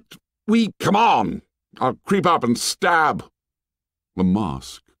 "But come on! I'll creep up and stab." The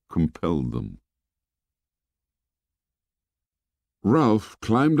mask compelled them. Ralph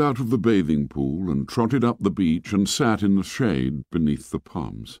climbed out of the bathing pool and trotted up the beach and sat in the shade beneath the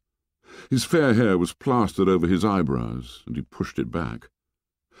palms. His fair hair was plastered over his eyebrows, and he pushed it back.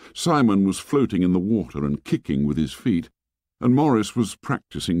 Simon was floating in the water and kicking with his feet, and Morris was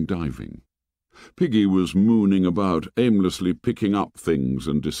practising diving. Piggy was mooning about, aimlessly picking up things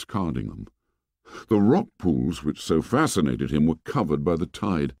and discarding them. The rock pools which so fascinated him were covered by the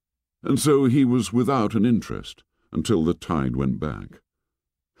tide, and so he was without an interest until the tide went back.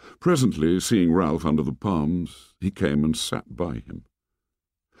 Presently, seeing Ralph under the palms, he came and sat by him.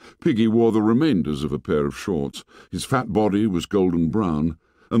 Piggy wore the remainders of a pair of shorts. His fat body was golden brown,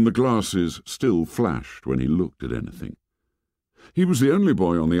 and the glasses still flashed when he looked at anything. He was the only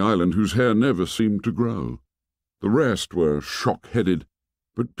boy on the island whose hair never seemed to grow. The rest were shock-headed,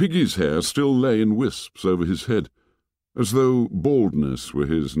 but Piggy's hair still lay in wisps over his head, as though baldness were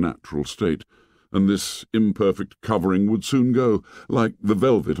his natural state, and this imperfect covering would soon go, like the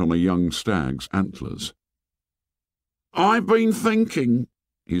velvet on a young stag's antlers. "I've been thinking,"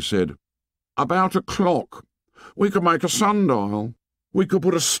 he said, "about a clock. We could make a sundial. We could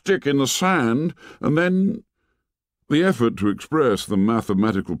put a stick in the sand, and then—" The effort to express the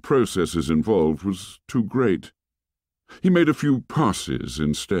mathematical processes involved was too great. He made a few passes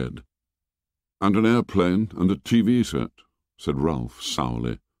instead. "And an airplane and a TV set," said Ralph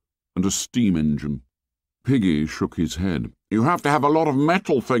sourly, "and a steam engine." Piggy shook his head. "You have to have a lot of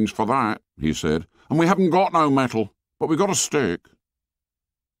metal things for that," he said, "and we haven't got no metal, but we got a stick."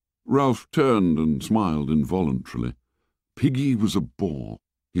 Ralph turned and smiled involuntarily. Piggy was a bore.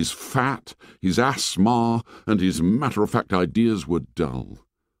 His fat, his asthma, and his matter-of-fact ideas were dull.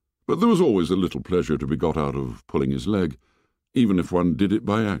 But there was always a little pleasure to be got out of pulling his leg, even if one did it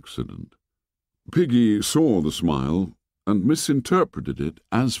by accident. Piggy saw the smile and misinterpreted it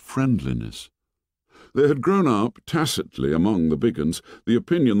as friendliness. There had grown up, tacitly among the big uns, the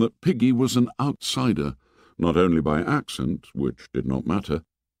opinion that Piggy was an outsider, not only by accent, which did not matter,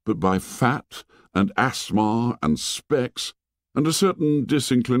 but by fat and asthma and specs, and a certain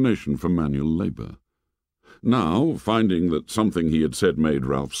disinclination for manual labour. Now, finding that something he had said made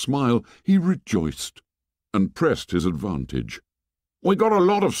Ralph smile, he rejoiced, and pressed his advantage. "We got a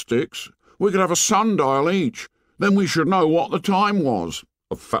lot of sticks. We could have a sundial each. Then we should know what the time was."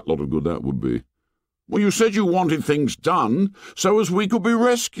 "A fat lot of good that would be." "Well, you said you wanted things done, so as we could be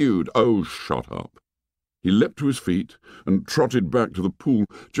rescued." "Oh, shut up." He leapt to his feet and trotted back to the pool,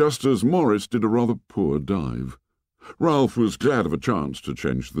 just as Morris did a rather poor dive. Ralph was glad of a chance to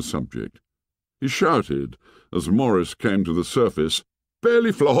change the subject. He shouted, as Morris came to the surface,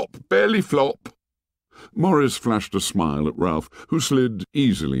 "Belly flop! Belly flop!" Morris flashed a smile at Ralph, who slid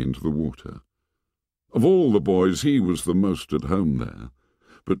easily into the water. Of all the boys, he was the most at home there.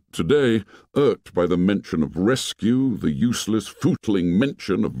 But today, irked by the mention of rescue, the useless, footling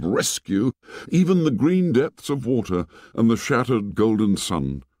mention of rescue, even the green depths of water and the shattered golden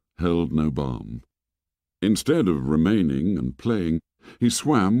sun held no balm. Instead of remaining and playing, he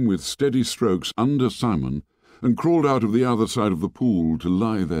swam with steady strokes under Simon and crawled out of the other side of the pool to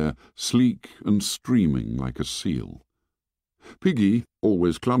lie there, sleek and streaming like a seal. Piggy,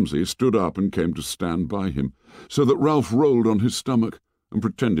 always clumsy, stood up and came to stand by him, so that Ralph rolled on his stomach and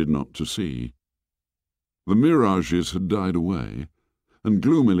pretended not to see. The mirages had died away, and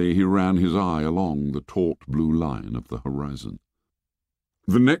gloomily he ran his eye along the taut blue line of the horizon.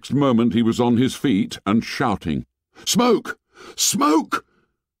 The next moment he was on his feet and shouting, "Smoke! Smoke!"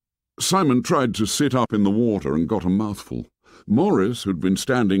 Simon tried to sit up in the water and got a mouthful. Morris, who'd been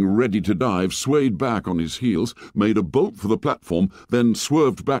standing ready to dive, swayed back on his heels, made a bolt for the platform, then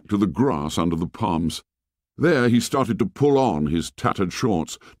swerved back to the grass under the palms. There he started to pull on his tattered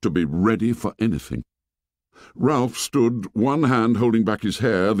shorts, to be ready for anything. Ralph stood, one hand holding back his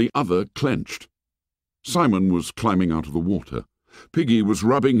hair, the other clenched. Simon was climbing out of the water. Piggy was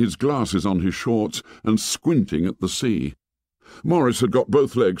rubbing his glasses on his shorts and squinting at the sea. Morris had got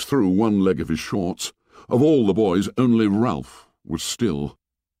both legs through one leg of his shorts. Of all the boys, only Ralph was still.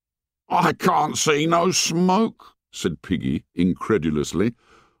 "I can't see no smoke," said Piggy incredulously.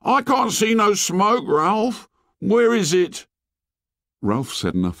 "I can't see no smoke, Ralph. Where is it?" Ralph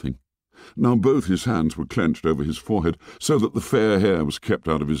said nothing. Now both his hands were clenched over his forehead, so that the fair hair was kept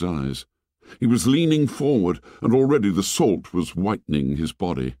out of his eyes. He was leaning forward, and already the salt was whitening his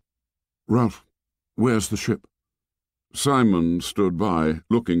body. "Ralph, where's the ship?" Simon stood by,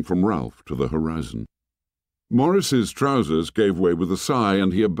 looking from Ralph to the horizon. Morris's trousers gave way with a sigh,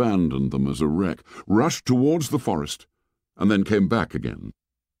 and he abandoned them as a wreck, rushed towards the forest, and then came back again.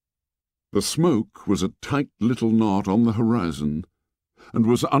 The smoke was a tight little knot on the horizon, and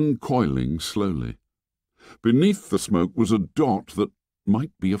was uncoiling slowly. Beneath the smoke was a dot that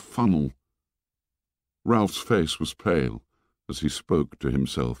might be a funnel. Ralph's face was pale as he spoke to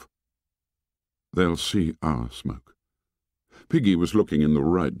himself. "They'll see our smoke." Piggy was looking in the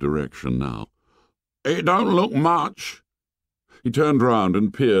right direction now. "It don't look much." He turned round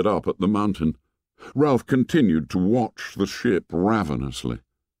and peered up at the mountain. Ralph continued to watch the ship ravenously.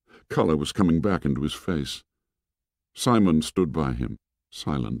 Colour was coming back into his face. Simon stood by him,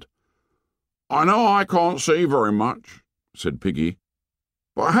 silent. "I know I can't see very much," said Piggy,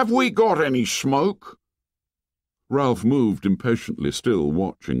 "but have we got any smoke?" Ralph moved impatiently, still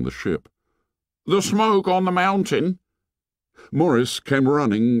watching the ship. "The smoke on the mountain?" Morris came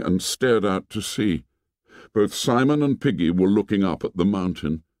running and stared out to sea. Both Simon and Piggy were looking up at the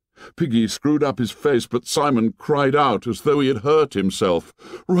mountain. Piggy screwed up his face, but Simon cried out as though he had hurt himself.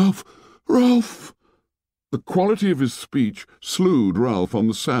 "Ralph! Ralph!" The quality of his speech slewed Ralph on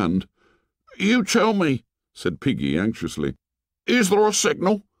the sand. "You tell me," said Piggy anxiously. "Is there a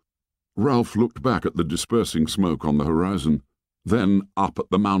signal?" Ralph looked back at the dispersing smoke on the horizon, then up at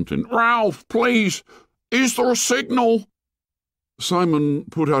the mountain. "Ralph, please, is there a signal?" Simon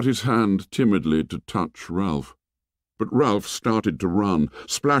put out his hand timidly to touch Ralph, but Ralph started to run,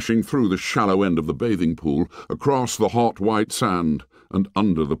 splashing through the shallow end of the bathing pool, across the hot white sand and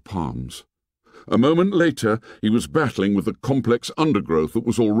under the palms. A moment later he was battling with the complex undergrowth that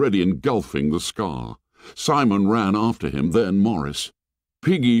was already engulfing the scar. Simon ran after him, then Morris.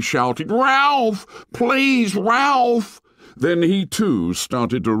 Piggy shouted, "Ralph! Please, Ralph!" Then he too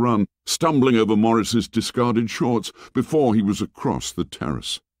started to run, stumbling over Morris's discarded shorts before he was across the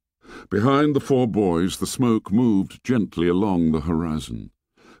terrace. Behind the four boys the smoke moved gently along the horizon,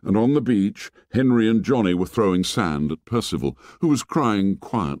 and on the beach Henry and Johnny were throwing sand at Percival, who was crying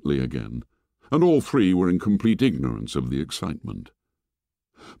quietly again, and all three were in complete ignorance of the excitement.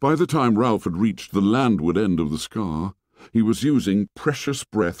 By the time Ralph had reached the landward end of the scar, he was using precious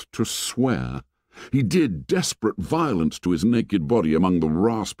breath to swear. He did desperate violence to his naked body among the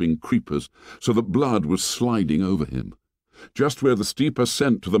rasping creepers, so that blood was sliding over him. Just where the steep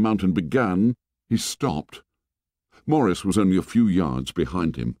ascent to the mountain began, he stopped. Morris was only a few yards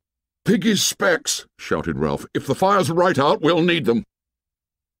behind him. "Piggy's specs!" shouted Ralph. "If the fire's right out, we'll need them."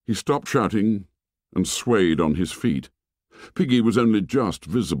 He stopped shouting and swayed on his feet. Piggy was only just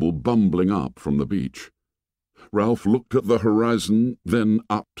visible, bumbling up from the beach. Ralph looked at the horizon, then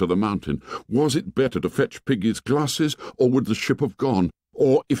up to the mountain. Was it better to fetch Piggy's glasses, or would the ship have gone?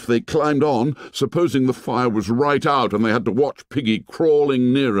 Or, if they climbed on, supposing the fire was right out and they had to watch Piggy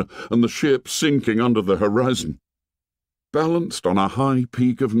crawling nearer and the ship sinking under the horizon? Balanced on a high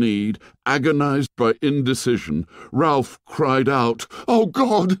peak of need, agonized by indecision, Ralph cried out, "Oh,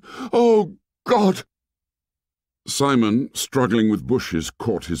 God! Oh, God!" Simon, struggling with bushes,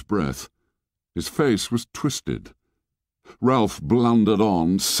 caught his breath. His face was twisted. Ralph blundered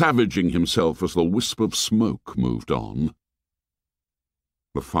on, savaging himself as the wisp of smoke moved on.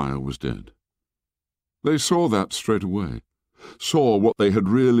 The fire was dead. They saw that straight away, saw what they had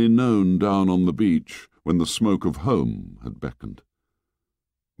really known down on the beach when the smoke of home had beckoned.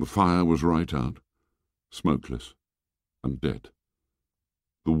 The fire was right out, smokeless and dead.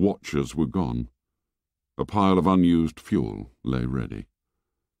 The watchers were gone. A pile of unused fuel lay ready.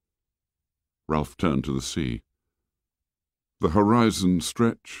 Ralph turned to the sea. The horizon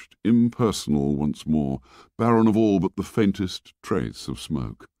stretched impersonal once more, barren of all but the faintest trace of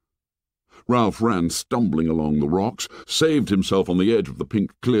smoke. Ralph ran stumbling along the rocks, saved himself on the edge of the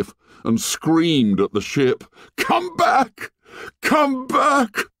pink cliff, and screamed at the ship, "Come back! Come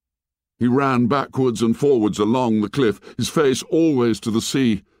back!" He ran backwards and forwards along the cliff, his face always to the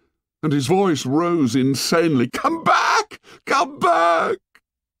sea, and his voice rose insanely, "Come back! Come back!"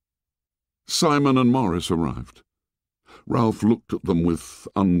 Simon and Morris arrived. Ralph looked at them with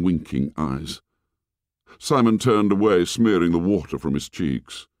unwinking eyes. Simon turned away, smearing the water from his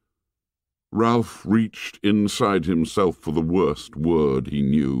cheeks. Ralph reached inside himself for the worst word he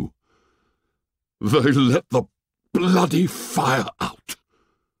knew. "They let the bloody fire out!"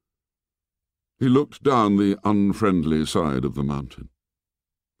 He looked down the unfriendly side of the mountain.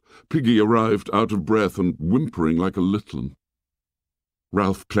 Piggy arrived out of breath and whimpering like a little one.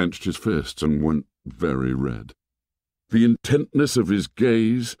 Ralph clenched his fists and went very red. The intentness of his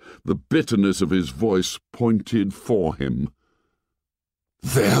gaze, the bitterness of his voice pointed for him.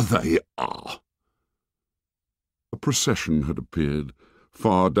 "There they are!" A procession had appeared,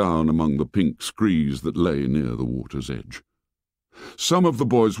 far down among the pink screes that lay near the water's edge. Some of the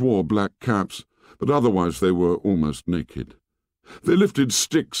boys wore black caps, but otherwise they were almost naked. They lifted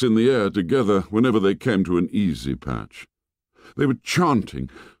sticks in the air together whenever they came to an easy patch. They were chanting,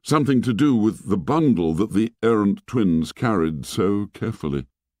 something to do with the bundle that the errant twins carried so carefully.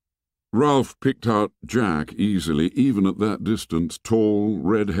 Ralph picked out Jack easily, even at that distance, tall,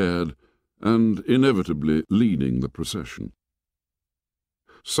 red-haired, and inevitably leading the procession.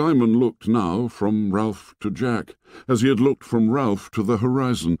 Simon looked now from Ralph to Jack, as he had looked from Ralph to the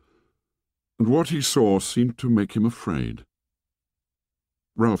horizon, and what he saw seemed to make him afraid.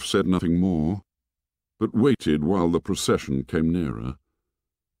 Ralph said nothing more, but waited while the procession came nearer.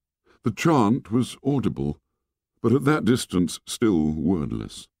 The chant was audible, but at that distance still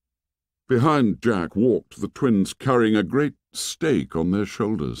wordless. Behind Jack walked the twins, carrying a great stake on their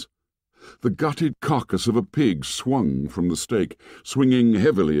shoulders. The gutted carcass of a pig swung from the stake, swinging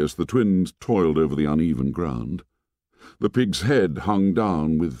heavily as the twins toiled over the uneven ground. The pig's head hung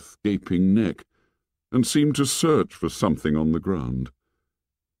down with gaping neck, and seemed to search for something on the ground.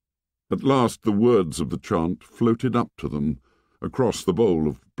 At last the words of the chant floated up to them, across the bowl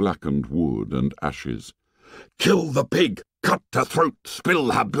of blackened wood and ashes. "Kill the pig! Cut her throat!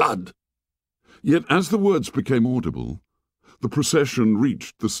 Spill her blood!" Yet as the words became audible, the procession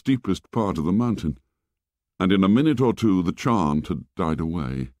reached the steepest part of the mountain, and in a minute or two the chant had died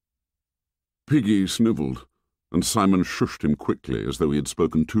away. Piggy snivelled, and Simon shushed him quickly as though he had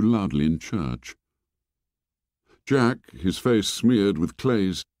spoken too loudly in church. Jack, his face smeared with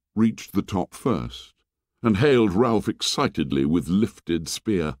clays, reached the top first, and hailed Ralph excitedly with lifted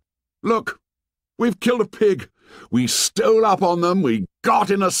spear. "Look! We've killed a pig! We stole up on them! We got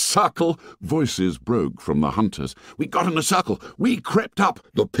in a circle!" Voices broke from the hunters. "We got in a circle! We crept up!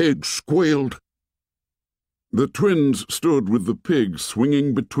 The pig squealed!" The twins stood with the pig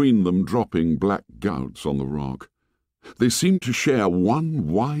swinging between them, dropping black gouts on the rock. They seemed to share one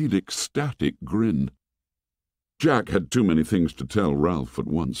wide, ecstatic grin. Jack had too many things to tell Ralph at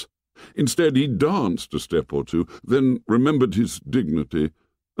once. Instead, he danced a step or two, then remembered his dignity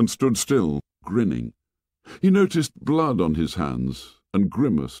and stood still, grinning. He noticed blood on his hands and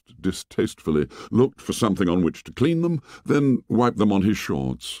grimaced distastefully, looked for something on which to clean them, then wiped them on his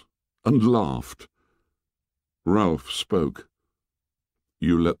shorts, and laughed. Ralph spoke.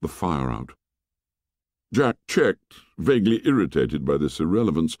 "You let the fire out." Jack checked, vaguely irritated by this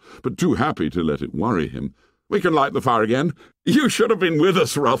irrelevance, but too happy to let it worry him. "We can light the fire again. You should have been with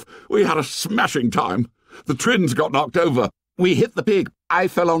us, Ralph. We had a smashing time. The twins got knocked over. We hit the pig. I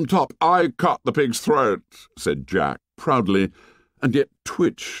fell on top. I cut the pig's throat," said Jack, proudly, and yet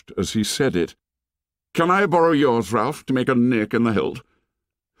twitched as he said it. "Can I borrow yours, Ralph, to make a nick in the hilt?"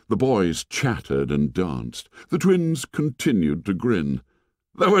 The boys chattered and danced. The twins continued to grin.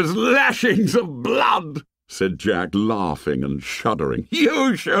 "There was lashings of blood," said Jack, laughing and shuddering.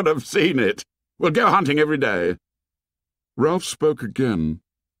 "You should have seen it. We'll go hunting every day." Ralph spoke again,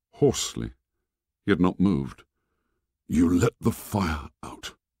 hoarsely. He had not moved. You let the fire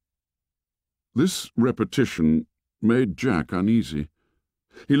out." This repetition made Jack uneasy.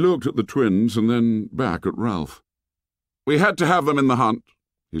 He looked at the twins and then back at Ralph. "We had to have them in the hunt,"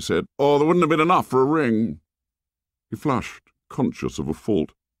 he said, "or there wouldn't have been enough for a ring." He flushed, conscious of a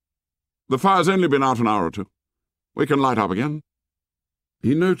fault. "The fire's only been out an hour or two. We can light up again."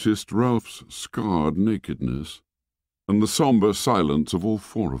 He noticed Ralph's scarred nakedness and the sombre silence of all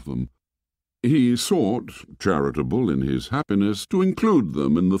four of them. He sought, charitable in his happiness, to include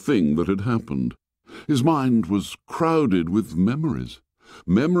them in the thing that had happened. His mind was crowded with memories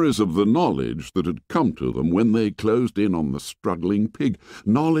of the knowledge that had come to them when they closed in on the struggling pig,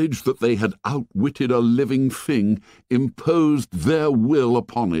 knowledge that they had outwitted a living thing, imposed their will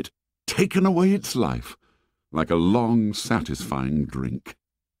upon it, taken away its life, like a long, satisfying drink.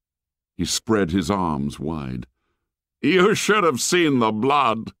 He spread his arms wide. "You should have seen the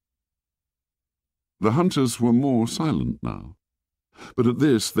blood." The hunters were more silent now, but at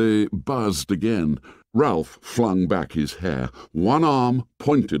this they buzzed again. Ralph flung back his hair. One arm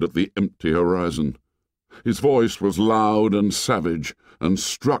pointed at the empty horizon. His voice was loud and savage and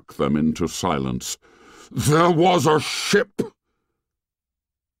struck them into silence. "There was a ship